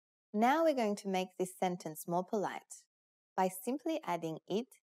 Now we're going to make this sentence more polite by simply adding it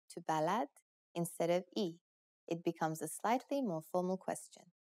to balad instead of "i." It becomes a slightly more formal question.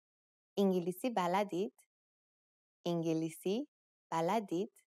 İngilizce baladid? İngilizce baladid?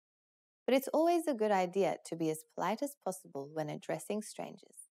 But it's always a good idea to be as polite as possible when addressing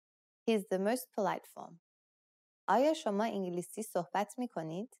strangers. Here's the most polite form. آیا شما انگلیسی صحبت می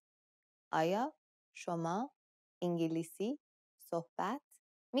کنید؟ آیا شما انگلیسی صحبت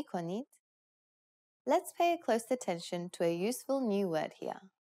می کنید؟ Let's pay close attention to a useful new word here.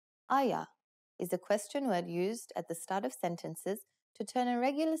 آیا is a question word used at the start of sentences to turn a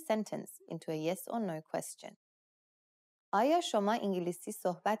regular sentence into a yes or no question. آیا شما انگلیسی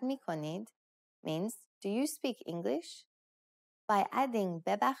صحبت می کنید means, do you speak English? By adding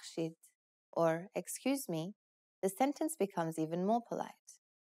ببخشید or excuse me, the sentence becomes even more polite.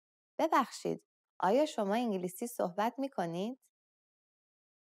 ببخشید، آیا شما انگلیسی صحبت می کنید؟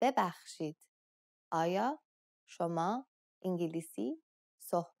 ببخشید، آیا شما انگلیسی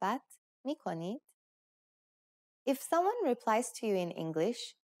صحبت می کنید؟ If someone replies to you in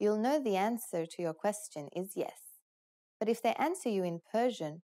English, you'll know the answer to your question is yes. But if they answer you in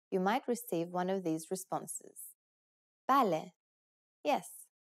Persian, you might receive one of these responses. بله, yes.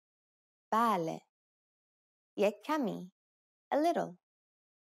 بله. یک کمی, a little.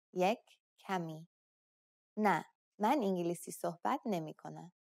 یک کمی. نه, من انگلیسی صحبت نمی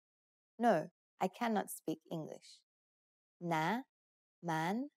کنم. No, I cannot speak English. نه,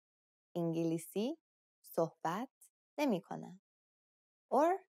 من انگلیسی صحبت نمی کنم.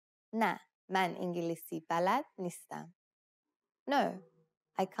 Or, نه, من انگلیسی بلد نیستم. No,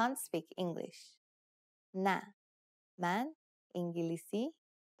 I can't speak English. نه, من انگلیسی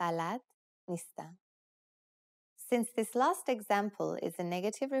بلد نیستم. Since this last example is a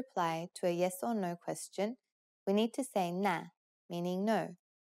negative reply to a yes or no question, we need to say نه, meaning no,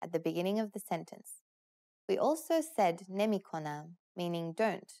 at the beginning of the sentence. We also said nemikonam, meaning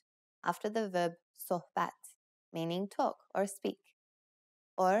don't, after the verb sohbat, meaning talk or speak.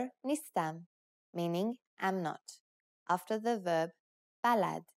 Or nistam, meaning am not, after the verb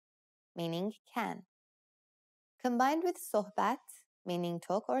balad, meaning can. Combined with sohbat, meaning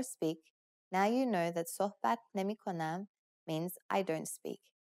talk or speak, now you know that sohbat nemikonam means I don't speak,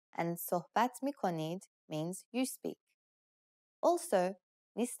 and sohbat mikonid means you speak. Also,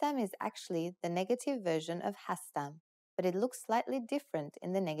 nistam is actually the negative version of hastam, but it looks slightly different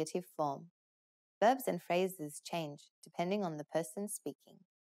in the negative form. Verbs and phrases change depending on the person speaking.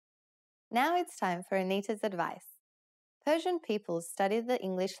 Now it's time for Anita's advice. Persian people study the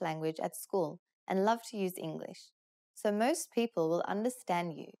English language at school and love to use English, so most people will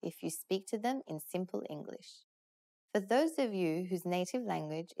understand you if you speak to them in simple English. For those of you whose native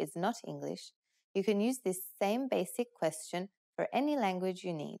language is not English, you can use this same basic question for any language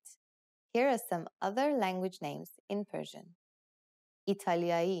you need. Here are some other language names in Persian.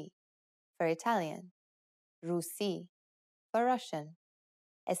 Italyai, for Italian. روسی for Russian,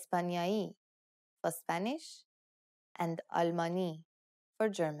 اسپانیایی for Spanish, and آلمانی for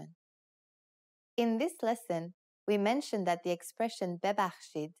German. In this lesson, we mentioned that the expression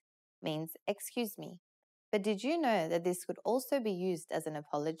ببخشید means excuse me. But did you know that this could also be used as an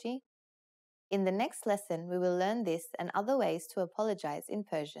apology? In the next lesson, we will learn this and other ways to apologize in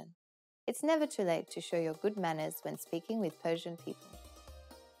Persian. It's never too late to show your good manners when speaking with Persian people.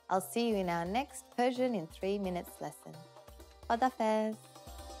 I'll see you in our next Persian in 3 minutes lesson. Khadafez.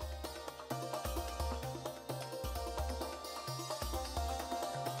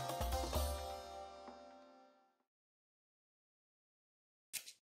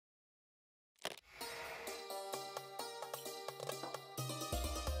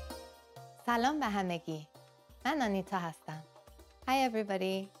 سلام به همگی. من آنیتا هستم. Hi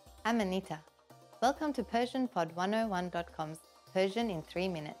everybody, I'm Anita. Welcome to PersianPod101.com's Persian in 3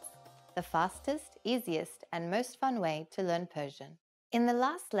 minutes, the fastest, easiest, and most fun way to learn Persian. In the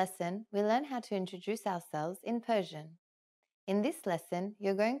last lesson, we learned how to introduce ourselves in Persian. In this lesson,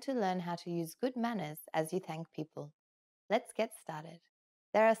 you're going to learn how to use good manners as you thank people. Let's get started.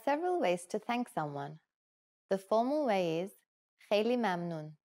 There are several ways to thank someone. The formal way is خیلی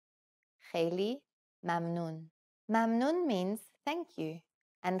ممنون. خیلی ممنون. Mamnun means thank you,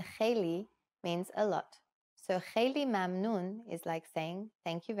 and خیلی means a lot. So خیلی ممنون is like saying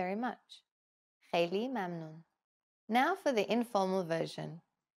thank you very much. خیلی ممنون. Now for the informal version.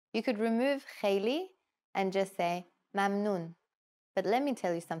 You could remove خیلی and just say ممنون. But let me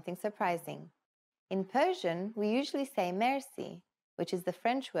tell you something surprising. In Persian, we usually say merci, which is the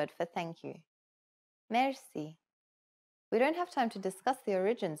French word for thank you. Merci. We don't have time to discuss the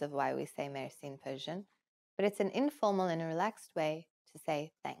origins of why we say merci in Persian, but it's an informal and relaxed way to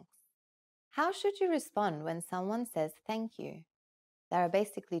say thanks. How should you respond when someone says thank you? There are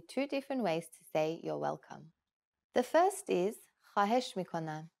basically 2 different ways to say you're welcome. The first is خواهش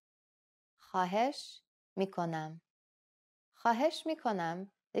میکنم. خواهش میکنم. خواهش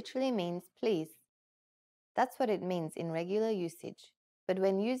میکنم literally means please. That's what it means in regular usage, but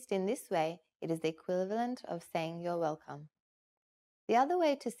when used in this way, it is the equivalent of saying you're welcome. The other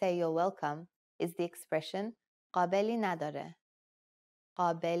way to say you're welcome is the expression قابلی نداره.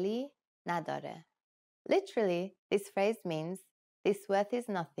 قابلی نداره. Literally, this phrase means this worth is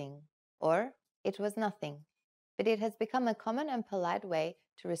nothing or it was nothing, but it has become a common and polite way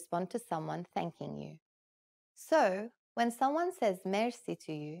to respond to someone thanking you. So, when someone says merci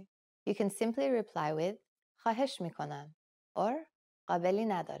to you, you can simply reply with خواهش میکنم or قابلی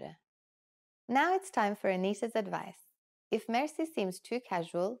نداره. Now it's time for Anita's advice. If merci seems too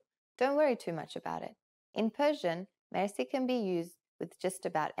casual, don't worry too much about it. In Persian, merci can be used with just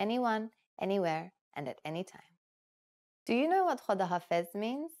about anyone, anywhere, and at any time. Do you know what Khoda Hafez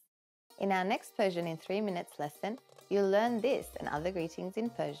means? In our next Persian in 3 minutes lesson, you'll learn this and other greetings in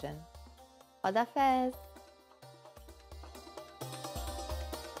Persian. Khoda Hafez.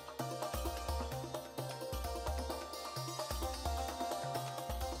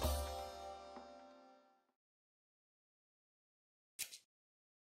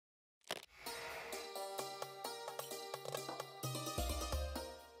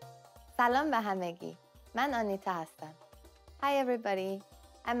 سلام به همگی. من آنیتا هستم. Hi everybody,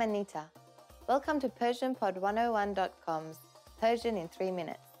 I'm Anita. Welcome to PersianPod101.com's Persian in 3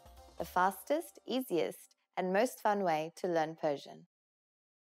 minutes, the fastest, easiest, and most fun way to learn Persian.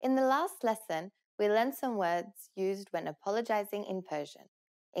 In the last lesson, we learned some words used when apologizing in Persian,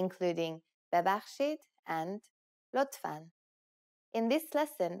 including ببخشید and لطفاً. In this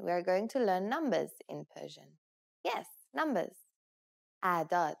lesson, we are going to learn numbers in Persian. Yes, numbers.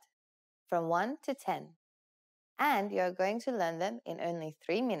 أعداد. From 1 to 10. And you're going to learn them in only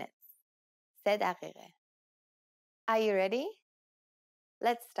 3 minutes. 3 دقیقه. Are you ready?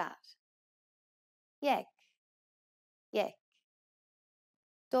 Let's start. یک. یک.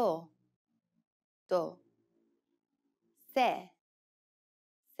 دو. دو. سه.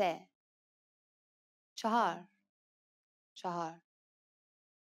 سه. چهار. چهار.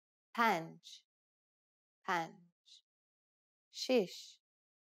 پنج. پنج. شش.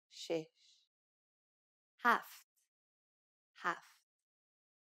 شش. هفت. هفت.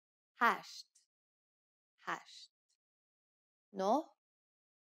 هشت. هشت. نه.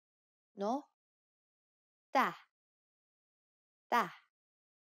 نه. ده. ده.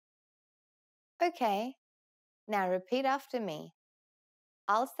 Okay, now repeat after me.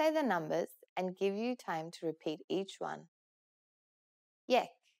 I'll say the numbers and give you time to repeat each one.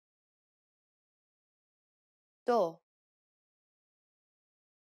 یک. دو.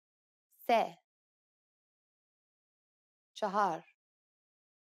 سه. چهار.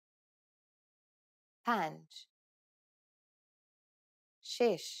 پنج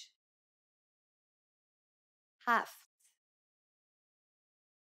شش هفت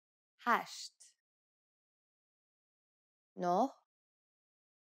هشت نه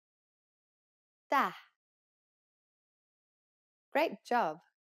ده. Great job!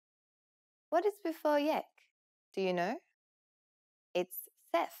 What is before yek? Do you know? It's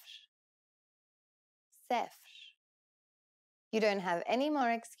صفر. صفر. You don't have any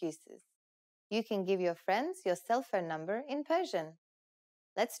more excuses. You can give your friends your cell phone number in Persian.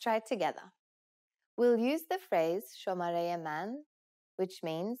 Let's try it together. We'll use the phrase شماره من, which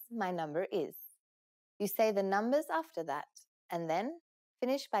means my number is. You say the numbers after that, and then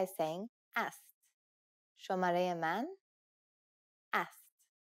finish by saying است. شماره من است.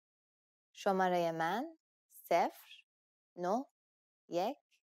 شماره من 0 9 1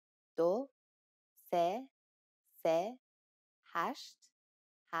 2 3 3 8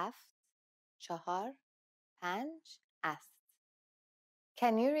 7 4 5 است.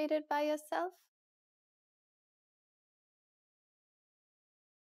 Can you read it by yourself?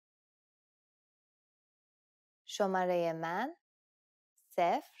 شماره من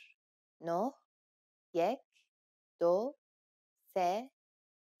 0 9 1 2 3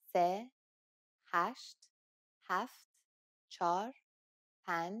 3 8 7 4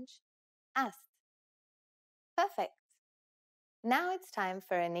 5 است. Perfect. Now it's time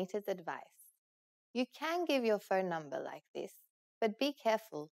for Anita's advice. You can give your phone number like this, but be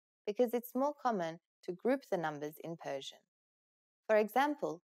careful because it's more common to group the numbers in Persian. For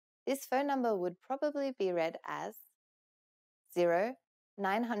example, this phone number would probably be read as 0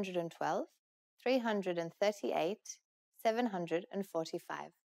 912 338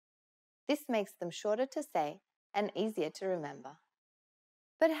 745. This makes them shorter to say and easier to remember.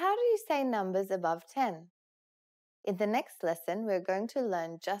 But how do you say numbers above 10? In the next lesson, we're going to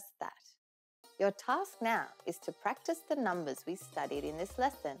learn just that. Your task now is to practice the numbers we studied in this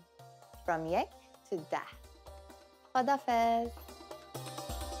lesson, from yek to dah. Khadafez.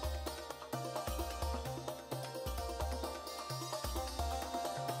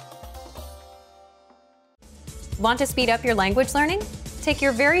 Want to speed up your language learning? Take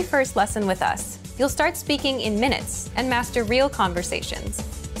your very first lesson with us. You'll start speaking in minutes and master real conversations.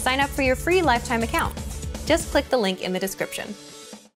 Sign up for your free lifetime account. Just click the link in the description.